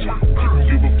friends with you. You don't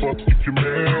give a fuck if your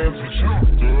man's with you.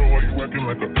 Girl, why you acting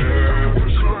like a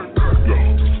average? Yo,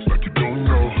 like you don't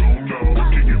know.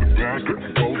 Working in the back at the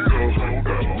photo.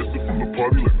 Listen from the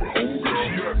party like we're home girl.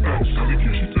 She act out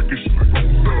sneaky, she took it, she's like, oh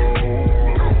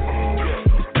no.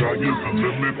 The sky is the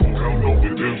limit, oh hell no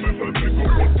it isn't. A nigga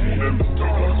wants to end the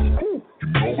stars. You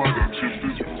know I got chips,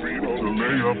 this for free to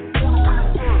lay up.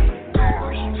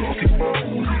 Bars, talking about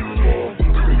who you love.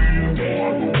 Baby, you know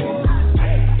I go on.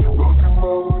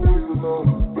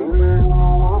 Baby, you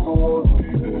know I'm the one.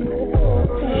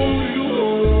 Who do you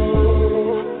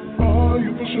love?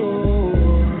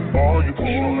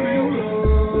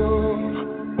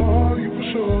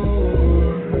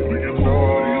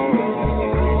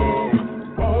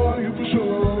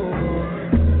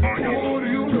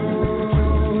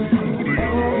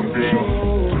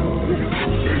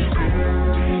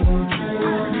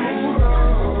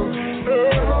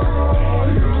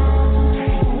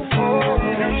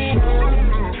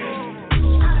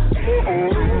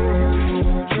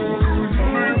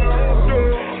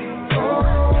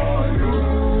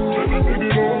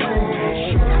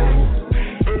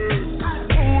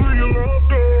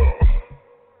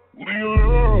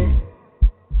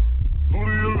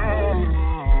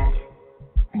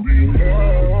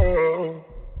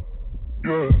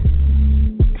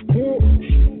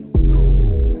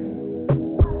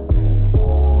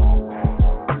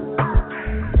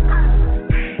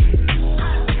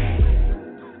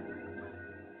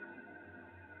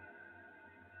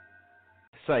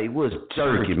 say, what's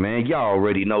jerky, man? Y'all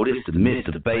already know this the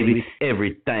mister, baby.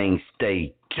 Everything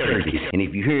stay jerky. And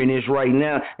if you're hearing this right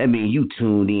now, that means you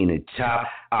tuned in to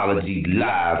Chopology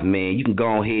Live, man. You can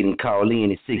go ahead and call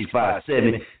in at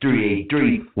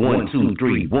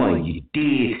 657-383-1231. You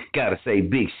did. Gotta say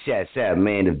big shouts out,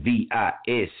 man, to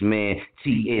VIS, man,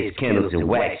 TS Candles and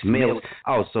Wax Melts.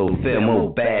 Also, Thermo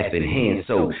Bath and Hand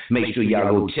Soap. Make sure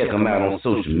y'all go check them out on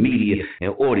social media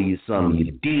and order you something.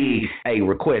 You dig. Hey,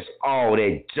 request all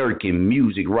that jerking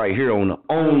music right here on the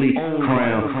only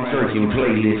Crown Jerking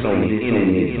playlist on the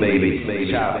internet. Baby,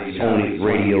 Chop on it,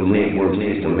 Radio Network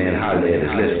system, man. Holla at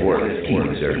us. Let's work. Keep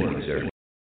it sir.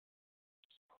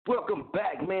 Welcome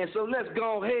back, man. So let's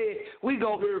go ahead. We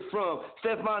gonna hear from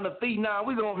Stefan the Phenom.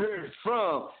 We gonna hear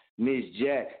from Miss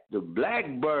Jack the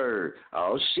Blackbird.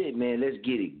 Oh shit, man. Let's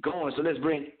get it going. So let's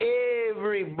bring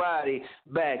everybody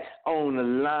back on the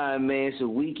line, man, so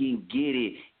we can get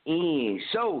it in.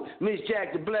 So Miss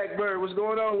Jack the Blackbird, what's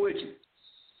going on with you?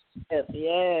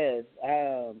 Yes.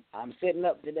 I'm sitting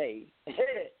up today.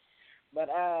 But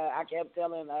I kept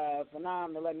telling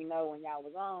Phenom to let me know when y'all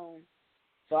was on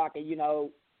so I could,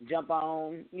 jump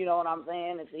on, you know what I'm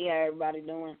saying, and see how everybody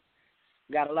doing.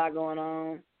 Got a lot going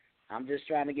on. I'm just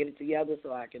trying to get it together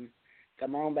so I can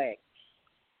come on back.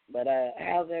 But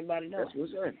how's everybody doing? That's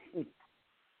what's up.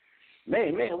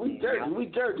 Man, we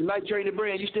jerky. Night Trainer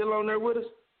Brand, you still on there with us?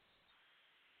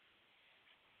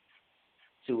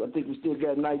 I think we still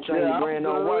got Night Train Brand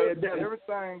on wire.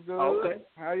 Everything good. Okay.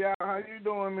 How you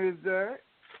doing, Miss Jack?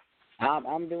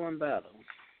 I'm doing better.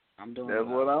 That's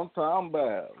what I'm talking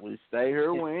about. We stay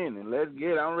here winning. Let's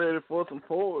get it. I'm ready for some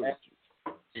poetry.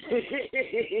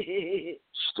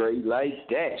 Straight like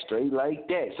that. So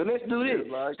let's do this.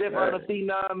 Stefan the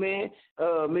Phenom, man.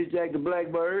 Miss Jack the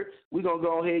Blackbird. We're going to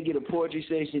go ahead and get a poetry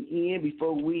session in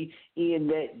before we end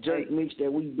that jerk mix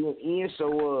that we doing in.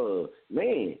 So,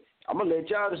 man, I'm going to let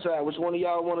y'all decide which one of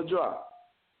y'all want to drop.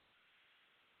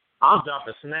 I'll drop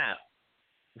a snap.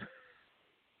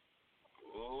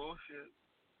 Oh, shit.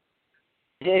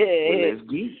 Well, let's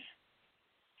get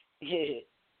it.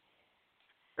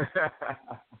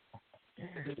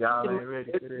 Y'all ain't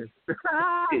ready for this.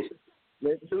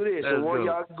 Let's do this. So one of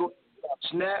y'all can go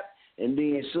snap, and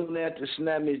then soon after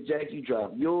snap, Miss Jack, you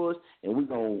drop yours, and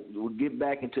we'll get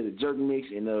back into the jerk mix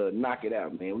and knock it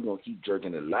out, man. We're gonna keep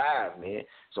jerking alive, man.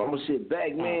 So I'm gonna sit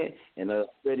back, man, and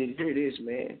ready to hear this,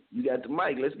 man. You got the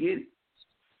mic. Let's get it.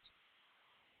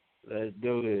 Let's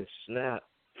do this. Snap.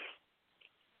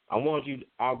 I warned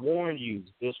you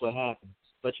this would happen,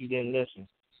 but you didn't listen.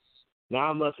 Now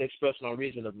I must express my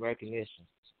reason of recognition.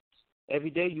 Every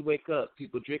day you wake up,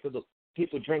 people drink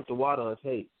the water of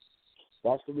hate.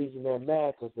 That's the reason they're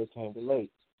mad, because they can't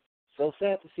relate. So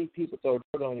sad to see people throw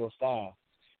dirt on your style.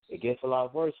 It gets a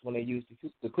lot worse when they use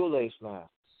the Kool-Aid smile.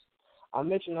 I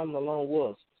mentioned I'm the lone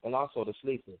wolf and also the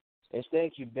sleeper.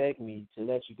 Instead, you beg me to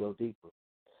let you go deeper.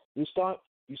 You stalked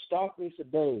me for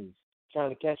days,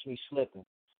 trying to catch me slipping.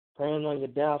 Praying on your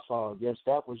downfall, yes,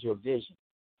 that was your vision.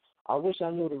 I wish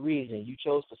I knew the reason you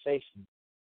chose to face me.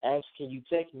 Asked, can you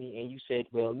take me? And you said,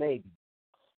 well, maybe.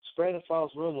 Spreading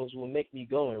false rumors will make me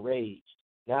go and rage.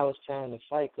 Now it's time to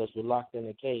fight because we're locked in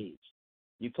a cage.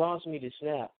 You caused me to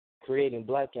snap, creating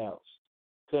blackouts.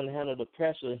 Couldn't handle the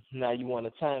pressure, now you want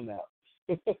a timeout.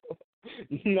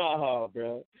 Nah,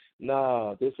 bro.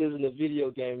 Nah, this isn't a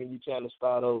video game and you're trying to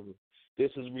start over.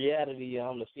 This is reality and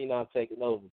I'm the phenom taking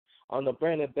over. I'm the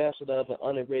brand ambassador of an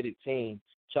underrated team.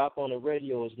 Chop on the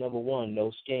radio is number one,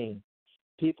 no scheme.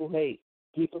 People hate.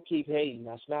 People keep hating.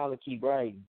 I smile and keep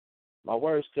writing. My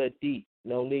words cut deep.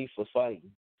 No need for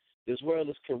fighting. This world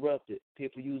is corrupted.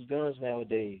 People use guns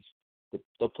nowadays.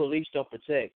 The police don't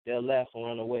protect. They'll laugh and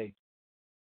run away.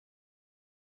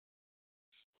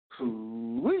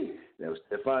 Ooh-wee. That was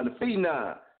Stefan the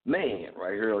Phenom. Man,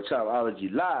 right here on Chopology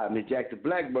Live. Miss Jack the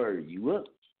Blackbird, you up?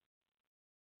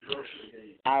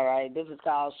 All right, this is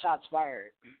called Shots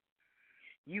Fired.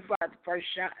 You fired the first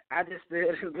shot. I just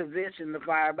stood in position to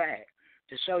fire back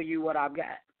to show you what I've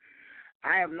got.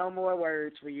 I have no more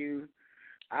words for you.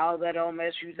 All that old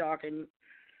mess you talking,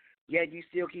 yet you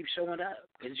still keep showing up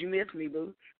because you miss me,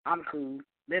 boo. I'm cool.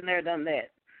 Been there, done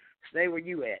that. Stay where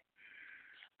you at.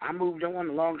 I moved on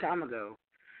a long time ago.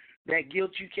 That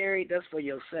guilt you carried, that's for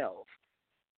yourself.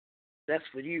 That's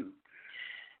for you.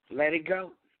 Let it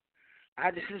go. I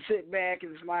just sit back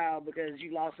and smile because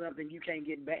you lost something you can't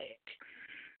get back.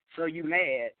 So you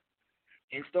mad.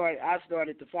 And I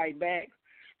started to fight back.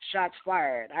 Shots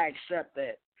fired. I accept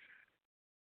that.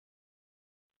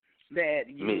 That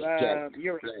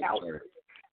you're a coward.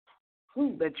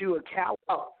 That you're a coward.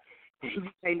 You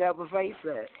can't never face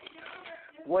that.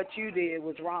 What you did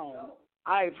was wrong.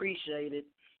 I appreciate it.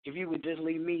 if you would just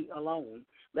leave me alone.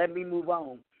 Let me move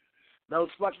on. Those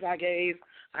fucks I gave,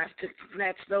 I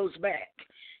snatched those back.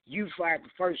 You fired the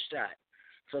first shot.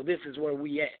 So this is where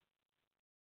we at.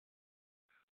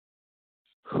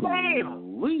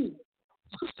 Bam!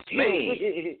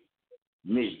 Man.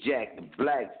 Miss Jack the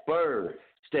Black Bird,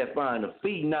 Stefan the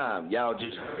Phenom. Y'all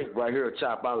just heard it right here at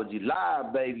Chopology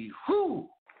Live, baby. Whoo!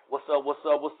 What's up,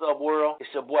 world? It's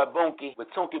your boy Bunky with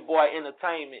Tunky Boy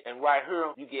Entertainment, and right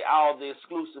here you get all the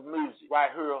exclusive music right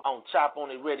here on Chop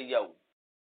On It Radio.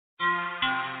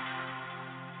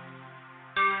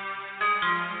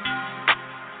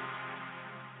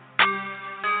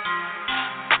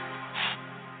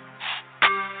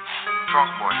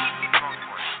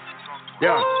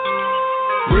 Yeah.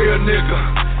 Real nigga.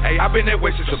 Hey, I been that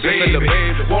way since a baby.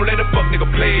 Won't let a fuck nigga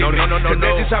play me. No.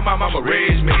 That's just how my mama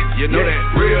raised me. You know that?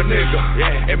 Real nigga.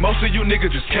 Yeah. And most of you niggas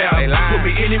just cow. Put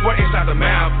me anywhere inside the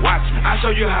mouth. Watch me. I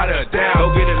show you how to adapt. Go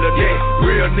get it, little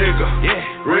real nigga. Yeah.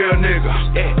 Real nigga.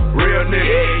 Yeah. Real nigga.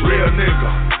 Yeah. Real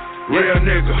nigga. Real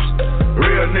nigga.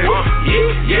 Real nigga.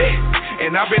 Yeah.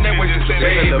 And I've been that way since a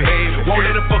baby. Won't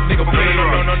let a fuck nigga play me.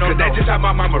 No. Cause that's just how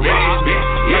my mama raised me.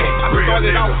 Yeah. I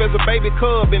started off as a baby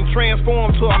cub and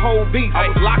transformed to a whole beast.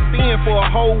 I was locked in for a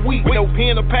whole week with no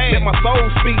pen or pad. Let my soul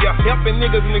speak. Helping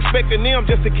niggas and expecting them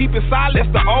just to keep it solid.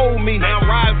 That's the old me. Now I'm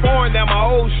riding foreign down my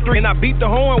old street. And I beat the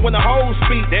horn when the hoes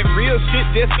speak. That real shit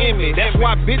just in me. That's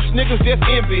why bitch niggas just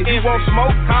envy. You want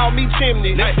smoke? Call me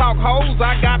chimney. Let's talk hoes,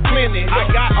 I got plenty. I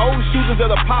got old shooters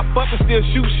that'll pop up and still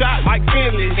shoot shots like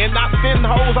Finley. And I send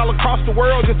hoes all across the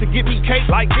world just to get me cake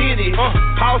like Diddy.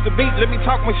 Pause the beat, let me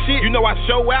talk my shit. You know I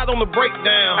show out on the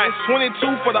breakdown. It's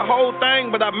 22 for the whole thing,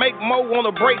 but I make more on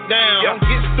the breakdown. Don't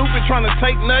get stupid trying to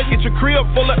take nothing. Get your crib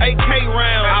full of AK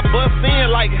rounds. I bust in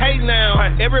like, hey now,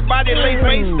 everybody lay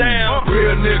face down.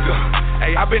 Real nigga.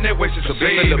 Hey, I been that way since a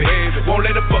baby. Won't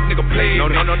let a fuck nigga play me.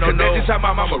 No. Cause that's just how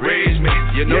my mama raised me.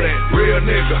 You know that? Real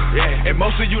nigga. Yeah. And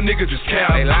most of you niggas just cow.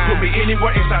 Put me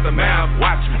anywhere inside the mouth.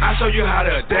 Watch me. I show you how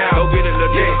to adapt. Go get it,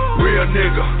 little real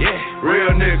nigga. Yeah.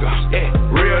 Real nigga. Yeah.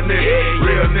 Real nigga. Yeah.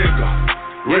 Real nigga.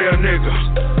 Real nigga.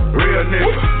 Real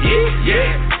nigga.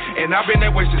 Yeah. And I've been that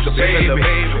way since a baby.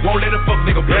 Won't let a fuck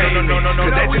nigga play me. No.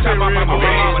 Cause that's just how my mama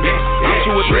raised me. I'm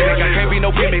too athletic, I can't be no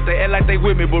gimmick. They act like they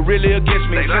with me, but really against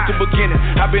me. Since the beginning,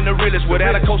 I've been the realest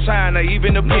without a cosign or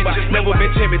even a penny. Never been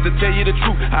timid to tell you the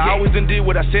truth. I always done did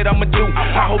what I said I'ma do.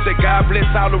 I hope that God bless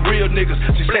all the real niggas.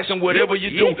 Just slashing whatever you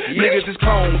do. Niggas is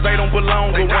clones, they don't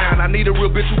belong around. I need a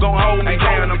real bitch who gon' hold me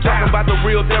down. I'm talking about the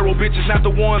real thorough bitches, not the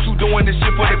ones who doing this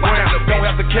shit for the ground. Don't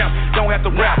have to cap, don't have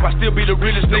to rap. I still be the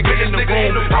realest nigga in the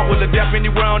room. I will adapt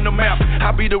anywhere on the map. I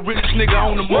be the richest nigga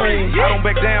on the moon. I don't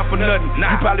back down for nothing.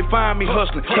 You probably find me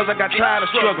hustling, cause I got tired of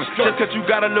struggling. Just cause you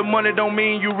got a little money don't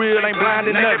mean you real, ain't blind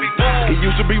to nothing. It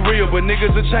used to be real, but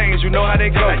niggas have changed, you know how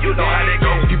they go. You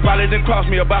probably done cross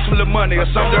me about some little money or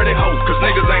some dirty hoe, cause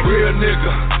niggas ain't real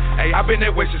nigga. Hey, I been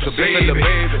that way since a baby.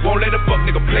 Won't let a fuck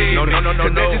nigga play me. No.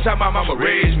 Cause that's just how my mama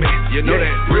raised me. You know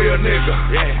that? Real nigga.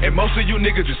 Yeah. And most of you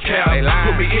niggas just cow.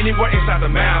 Put me anywhere inside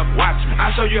the mouth. Watch me.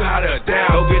 I show you how to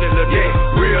adapt. Go get it, little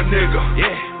real nigga.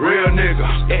 Yeah. Real nigga.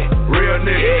 Yeah. Real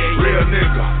nigga. Yeah. Real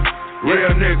nigga.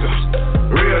 Real nigga.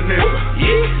 Real nigga.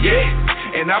 Yeah.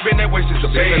 And I've been that way since a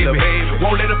baby.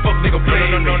 Won't let a fuck nigga play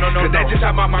me. No. Cause that's just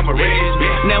how my mama raised me.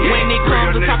 Now when it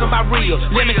comes to talking about real,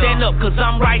 let me stand up cause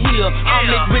I'm right here. I'm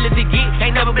as real as it get.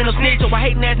 Ain't never been a snitch or a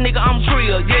hating ass nigga, I'm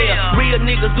trill. Yeah, real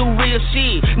niggas do real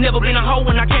shit. Never been a hoe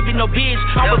and I can't be no bitch.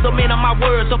 I was a man of my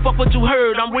word, so fuck what you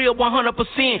heard. I'm real 100%.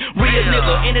 Real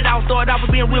nigga. And it all started out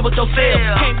with being real with yourself.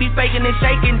 Can't be faking and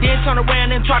shaking, then turn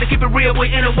around and try to keep it real with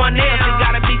anyone else. It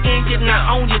gotta be engine, not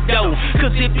on your dough.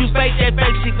 Cause if you fake that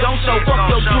fake shit gon' show. Fuck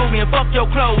your jewelry and fuck your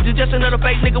clothes. You're just another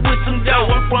fake nigga with some dough.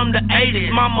 I'm from the 80s,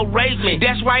 mama raised me.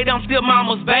 That's right, I'm still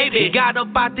mama's baby. Got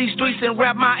up out these streets and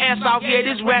rap my ass off. Yeah,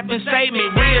 this rapping saved me.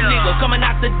 Real nigga, coming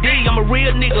out the D. I'm a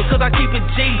real nigga, cause I keep it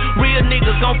G. Real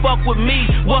niggas gon' fuck with me.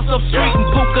 What's up, street and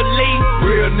Puka Lee?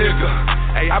 Real nigga.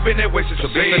 Hey, I been that way since a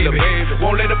baby.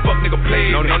 Won't let a fuck nigga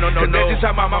play me. No. Cause that's just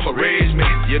how my mama raised me.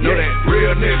 You know that?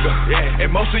 Real nigga. Yeah.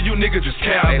 And most of you niggas just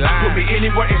cow. Put me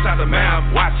anywhere inside the mouth.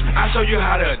 Watch me. I show you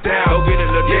how to adapt. Go get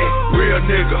it, little real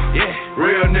nigga. Yeah.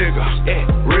 Real nigga. Yeah.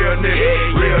 Real nigga.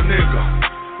 Yeah. Real nigga.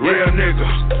 Real nigga.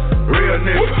 Real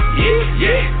nigga.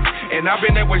 Yeah. And I've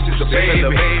been that way since a baby.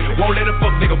 Won't let a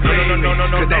fuck nigga play me. No.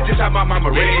 Cause that's just how my mama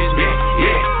raised me.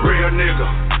 Yeah. Real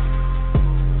nigga.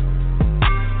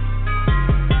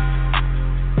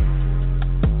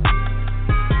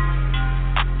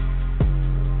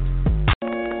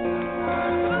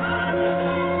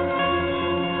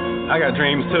 I got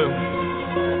dreams too.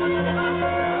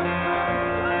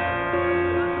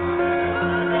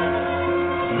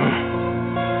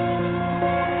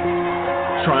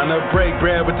 Trying to break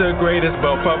bread with the greatest,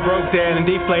 but fuck broke dead and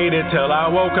deflated. Till I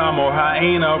woke, I'm more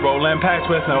hyena, rolling packs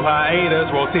with no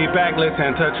hiatus. Roll seat back,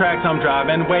 listen to tracks, I'm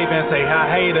driving, waving, say hi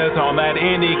haters. On that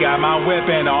indie, got my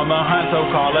whipping on the hunt,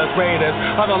 so call us raiders.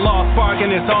 Are the lost spark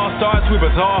and it's all starts, we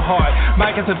was all hard.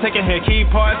 Mike and some ticket hit key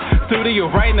parts,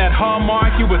 studio writing that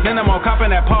hallmark. You was in them on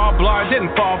copping that Paul Blart,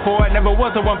 didn't fall for it, never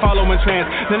was the one following trends.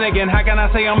 Then again, how can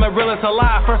I say I'm the realest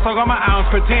alive? First I got my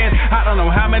ounce pretend. I don't know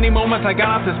how many moments I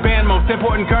got off to spend. Most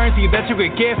important currency that you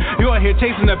could give. You out here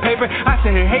chasing the paper, I sit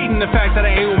here hating the fact that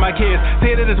I ain't with my kids.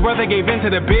 Say that it's worth I gave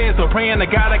into the biz, so praying to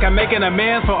God like I'm making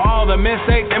amends for all the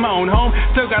mistakes in my own home.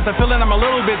 Still got the feeling I'm a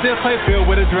little bit displaced, filled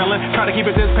with adrenaline. Try to keep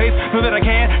it this pace, know that I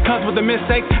can, cause with the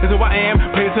mistakes is who I am.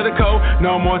 Praise to the code,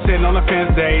 no more sitting on the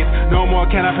fence days. No more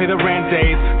can I pay the rent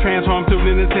days. Transform to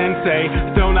the sensei,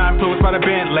 still not influenced by the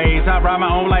Bentleys. I ride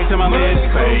my own life till my lids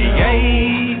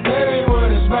fade. That ain't what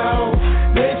it's about.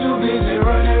 They too busy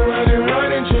running,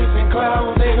 chasing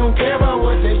clouds. They don't care about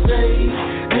what they say.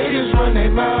 They just run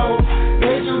their mouth.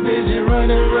 They too busy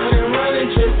running,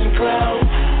 chasing clouds.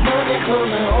 Money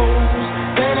closing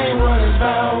holes. That ain't what it's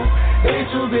about. They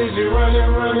too busy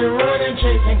running,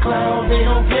 chasing clouds. They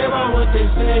don't care about what they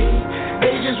say.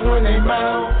 They just run their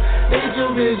mouth. They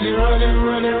too busy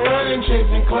running,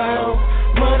 chasing clouds.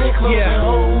 Money closing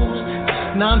holes.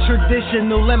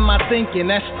 Non-traditional in my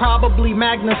thinking, that's probably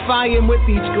magnifying with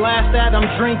each glass that I'm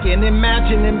drinking.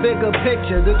 Imagining bigger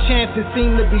picture, the chances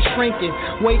seem to be shrinking.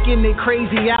 Waking at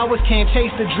crazy hours, can't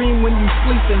chase the dream when you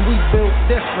sleeping. We built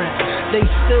different, they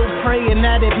still praying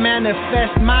that it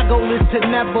manifests. My goal is to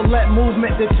never let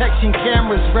movement detection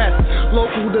cameras rest.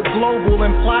 Local to global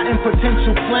and plotting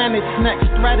potential planets next.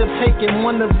 Threat of taking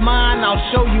one of mine, I'll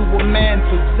show you a man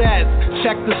possessed.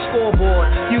 Check the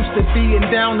scoreboard, used to being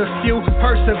down a few.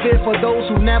 Persevere for those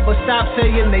who never stop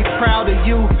saying they proud of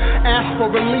you. Ask for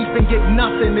relief and get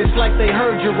nothing, it's like they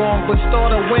heard you wrong. But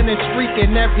start a winning streak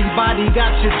and everybody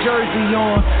got your jersey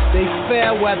on. They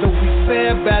fair weather, we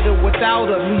fare better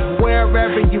without them. Leave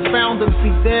wherever you found them,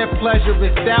 see their pleasure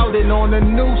is doubting on the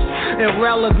noose.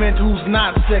 Irrelevant who's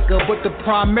not sicker, but the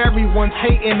primary ones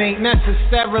hating ain't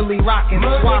necessarily rocking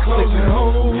swastikas.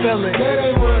 Feel it. That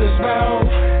ain't what it's about.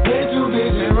 They too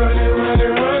busy running,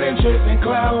 chasing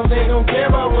clouds. They don't care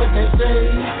about what they say.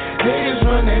 They just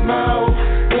run their mouth.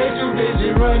 They too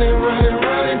busy running,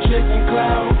 chasing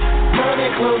clouds. Money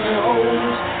closing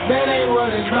holes. That ain't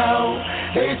what it's about.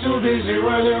 They too busy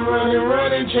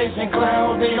running, chasing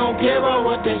clouds. They don't care about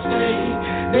what they say.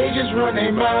 They just run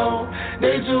their mouth.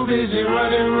 They too busy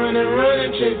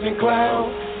running, chasing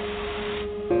clouds.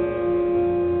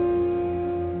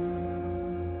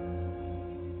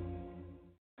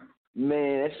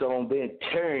 Man, that song been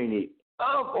turning it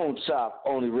up on Top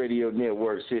on the radio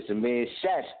network system, man.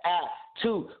 Shouts out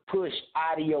to Push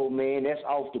Audio, man. That's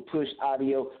off the Push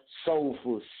Audio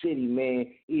Soulful City, man.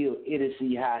 Ill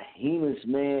Idiocy Hyenas,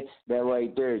 man. That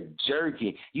right there,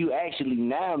 jerking. You actually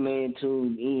now, man,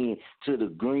 tuned in to the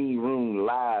Green Room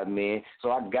Live, man.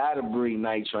 So I gotta bring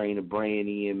Night Train the brand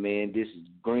in, man. This is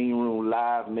Green Room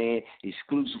Live, man.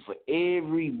 Exclusive for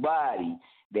everybody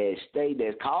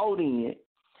that's called in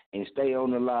and stay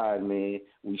on the line, man.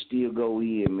 We still go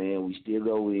in, man. We still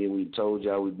go in. We told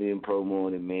y'all we've been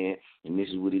promoting it, man. And this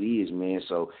is what it is, man.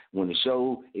 So when the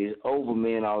show is over,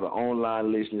 man, all the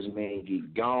online listeners, man,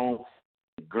 get gone.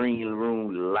 Green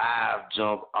Room Live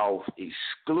jump off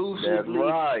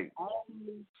exclusively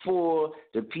for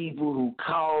the people who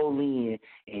call in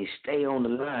and stay on the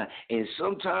line. And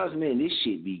sometimes, man, this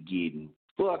shit be getting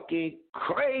fucking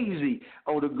crazy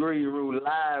on the Green Room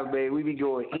Live, man. We be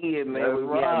going in, man. That's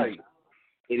right.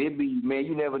 And it be, man,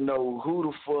 you never know who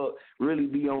the fuck really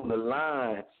be on the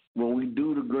line when we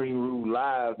do the Green Room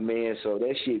Live, man. So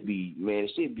that shit be, man,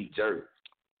 it shit be jerk.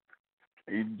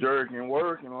 He's jerking,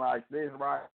 working like this,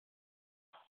 right?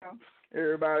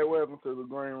 Everybody, welcome to the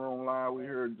Green Room Live. We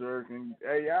here jerking.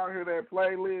 Hey, y'all hear that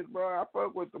playlist, bro? I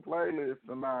fuck with the playlist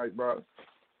tonight, bro.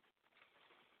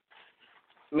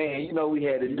 Man, you know we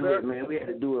had to do it, man. We had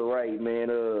to do it right, man.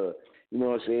 You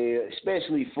know what I'm saying?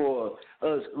 Especially for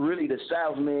us, really, the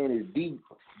South, man, is deep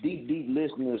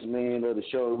listeners, man, of the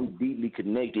show. We deeply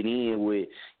connected in with,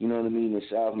 you know what I mean, the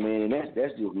South, man. And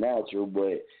that's just natural,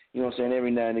 but, you know what I'm saying,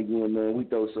 every now and again, man, we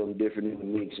throw something different in the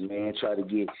mix, man. Try to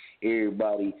get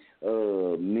everybody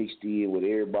mixed in with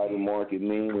everybody market,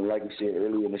 man. And like I said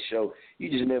earlier in the show, you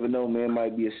just never know, man.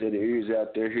 Might be a set of ears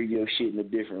out there, hear your shit in a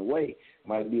different way.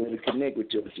 Might be able to connect with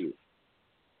your shit.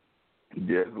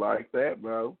 Just like that,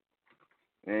 bro.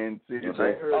 And see, and they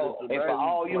heard it today. and for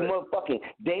all you motherfucking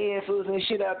dancers and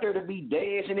shit out there to be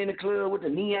dancing in the club with the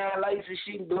neon lights and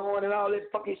shit blowing and all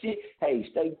that fucking shit, hey,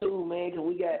 stay tuned, man, because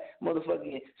we got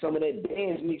motherfucking some of that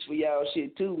dance mix for y'all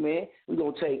shit too, man. We're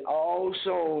going to take all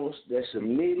songs that's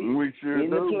submitted in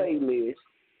the playlist,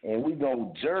 and we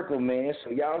going to jerk them, man.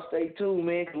 So y'all stay tuned,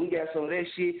 man, because we got some of that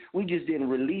shit. We just didn't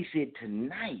release it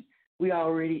tonight.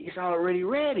 It's already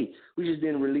ready. We just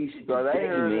didn't release it today, so they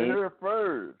heard man. it here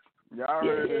first. Y'all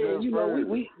heard it here you first.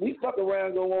 know, we fuck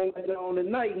around, go on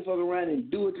tonight, and fuck around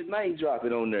and do it tonight, drop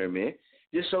it on there, man.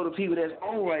 Just so the people that's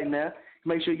on right now,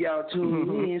 make sure y'all tune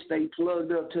in, stay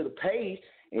plugged up to the page,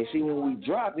 and see when we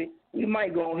drop it. We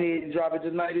might go ahead and drop it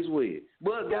tonight as well.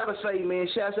 But gotta say, man,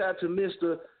 shouts out to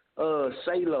Mr.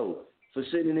 Salo for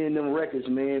sitting in them records,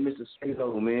 man. Mr.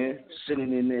 Salo, man,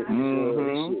 sitting in that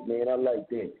shit, man. I like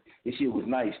that. This shit was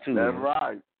nice too. That's man.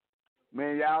 right.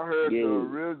 Man, y'all heard the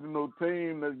original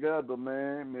team together,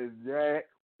 man. Miss Jack.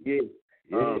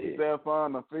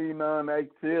 Stefan, Athena, they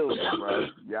killed it, bro.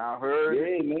 Y'all heard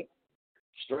it? Yeah, man.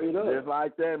 Straight up. Just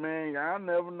like that, man. Y'all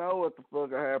never know what the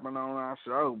fuck will happen on our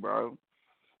show, bro.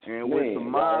 And man, with the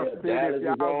mob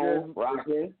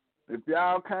pit, if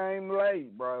y'all came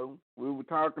late, bro, we were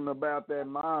talking about that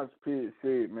mosh pit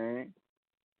shit, man.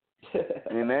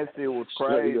 And that shit was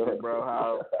crazy,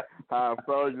 bro. How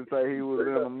Soldier say he was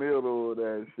in the middle of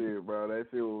that shit, bro. That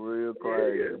shit was real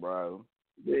crazy, bro.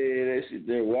 Yeah, that shit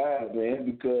they're wild, man.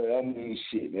 Because I mean,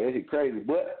 shit, man, that shit crazy.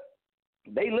 But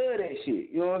they love that shit.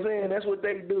 You know what I'm saying? That's what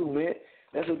they do, man.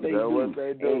 That's what they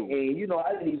do. And you know,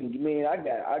 I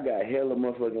got hella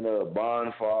motherfucking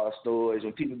bonfire stories.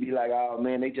 When people be like, oh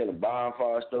man, they tell a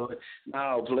bonfire story.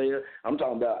 No, player, I'm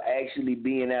talking about actually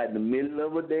being out in the middle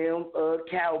of a damn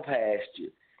cow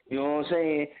pasture. You know what I'm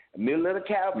saying? Middle of the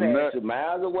cow pasture,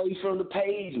 miles away from the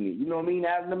pavement. You know what I mean?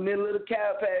 Out in the middle of the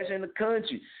cow pasture in the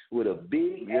country with a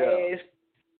big ass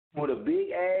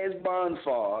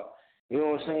bonfire. You know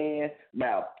what I'm saying?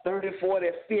 About 30, 40,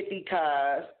 50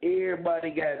 cars.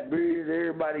 Everybody got beers.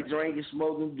 Everybody drinking,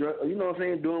 smoking, you know what I'm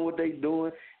saying? Doing what they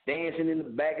doing. Dancing in the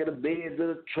back of the beds of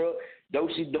the truck.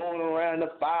 Doshi doing around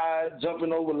the fire,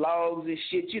 jumping over logs and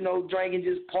shit. You know, drinking,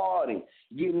 just partying,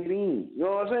 getting it in. You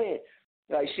know what I'm saying?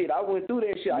 Like, shit, I went through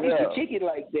that shit. I used to kick it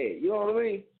like that. You know what I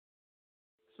mean?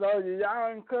 So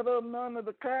y'all ain't cut up none of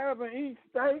the cows and eat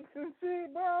steaks and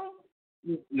shit, bro?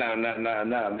 Nah,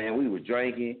 man. We were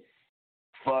drinking,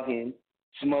 fucking,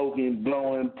 smoking,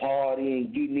 blowing,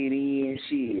 partying, getting it in,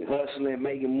 shit, hustling,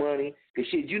 making money. Cause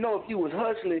shit, you know, if you was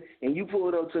hustling and you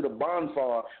pulled up to the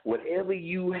bonfire, whatever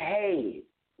you had,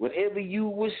 whatever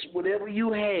your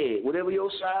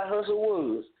side hustle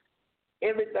was,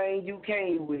 everything you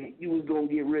came with, you was gonna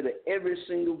get rid of every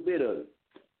single bit of it.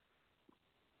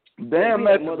 Damn,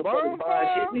 that's motherfuckers buying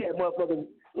shit. We had motherfuckers.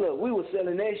 Look, we were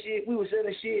selling that shit. We were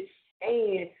selling shit,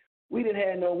 and we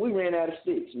ran out of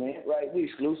sticks, man. Right? We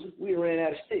exclusive. We ran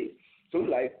out of sticks. So we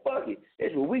like, fuck it.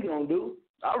 That's what we gonna do.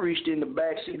 I reached in the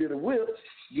back seat of the whip,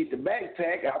 get the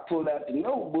backpack. I pulled out the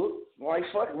notebook. Like,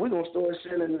 fuck it. We gonna start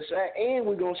selling the sack, and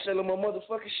we gonna sell them a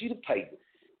motherfucking sheet of paper.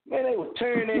 Man, they were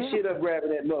tearing that shit up, grabbing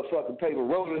that motherfucking paper,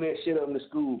 rolling that shit up in the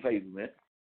school paper, man.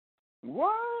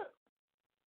 What?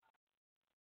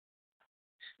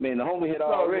 Man, the homie had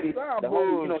already, they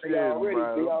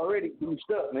already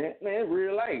goosed up, man. Man, it's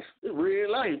real life. It's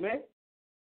real life, man.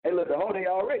 Hey, look, the homie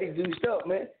already goosed up,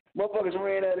 man. Motherfuckers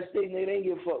ran out of state, and they didn't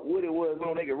give a fuck what it was.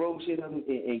 They could roll shit up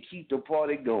and keep the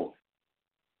party going.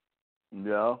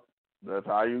 Yeah, that's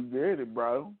how you get it,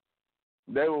 bro.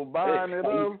 They were buying it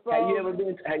up. Have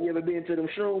you ever been to them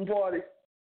shroom parties?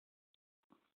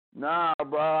 Nah,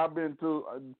 bro, I've been to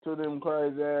them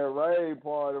crazy ass rave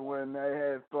parties when they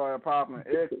had started popping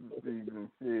ecstasies and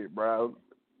shit, bro.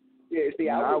 Yeah, see,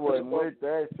 I wasn't with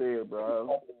that shit,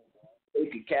 bro. They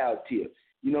could cow tip.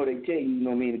 You know, they tell you, you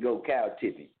know what I mean, to go cow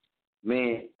tipping.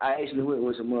 Man, I actually went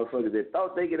with some motherfuckers that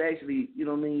thought they could actually, you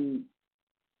know what I mean,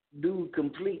 do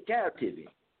complete cow tipping.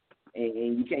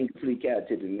 And you can't complete cow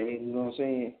tipping, man. You know what I'm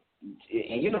saying?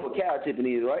 And you know what cow tipping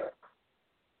is, right?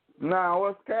 Nah,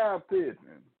 what's cow tipping?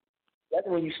 That's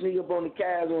when you sneak up on the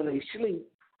cows when they sleep,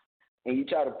 and you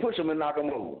try to push them and knock them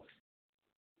over.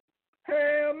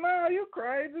 Hell no, you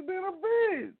crazy than a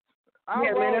bitch.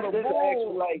 Yeah, man, that's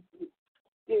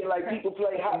actually like people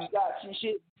play hopscotch and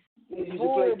shit. They used to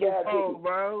play cow tipping,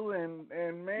 bro,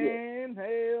 and man,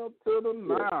 hell to the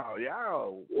no,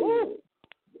 y'all. Woo.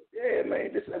 Yeah,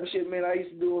 man, this type of shit, man, I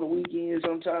used to do on the weekends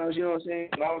sometimes, you know what I'm saying?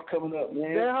 When I was coming up,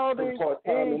 man. That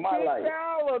part-time in my life.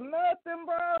 Y'all or nothing,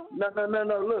 bro.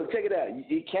 No, look, check it out.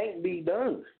 It can't be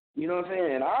done. You know what I'm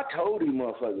saying? And I told these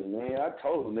motherfuckers, man. I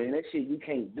told them, man, that shit, you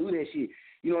can't do that shit.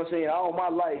 You know what I'm saying? All my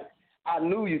life, I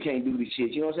knew you can't do this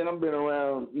shit. You know what I'm saying? I've been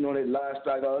around, that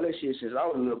livestock, all that shit since I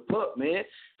was a little pup, man.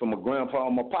 From my grandpa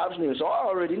and my pops, so I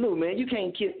already knew, man. You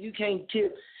can't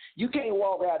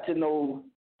walk out to no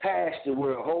pasture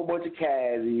where a whole bunch of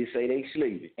cows is, say they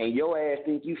sleeping, and your ass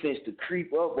think you finna to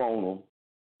creep up on them.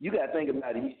 You gotta think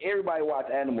about it. Everybody watch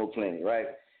Animal Planet, right?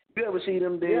 You ever see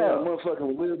them damn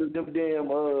motherfucking them damn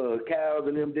cows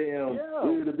and them damn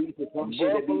wildebeest or some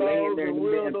shit that be laying there and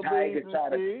them damn tigers try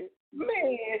to...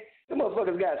 Man, them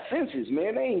motherfuckers got senses,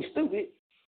 man. They ain't stupid.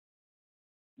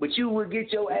 But you will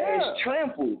get your ass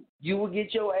trampled. You will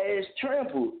get your ass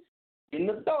trampled in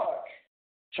the dark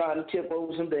trying to tip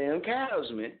over some damn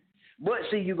cows, man. But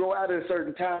see, you go out at a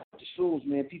certain time with the schools,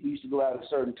 man. People used to go out at a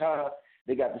certain time.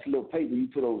 They got this little paper you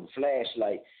put over the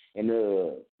flashlight, and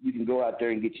you can go out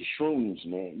there and get your shrooms,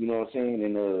 man. You know what I'm saying?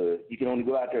 And you can only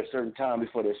go out there a certain time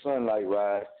before the sunlight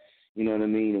rise. You know what I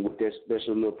mean? And with that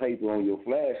special little paper on your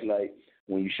flashlight,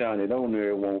 when you shine it on there,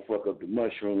 it won't fuck up the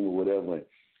mushroom or whatever. And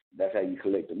that's how you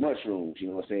collect the mushrooms. You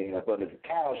know what I'm saying? Up under the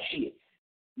cow shit.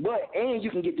 And you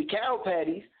can get the cow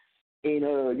patties,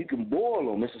 and you can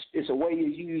boil them. It's a way you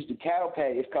use the cow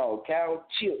patty. It's called cow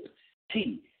chip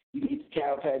tea. You can get the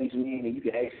cow patties in, and you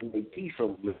can actually make tea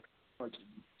from them.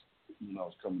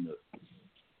 It's coming up.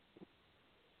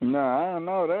 Nah, I don't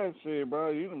know that shit, bro.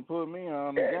 You done put me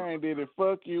on the game. Did it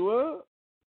fuck you up?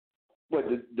 But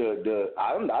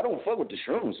I don't fuck with the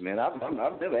shrooms, man. I've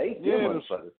never ate them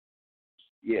motherfuckers.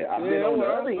 Yeah, I've been on the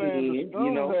other end,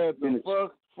 had to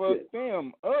fuck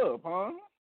them up, huh?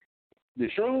 The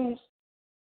shrooms?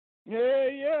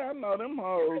 Yeah, I know them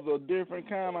hoes are different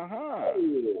kind of high.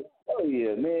 Oh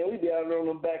yeah, man. We be out there on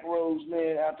them back roads,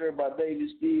 man, out there by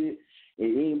Davisfield.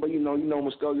 And anybody, you know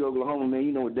Muskogee, Oklahoma, man,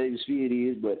 you know what Davisfield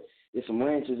is, but there's some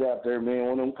ranches out there, man.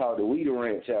 One of them called the Weeder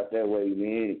Ranch out that way,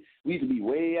 man. We used to be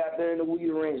way out there in the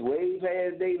Weeder Ranch, way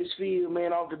past Davisfield,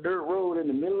 man, off the dirt road in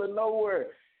the middle of nowhere.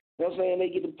 You know what I'm saying? They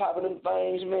get to popping them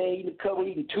things, man, eating a couple,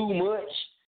 eating too much.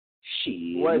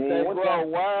 Shit, Wait, man. they grow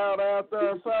wild out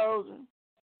there, soldier?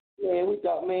 Man, we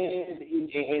thought, man, and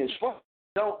it's fun.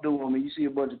 Don't do them, and you see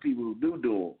a bunch of people who do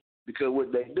them. Because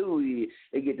what they do is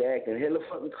they get to acting hella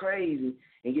fucking crazy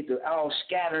and get to all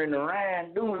scattering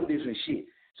around doing different shit.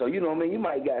 So, you know what I mean? You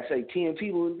might got, say, 10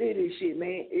 people who did this shit,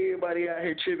 man. Everybody out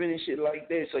here tripping and shit like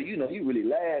that. So, you really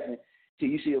laughing till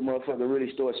you see a motherfucker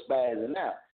really start spazzing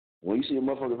out. When you see a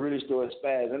motherfucker really start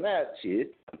spazzing out,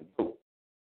 shit,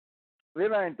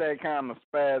 it ain't that kind of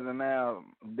spazzing out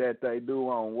that they do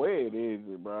on wed, is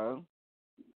it, bro?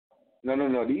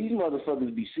 No. These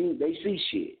motherfuckers they see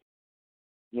shit.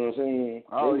 You know what I'm saying?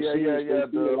 Oh, yeah.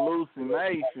 The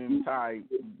hallucination type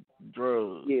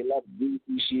drugs. Yeah, like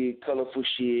goofy shit, colorful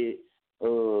shit.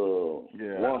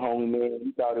 One homie, man,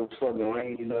 he thought it was fucking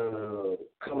raining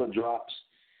color drops.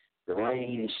 The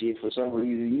rain and shit for some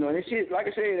reason. You know, and that shit, like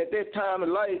I said, at that time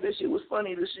in life, that shit was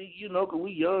funny to see, because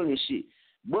we young and shit.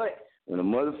 But when a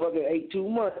motherfucker ate too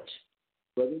much,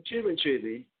 fucking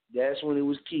tripping, that's when it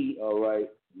was key, all right?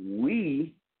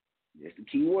 That's the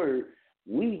key word,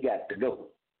 we got to go.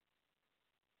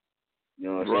 You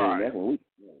know what I'm saying? That's when we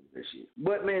that shit.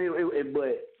 But man,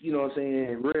 but you know what I'm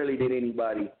saying? Rarely did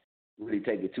anybody really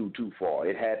take it too far.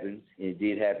 It happened, and it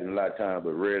did happen a lot of times,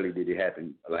 but rarely did it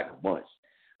happen like a bunch.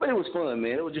 But it was fun,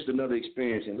 man. It was just another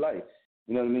experience in life.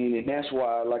 You know what I mean? And that's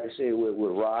why, like I said, with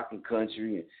rock and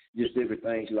country and just different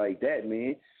things like that,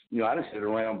 man. I done sit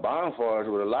around bonfires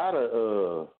with a lot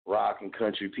of rock and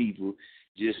country people,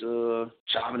 just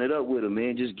chopping it up with them,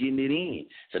 man, just getting it in.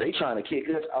 So they trying to kick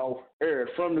us off air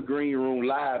from the Green Room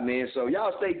Live, man. So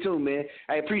y'all stay tuned, man.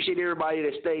 I appreciate everybody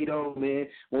that stayed on, man.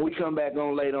 When we come back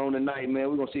on later on tonight, man,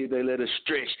 we're going to see if they let us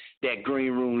stretch that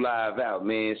Green Room Live out,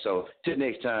 man. So till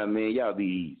next time, man, y'all be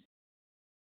easy.